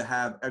safe for you to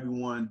have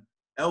everyone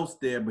else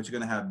there, but you're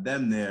gonna have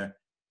them there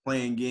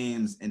playing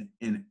games in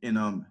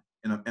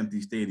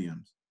empty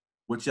stadiums.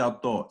 What's y'all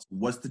thoughts?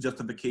 What's the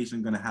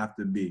justification gonna have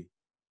to be?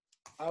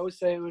 I would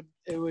say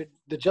it would.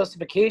 The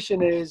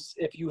justification is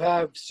if you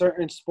have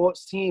certain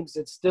sports teams,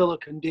 it's still a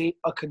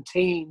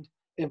contained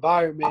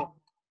environment.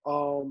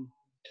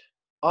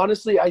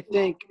 Honestly, I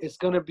think it's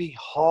going to be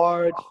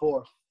hard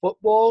for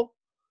football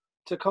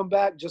to come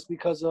back just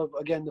because of,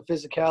 again, the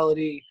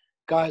physicality,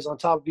 guys on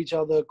top of each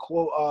other,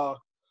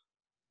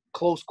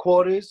 close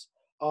quarters.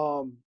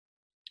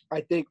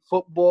 I think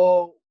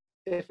football,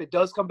 if it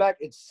does come back,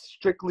 it's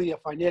strictly a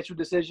financial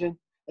decision,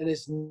 and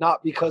it's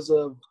not because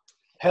of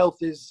health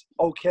is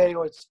okay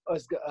or it's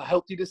a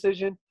healthy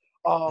decision.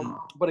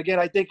 But again,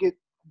 I think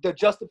the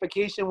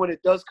justification when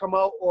it does come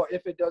out, or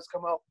if it does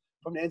come out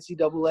from the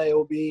NCAA,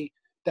 will be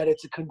that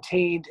it's a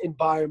contained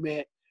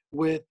environment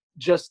with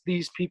just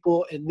these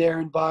people in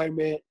their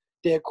environment.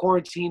 They're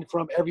quarantined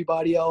from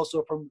everybody else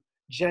or from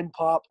Gen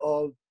Pop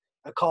of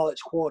a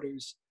college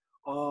quarters.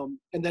 And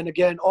then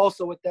again,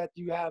 also with that,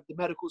 you have the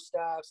medical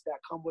staffs that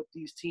come with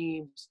these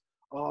teams.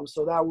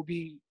 So that would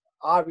be,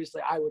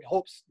 obviously, I would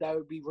hope that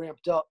would be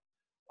ramped up.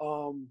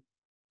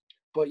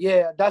 But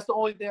yeah, that's the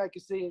only thing I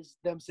can say is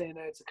them saying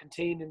that it's a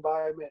contained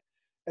environment.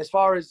 As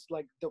far as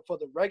like for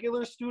the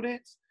regular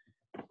students,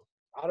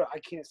 I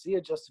can't see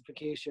a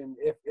justification.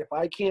 If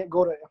I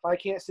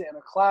can't sit in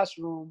a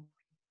classroom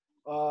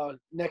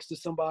next to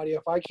somebody,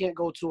 if I can't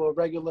go to a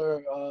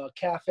regular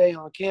cafe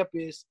on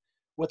campus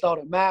without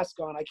a mask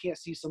on, I can't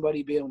see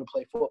somebody be able to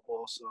play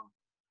football. So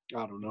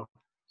I don't know.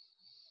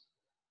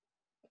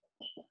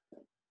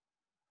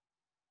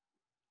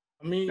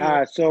 I mean,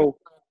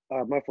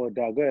 my fault,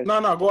 dog. Go ahead.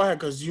 no, go ahead,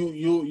 because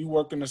you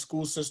work in the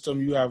school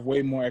system. You have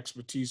way more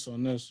expertise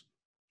on this.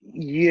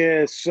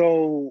 Yeah,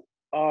 so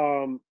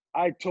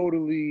I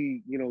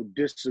totally,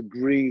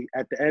 disagree.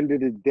 At the end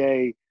of the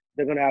day,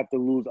 they're gonna have to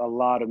lose a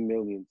lot of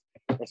millions,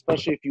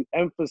 especially if you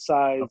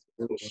emphasize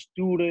the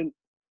student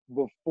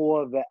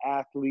before the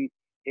athlete,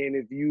 and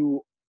if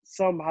you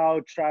somehow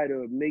try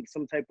to make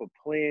some type of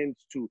plans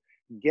to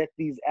get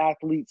these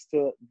athletes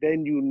to,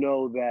 then you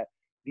know that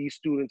these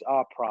students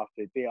are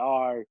profit. They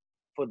are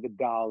for the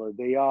dollar.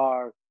 They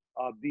are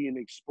being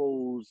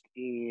exposed,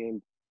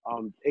 and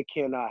it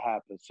cannot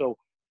happen. So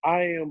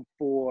I am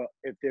for,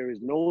 if there is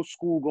no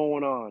school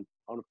going on,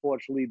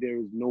 unfortunately, there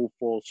is no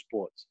fall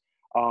sports.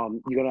 You're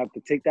going to have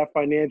to take that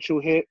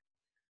financial hit.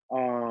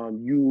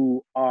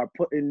 You are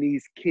putting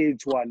these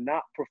kids who are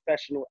not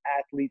professional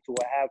athletes, who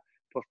have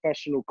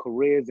professional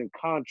careers and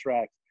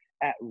contracts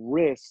at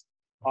risk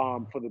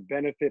for the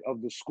benefit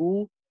of the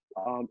school.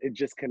 It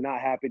just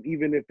cannot happen,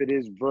 even if it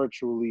is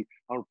virtually.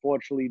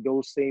 Unfortunately,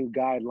 those same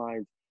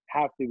guidelines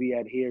have to be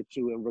adhered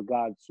to in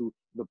regards to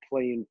the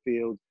playing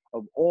field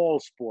of all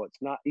sports,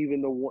 not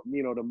even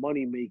the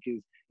money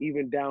makers,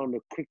 even down to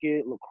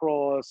cricket,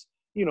 lacrosse,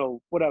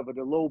 whatever,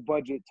 the low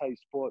budget type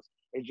sports.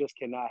 It just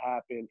cannot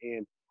happen.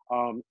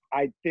 And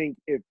I think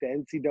if the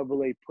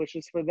NCAA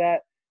pushes for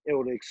that, it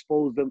would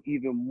expose them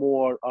even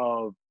more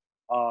of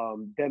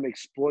them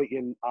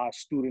exploiting our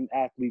student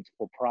athletes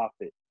for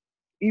profit.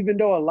 Even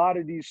though a lot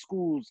of these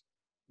schools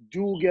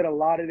do get a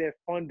lot of their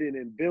funding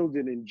and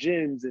building and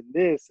gyms and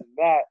this and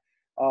that,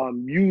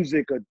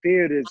 music or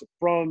theaters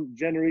from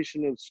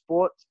generation of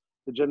sports,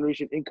 the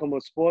generation income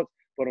of sports.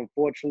 But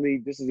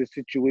unfortunately, this is a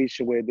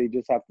situation where they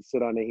just have to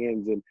sit on their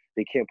hands and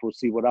they can't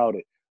proceed without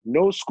it.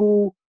 No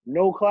school,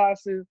 no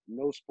classes,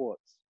 no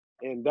sports.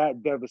 And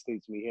that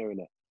devastates me hearing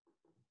that.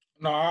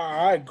 No,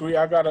 I agree.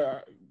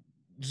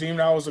 Zim,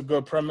 that was a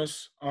good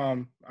premise.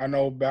 I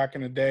know back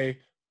in the day,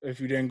 if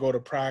you didn't go to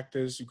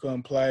practice, you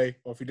couldn't play,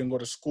 or if you didn't go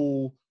to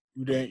school,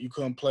 you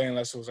couldn't play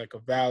unless it was like a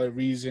valid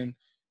reason.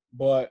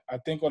 But I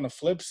think on the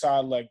flip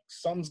side, like,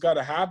 something's got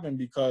to happen,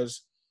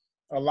 because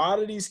a lot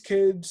of these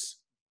kids,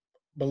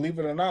 believe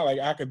it or not, like,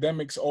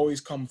 academics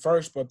always come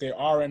first, but they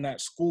are in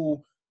that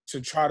school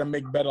to try to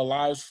make better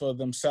lives for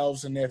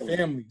themselves and their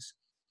families.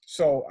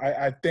 So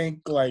I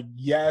think, like,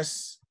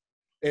 yes,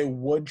 it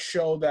would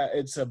show that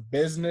it's a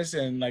business,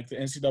 and like the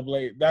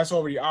NCAA, that's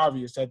already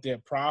obvious that they're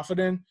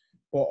profiting.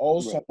 But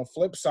also on the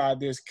flip side,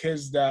 there's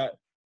kids that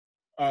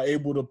are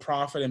able to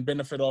profit and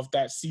benefit off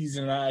that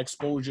season and that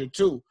exposure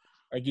too.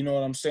 Like, you know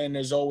what I'm saying?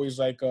 There's always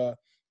like a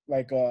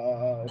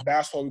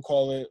basketball, we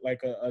call it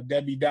like a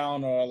Debbie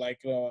Downer, or like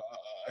a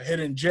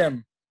hidden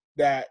gem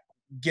that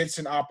gets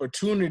an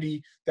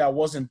opportunity that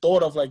wasn't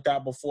thought of like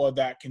that before,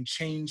 that can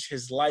change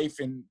his life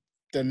and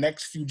the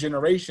next few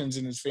generations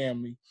in his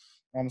family.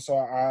 So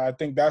I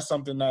think that's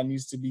something that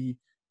needs to be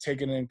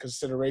taken in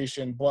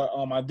consideration. But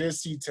I did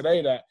see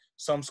today that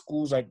some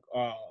schools, like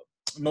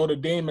Notre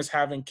Dame, is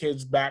having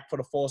kids back for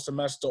the fall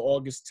semester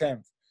August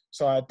 10th.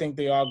 So I think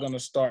they are going to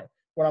start.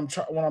 What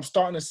I'm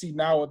starting to see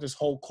now with this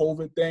whole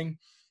COVID thing,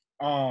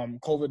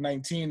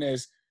 COVID-19,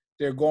 is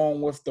they're going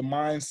with the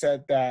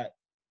mindset that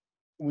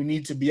we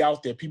need to be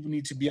out there. People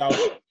need to be out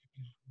there,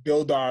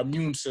 build our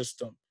immune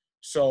system.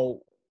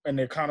 So, and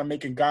they're kind of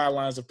making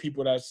guidelines of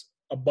people that's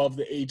above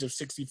the age of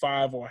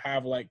 65 or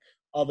have like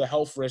other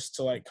health risks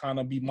to like kind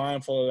of be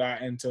mindful of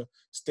that and to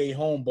stay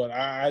home. But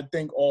I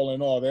think all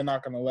in all, they're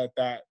not going to let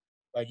that,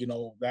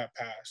 that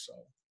pass. So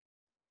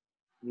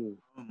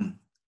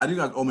I think you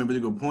guys all made really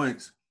good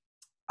points.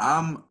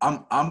 I'm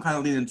kind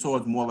of leaning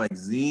towards more like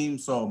Zeem.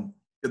 So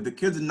if the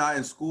kids are not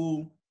in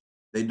school,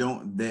 they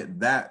don't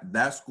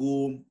that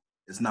school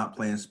is not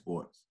playing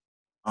sports.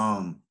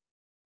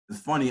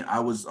 It's funny. I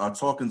was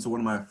talking to one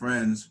of my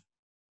friends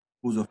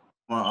who's a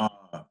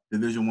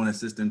Division I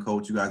assistant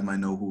coach. You guys might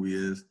know who he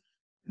is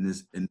in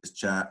this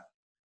chat.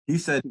 He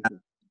said that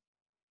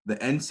the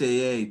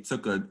NCAA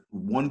took a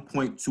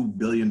 $1.2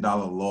 billion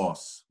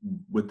loss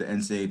with the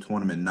NCAA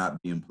tournament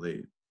not being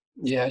played.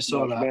 Yeah, I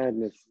saw that.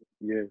 Madness.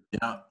 Yeah.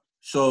 Yeah.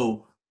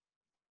 So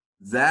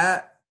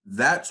that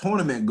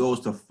tournament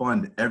goes to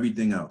fund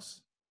everything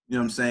else. You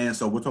know what I'm saying?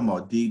 So we're talking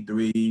about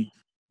D3,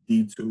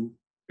 D2,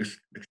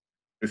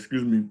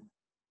 excuse me,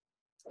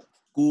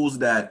 schools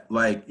that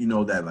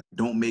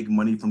don't make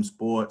money from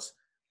sports,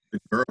 the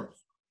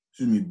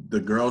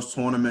girls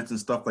tournaments and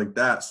stuff like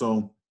that.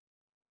 So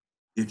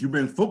if you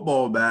bring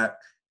football back,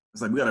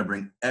 it's like we got to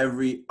bring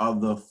every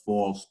other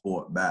fall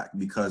sport back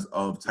because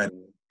of Title.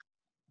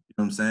 You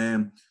know what I'm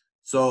saying?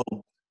 So,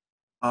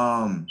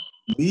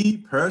 me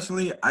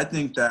personally, I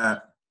think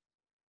that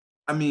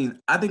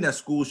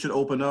schools should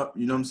open up.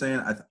 You know what I'm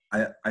saying?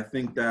 I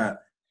think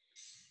that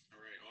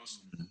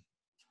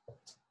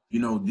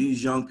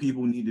these young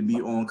people need to be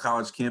on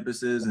college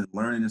campuses and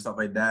learning and stuff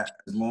like that.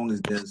 As long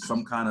as there's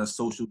some kind of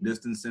social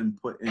distancing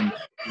put in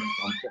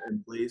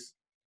place,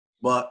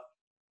 but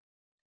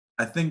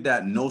I think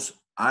that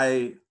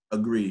I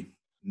agree.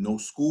 No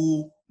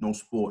school, no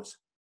sports.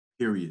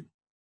 Period.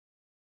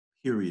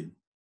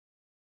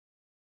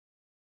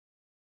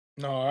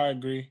 No, I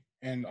agree.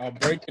 And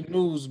breaking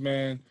news,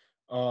 man.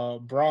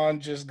 Bron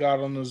just got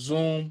on the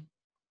Zoom.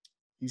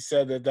 He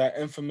said that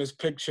infamous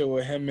picture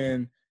with him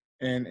and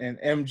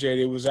MJ,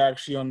 they was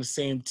actually on the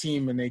same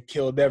team and they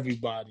killed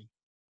everybody.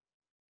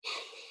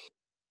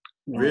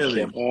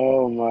 Really?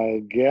 Oh my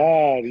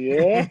God!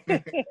 Yeah,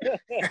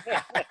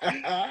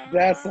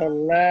 that's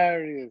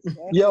hilarious.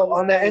 Yo,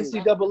 on the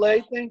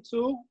NCAA thing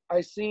too,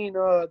 I seen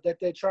that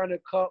they're trying to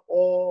cut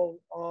all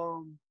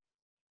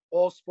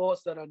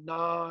sports that are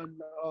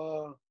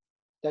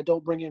that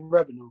don't bring in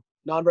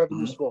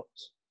non-revenue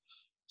sports.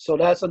 So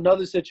that's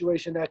another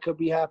situation that could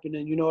be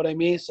happening. You know what I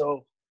mean?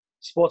 So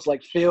sports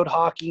like field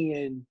hockey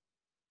and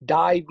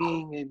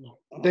diving and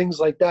things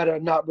like that are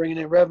not bringing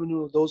in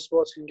revenue. Those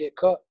sports can get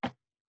cut.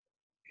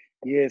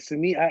 Yeah, to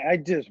me, I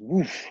just,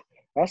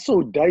 that's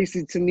so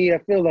dicey to me. I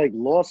feel like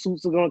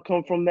lawsuits are gonna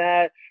come from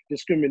that,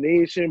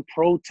 discrimination,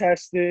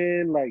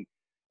 protesting. Like,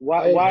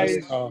 why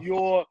is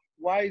your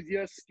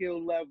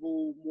skill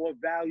level more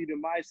value than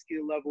my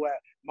skill level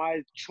at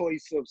my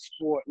choice of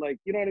sport? Like,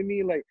 you know what I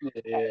mean? Like,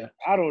 Yeah.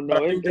 I don't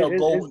know.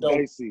 It's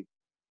dicey.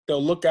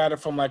 They'll look at it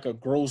from like a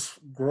gross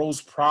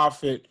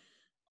profit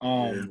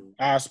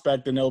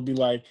aspect, and they'll be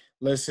like,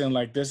 listen,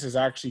 like this is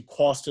actually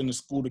costing the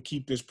school to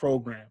keep this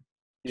program.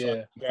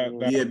 Yeah.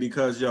 So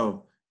because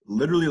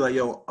literally, like,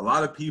 a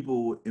lot of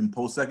people in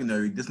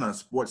post-secondary, this is not a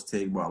sports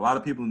take, but a lot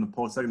of people in the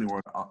post-secondary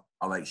world are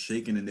like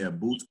shaking in their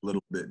boots a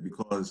little bit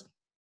because,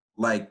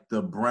 like,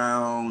 the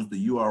Browns,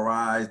 the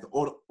URIs,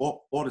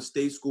 all the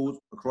state schools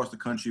across the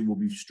country will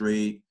be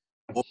straight.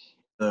 All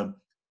the,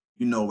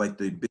 like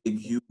the big,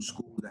 huge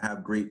schools that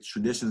have great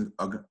traditions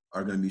are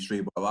going to be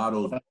straight, but a lot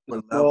of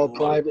those all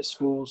private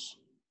schools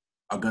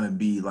are going to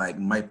be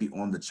might be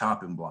on the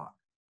chopping block.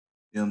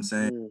 You know what I'm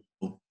saying?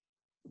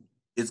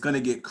 It's going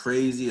to get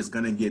crazy. It's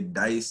going to get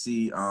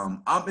dicey.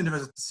 I'm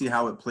interested to see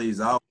how it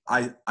plays out.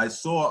 I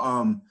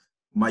saw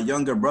my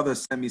younger brother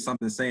sent me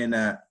something saying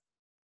that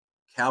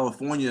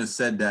California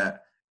said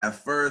that at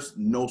first,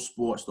 no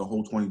sports the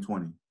whole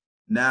 2020.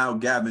 Now,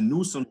 Gavin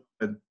Newsom,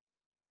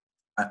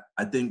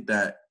 I think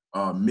that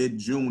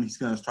mid-June, he's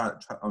going to try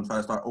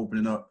to start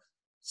opening up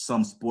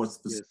some sports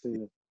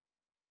facilities.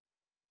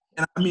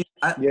 And I mean,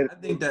 I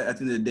think that at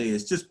the end of the day,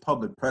 it's just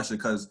public pressure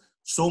because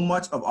so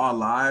much of our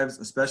lives,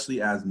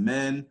 especially as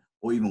men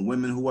or even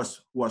women who are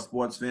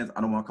sports fans,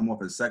 I don't want to come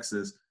off as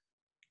sexist,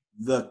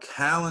 the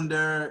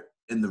calendar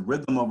and the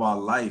rhythm of our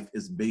life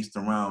is based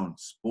around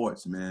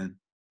sports, man.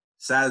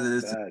 Sad as it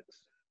is.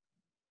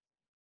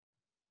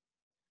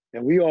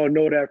 And we all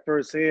know that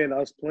firsthand,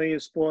 us playing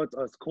sports,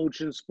 us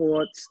coaching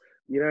sports,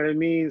 you know what I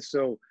mean?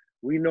 So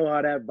we know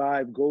how that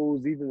vibe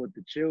goes, even with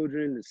the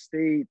children, the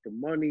state, the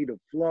money, the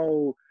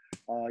flow,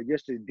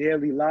 just the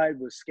daily life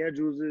with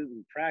schedules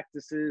and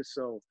practices.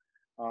 So,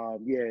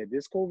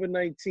 this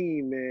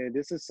COVID-19, man,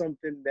 this is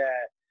something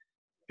that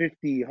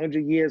 50,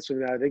 100 years from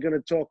now, they're going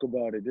to talk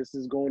about it. This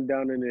is going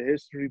down in the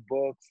history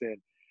books. And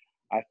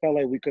I felt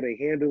like we could have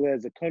handled it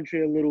as a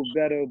country a little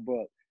better,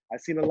 but I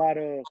seen a lot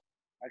of,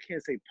 I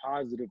can't say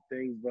positive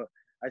things, but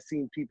I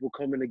seen people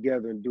coming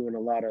together and doing a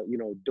lot of,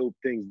 dope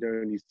things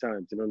during these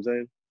times. You know what I'm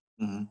saying?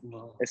 Mm-hmm.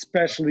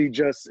 Especially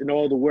just in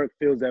all the work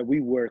fields that we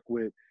work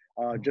with,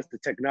 just the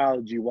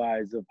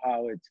technology-wise of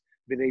how it's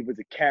been able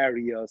to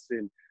carry us.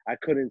 And I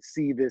couldn't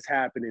see this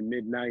happen in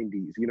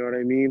mid-90s. You know what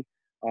I mean?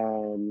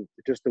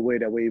 Just the way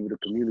that we're able to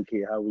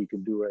communicate how we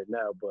can do right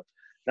now. But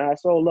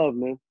it's all love,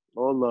 man.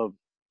 All love.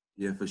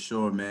 Yeah, for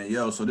sure, man.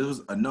 Yo, so this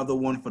was another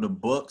one for the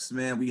books,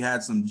 man. We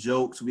had some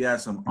jokes. We had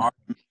some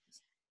arguments.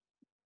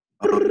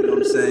 You know what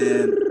I'm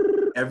saying?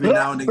 Every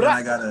now and again,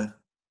 I gotta,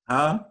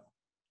 huh?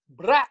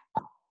 Brah.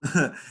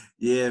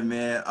 Yeah,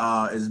 man.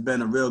 It's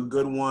been a real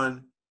good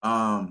one.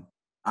 All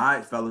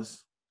right,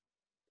 fellas.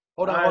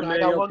 Hold on, All hold right, on. I man.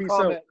 got Yo, one peace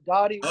comment.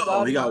 Dottie,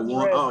 Uh-oh, he got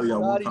one. Oh, he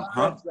got one. Dottie's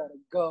Huh? dreads gotta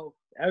go.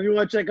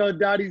 Everyone check out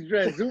Dottie's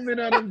dreads. Zoom in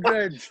on them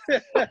dreads.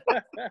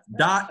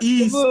 Dot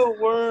East. Little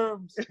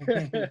worms. All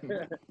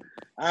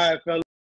right, fellas.